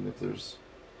between, if there's,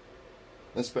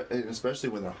 especially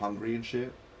when they're hungry and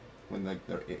shit, when like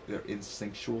their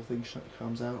instinctual thing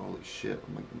comes out. Holy shit!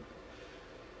 I'm like,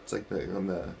 it's like on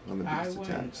the beast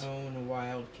attacks. I wouldn't own a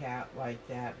wild cat like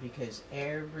that, because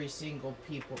every single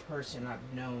person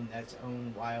I've known that's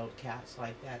owned wild cats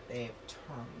like that, they have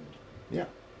turned. Yeah,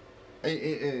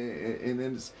 and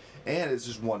it's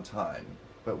just one time,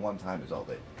 but one time is all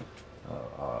they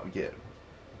get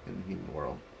in the human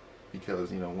world,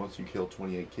 because, you know, once you kill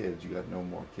 28 kids, you got no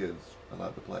more kids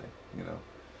allowed to play. You know,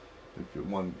 if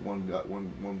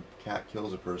one cat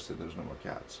kills a person, there's no more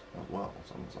cats. Oh well,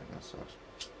 someone's like, that sucks.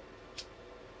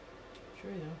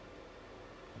 True though.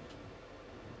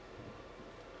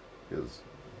 Because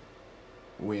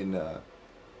when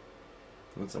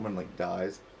someone like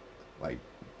dies, like,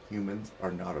 humans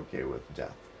are not okay with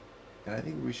death, and I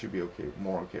think we should be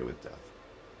more okay with death.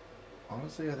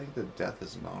 Honestly, I think that death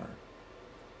is an honor.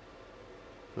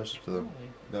 Especially to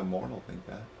the immortal think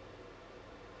that.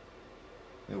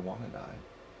 They want to die.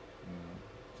 You know,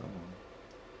 someone.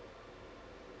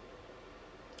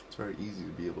 It's very easy to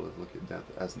be able to look at death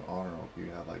as an honor if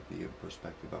you have like the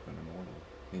perspective of an immortal,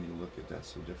 and you look at death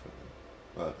so differently.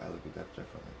 But I look at death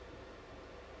differently.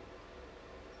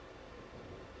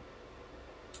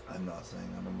 I'm not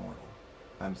saying I'm immortal.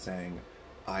 I'm saying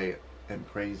I am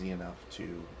crazy enough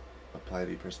to apply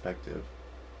the perspective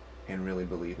and really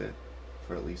believe it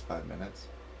for at least 5 minutes,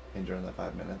 and during that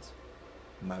 5 minutes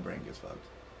my brain gets fucked,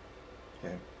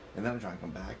 okay, and then I try and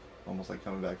come back, almost like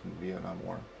coming back from the Vietnam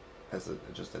War as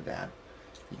just a dad.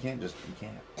 You just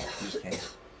can't,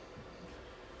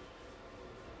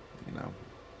 you know,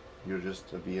 you're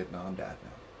just a Vietnam dad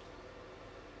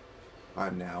now.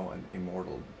 I'm now an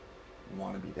immortal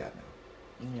wannabe dad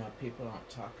now. You know, people don't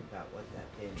talk about what that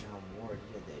Vietnam War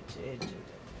did to them.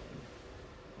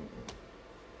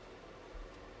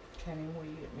 Kenny, will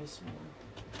you get me some more?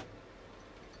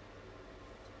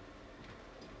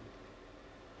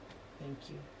 Thank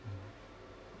you.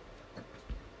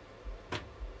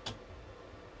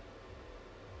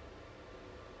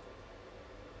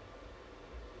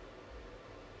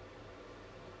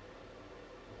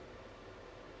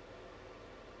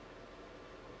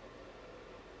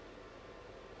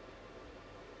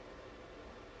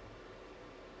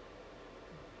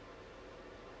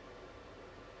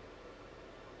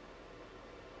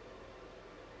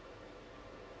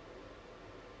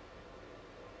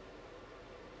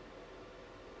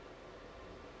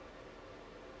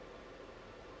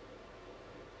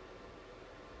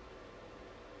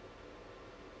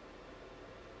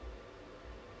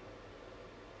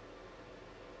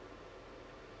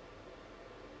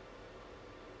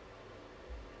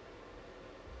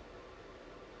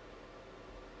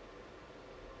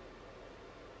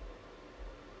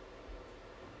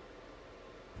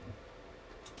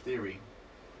 Theory.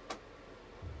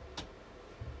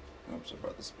 Oops, I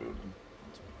brought the spoon.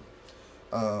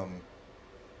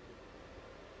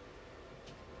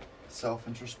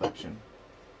 Self-introspection.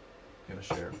 Gonna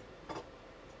share.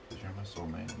 Because you're my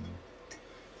soulmate.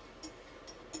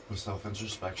 With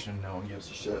self-introspection, no one gives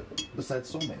a shit.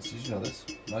 Besides soulmates, did you know this?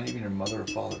 Not even your mother or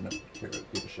father give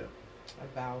a shit.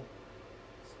 About?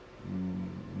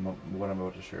 What I'm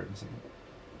about to share in a second.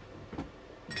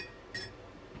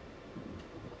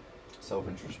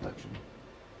 Self-introspection.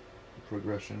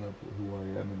 progression of who I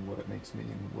am and what makes me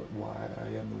and why I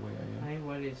am the way I am. Hey,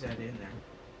 what is that in there?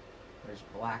 There's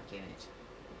black in it.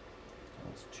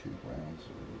 That's 2 rounds.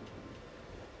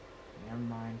 Never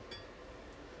mind.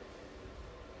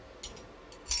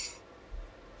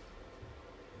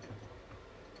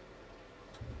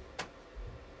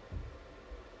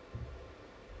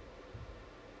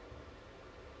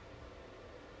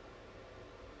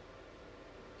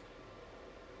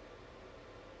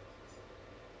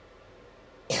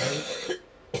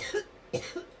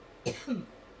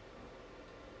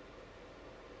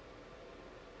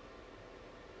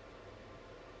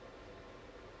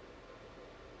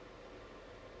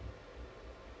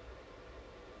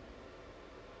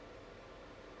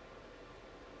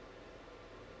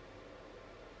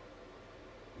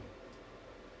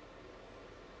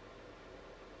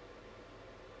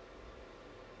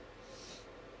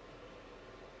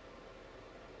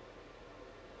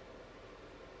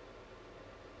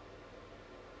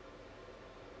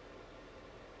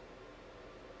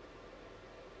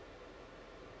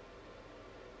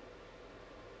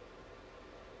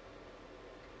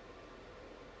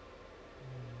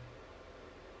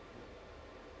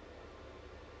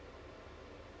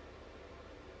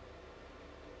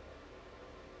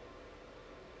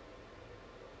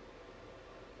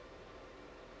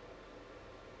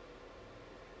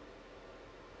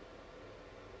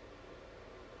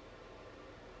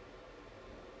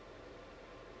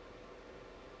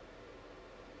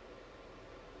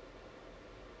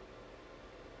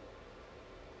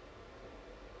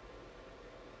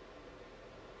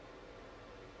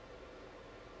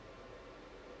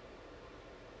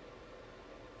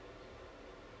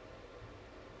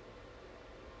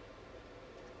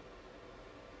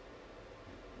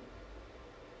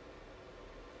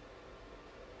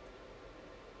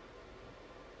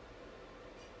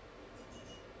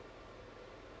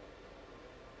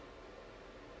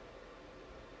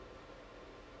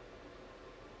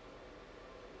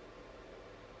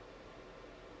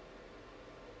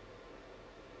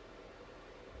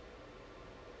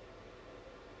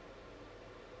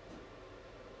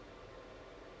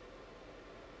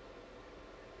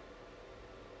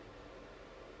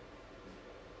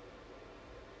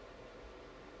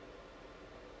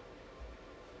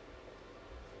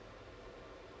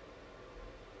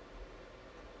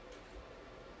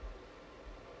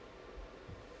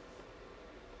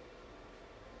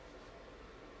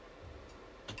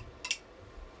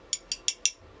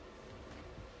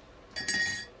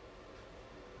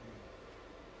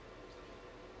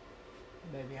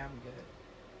 Baby, I'm good.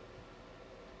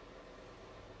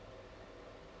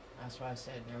 That's why I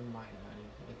said never mind, honey.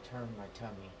 It turned my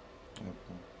tummy.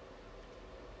 Okay.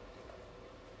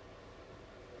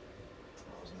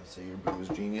 I was gonna say your booze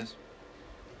genius.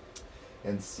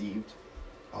 And sieved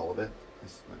all of it.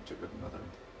 I took another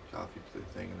coffee to the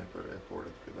thing and I poured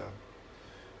it through that. You know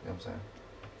what I'm saying?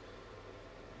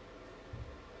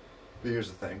 But here's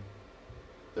the thing.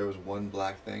 There was one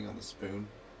black thing on the spoon.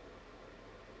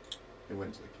 It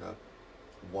went to the cup.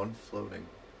 One floating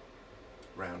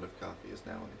round of coffee is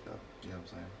now in the cup. You know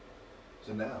what I'm saying?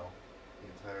 So now, the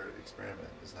entire experiment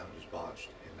is now just botched.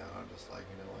 And now I'm just like,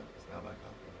 you know what? It's not my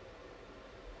coffee.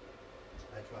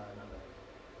 I try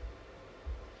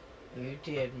another. You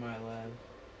did, my love.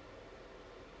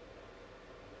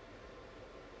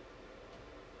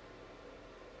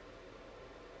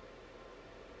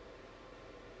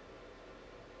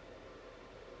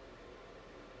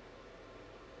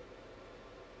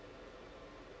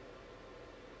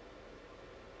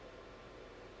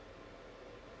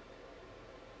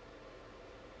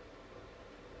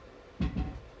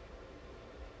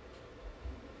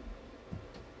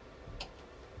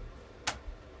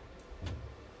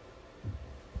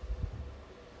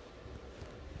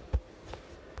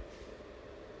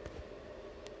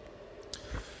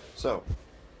 So,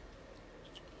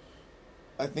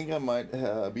 I think I might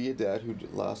be a dad who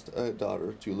lost a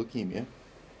daughter to leukemia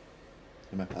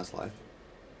in my past life.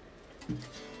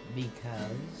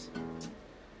 Because?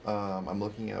 I'm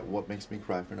looking at what makes me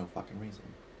cry for no fucking reason.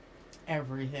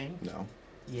 Everything. No.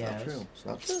 Yes. It's not true. It's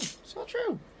not true. It's not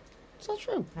true. It's not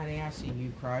true. Honey, I see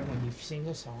you cry when you sing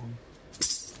a song.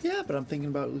 Yeah, but I'm thinking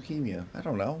about leukemia. I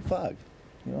don't know. Fuck.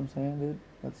 You know what I'm saying, dude?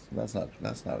 That's not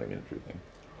even a true thing.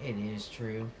 It is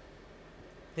true.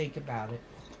 Think about it.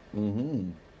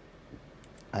 Mm-hmm.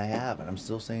 I have, and I'm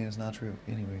still saying it's not true.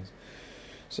 Anyways.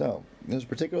 So, there's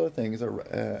particular things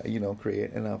that,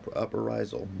 create an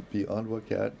uprisal beyond what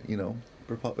Kat,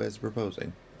 is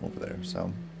proposing over there.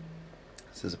 So,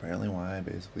 this is apparently why I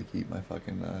basically keep my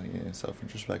fucking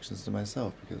self-introspections to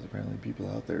myself, because apparently people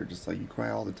out there just like, you cry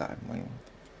all the time. Like,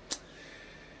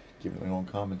 giving their own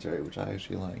commentary, which I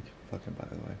actually like. Fucking, by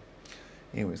the way.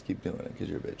 Anyways, keep doing it, because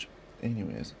you're a bitch.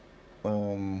 Anyways,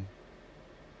 I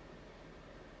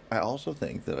also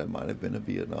think that I might have been a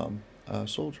Vietnam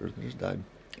soldier that just died.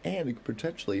 And he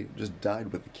potentially just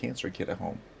died with a cancer kit at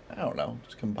home. I don't know,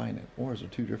 just combine it. Or is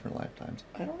it 2 different lifetimes?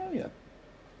 I don't know yet.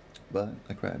 But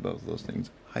I cried both of those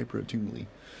things hyper-attunedly.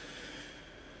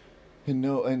 And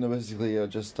basically, I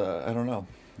don't know.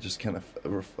 Just kind of,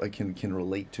 I can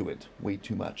relate to it way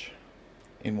too much.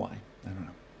 And why? I don't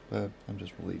know. But I'm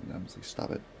just relating. I'm just like,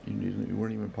 stop it. You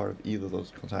weren't even part of either of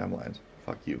those timelines.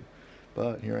 Fuck you.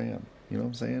 But here I am. You know what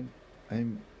I'm saying? I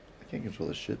can't control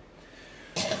this shit.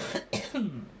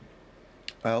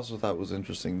 I also thought it was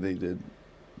interesting.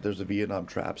 There's a Vietnam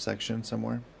trap section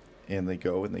somewhere, and they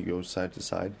go side to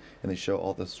side, and they show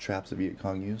all the traps that Viet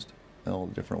Cong used, and all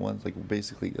the different ones. Like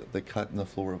basically the cut in the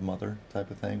floor of mother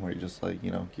type of thing, where you just like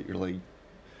get your leg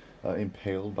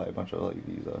impaled by a bunch of like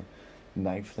these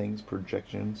knife things,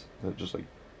 projections that just like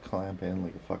clamp in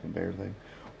like a fucking bear thing,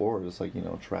 or just like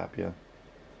trap you,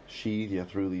 sheathe you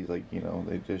through these like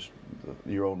they just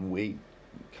your own weight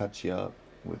cuts you up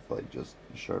with like just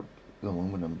sharp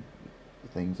aluminum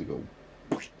things that go.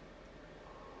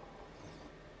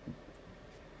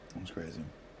 It's crazy.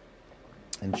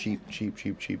 And cheap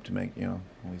to make, all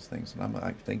these things. And I'm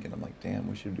like, damn,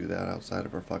 we should do that outside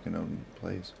of our fucking own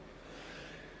place.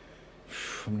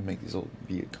 I'm gonna make these old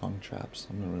Viet Cong traps.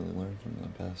 I'm gonna really learn from the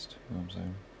best. You know what I'm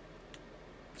saying?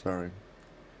 Sorry.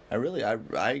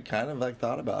 I kind of like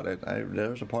thought about it. There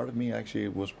was a part of me actually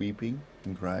was weeping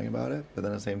and crying about it, but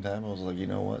then at the same time I was like, you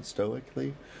know what?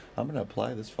 Stoically, I'm gonna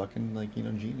apply this fucking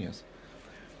genius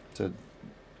to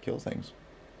kill things.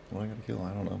 What I gotta kill?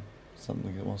 I don't know.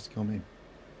 Something that wants to kill me.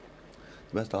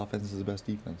 The best offense is the best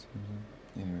defense.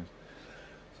 Anyways,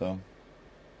 so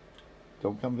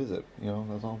don't come visit.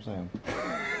 That's all I'm saying.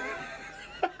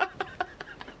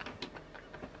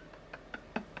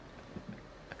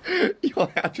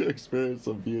 You'll have to experience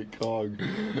some Viet Cong.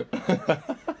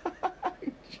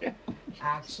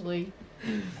 Actually,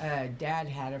 Dad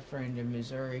had a friend in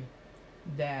Missouri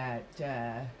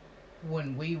that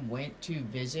when we went to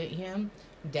visit him,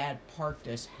 Dad parked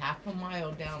us half a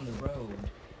mile down the road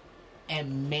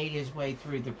and made his way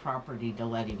through the property to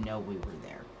let him know we were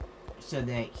there. So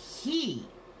that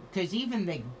because even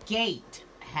the gate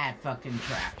had fucking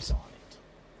traps on it.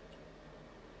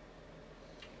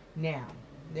 Now,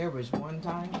 there was one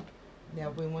time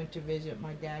that we went to visit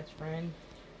my dad's friend,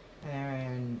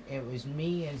 and it was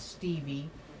me and Stevie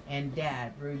and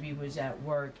Dad. Ruby was at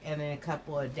work, and then a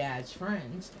couple of Dad's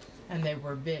friends, and they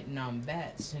were Vietnam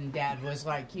vets. And Dad was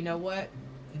like, you know what?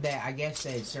 I guess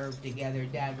they served together.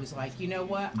 Dad was like, you know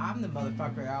what? I'm the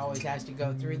motherfucker that always has to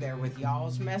go through there with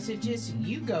y'all's messages, and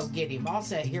you go get him. I'll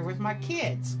sit here with my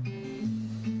kids.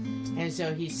 And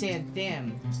so he sent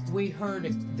them. We heard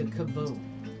the kaboom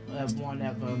of one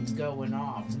of them going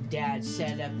off. Dad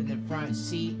sat up in the front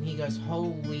seat, and he goes,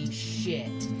 holy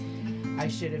shit, I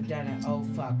should have done it, oh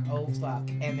fuck.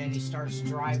 And then he starts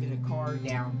driving the car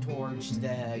down towards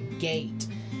the gate,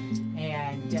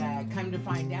 and come to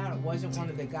find out, it wasn't one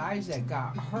of the guys that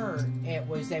got hurt. It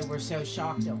was they were so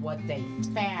shocked at what they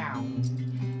found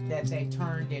that they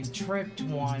turned and tripped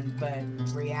one, but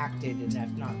reacted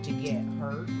enough not to get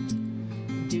hurt.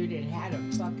 Dude had a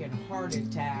fucking heart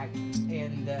attack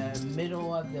in the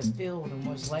middle of the field and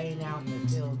was laying out in the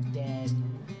field dead.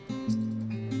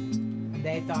 And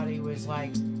they thought he was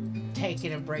like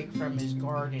taking a break from his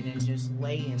garden and just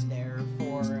laying there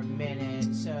for a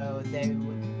minute. So they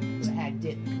had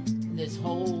this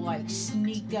whole like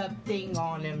sneak up thing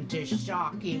on him to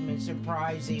shock him and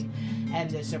surprise him. And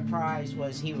the surprise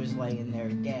was he was laying there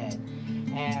dead.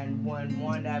 And when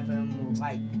one of them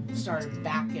like started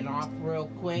backing off real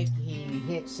quick, he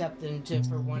hit something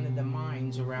for one of the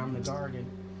mines around the garden.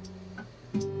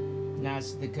 And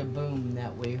that's the kaboom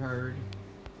that we heard.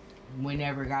 We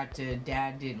never got to,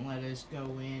 Dad didn't let us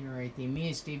go in or anything. Me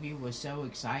and Stevie was so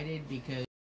excited because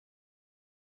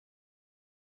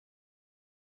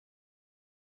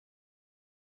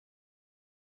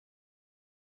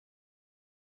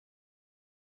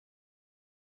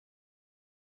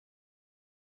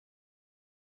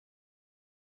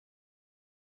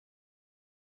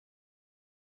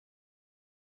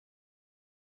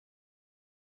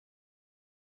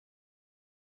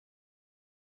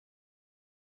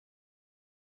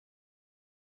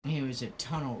he was a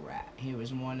tunnel rat. He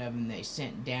was one of them they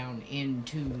sent down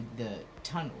into the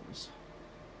tunnels.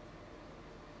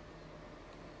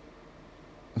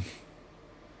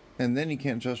 And then you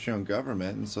can't trust your own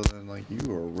government, and so then, like, you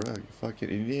are a really fucking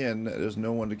idiot, and there's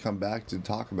no one to come back to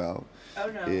talk about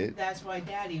it. That's why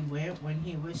Daddy went when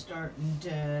he was starting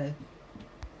to...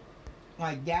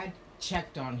 Like, Dad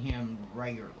checked on him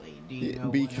regularly. Do you know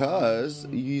because what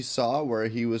I mean? you saw where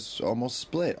he was almost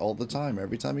split all the time.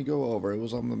 Every time he go over, it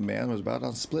was on the man was about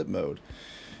on split mode.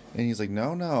 And he's like,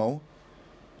 no.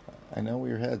 I know where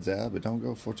your head's at, but don't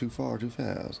go too far, too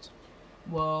fast.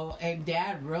 Well, and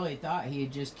Dad really thought he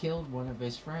had just killed one of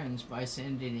his friends by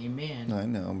sending him in. I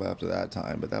know, but after that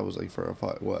time, but that was like for a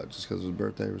fight, what? Just because of his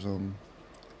birthday or something?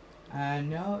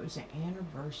 No, it was an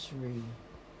anniversary.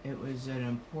 It was an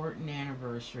important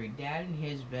anniversary. Dad and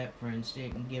his vet friends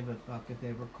didn't give a fuck if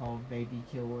they were called baby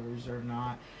killers or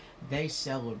not. They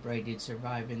celebrated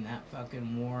surviving that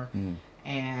fucking war.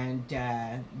 And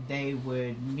they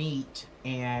would meet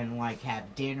and like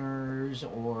have dinners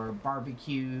or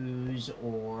barbecues,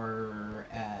 or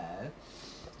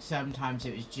sometimes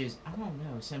it was just, I don't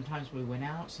know, sometimes we went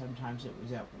out, sometimes it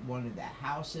was at one of the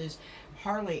houses.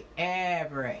 Hardly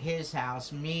ever at his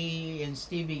house. Me and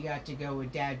Stevie got to go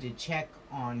with Dad to check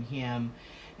on him,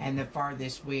 and the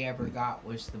farthest we ever got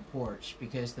was the porch,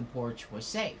 because the porch was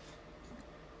safe.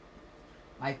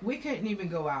 Like, we couldn't even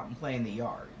go out and play in the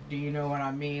yard. Do you know what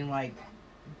I mean? Like,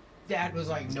 Dad was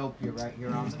like, nope, you're right here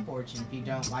on the porch, and if you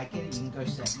don't like it, you can go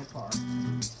sit in the car.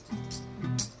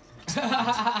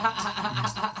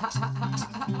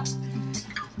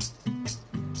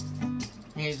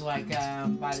 He's like,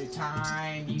 by the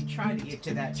time you try to get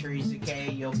to that tree's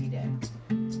decay, you'll be dead.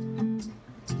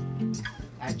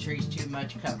 That tree's too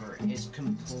much cover. It's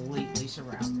completely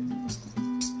surrounded.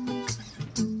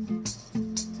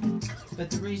 But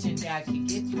the reason Dad could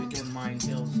get through them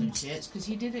minefields and shit is because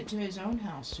he did it to his own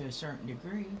house to a certain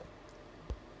degree.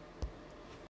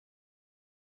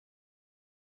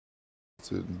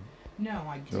 No,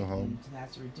 I didn't. Home.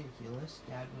 That's ridiculous.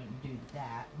 Dad wouldn't do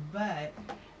that. But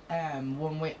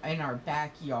when we in our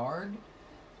backyard,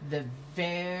 the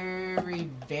very,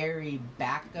 very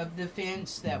back of the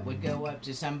fence that would go up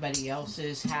to somebody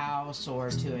else's house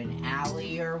or to an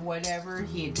alley or whatever,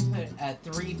 he'd put a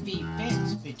 3-foot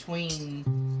fence between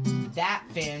that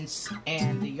fence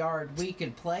and the yard we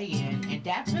could play in, and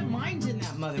Dad put mines in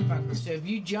that motherfucker, so if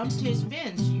you jumped his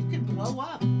fence, you could blow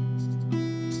up.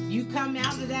 You come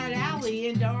out of that alley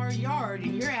into our yard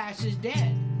and your ass is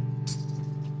dead.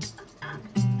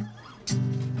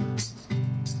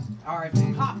 Or if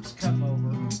the cops come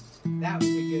over, that was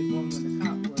a good one when the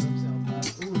cop blew himself up.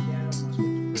 Ooh, Dad almost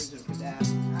went to prison for that.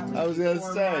 I was gonna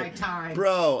say,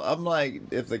 bro, I'm like,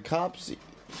 if the cops,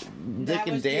 Dick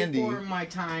and Dandy, before my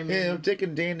time. Yeah, if Dick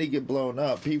and Dandy get blown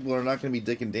up, people are not going to be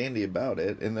Dick and Dandy about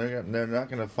it, and they're not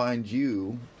going to find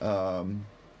you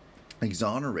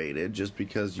exonerated just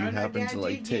because you happen to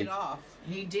like take.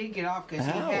 He did get off because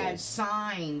he had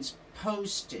signs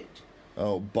posted.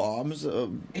 Oh, bombs!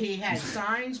 He had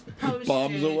signs posted.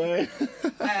 Bombs away.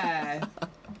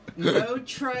 No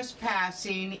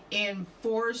trespassing,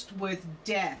 enforced with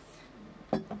death.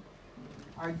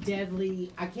 Our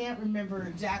deadly... I can't remember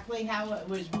exactly how it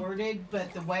was worded,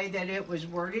 but the way that it was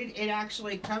worded, it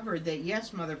actually covered that,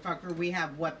 yes, motherfucker, we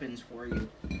have weapons for you.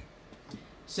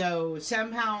 So,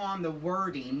 somehow on the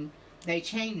wording, they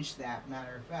changed that,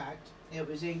 matter of fact. It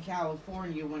was in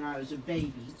California when I was a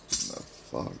baby. The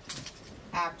fuck?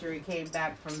 After he came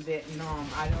back from Vietnam.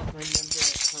 I don't remember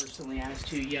it personally. I was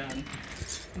too young.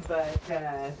 But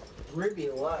Ruby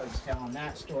loves telling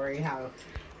that story, how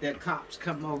the cops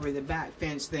come over the back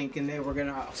fence thinking they were going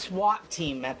to SWAT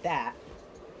team at that.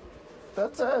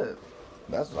 That's it.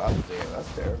 That's what I'm saying.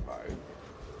 That's terrifying.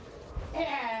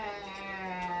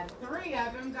 And 3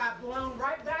 of them got blown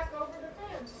right back over the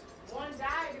fence. 1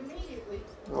 died immediately.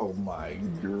 Oh my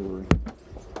god.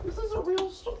 This is a real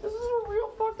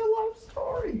fucking life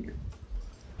story.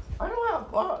 I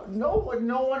don't have no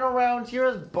one around here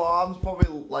has bombs probably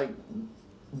like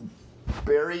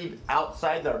buried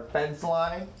outside their fence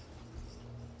line.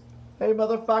 Hey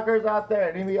motherfuckers out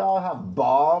there, any of y'all have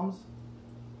bombs?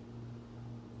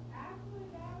 Actually,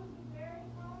 that was a very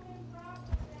common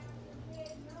problem after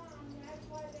Vietnam. That's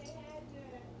why they had to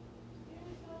do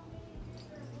so many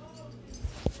different laws in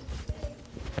different states.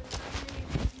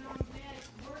 Because I mean,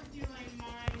 we're doing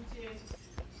mine to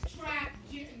trap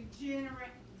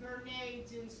generate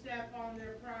grenades and stuff on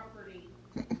their property.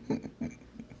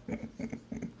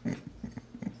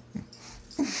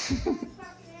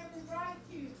 Fucking every right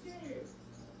to, too.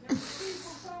 There's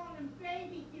people calling them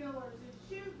baby killers and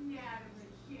shooting at them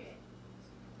and shit.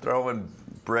 Throwing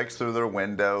bricks through their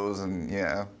windows and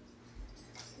yeah.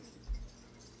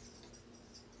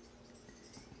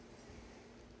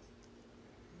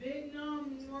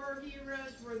 Vietnam war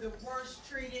heroes were the worst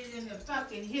treated in the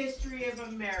fucking history of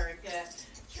America.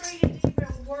 Treated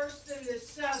even worse than the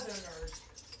Southerners.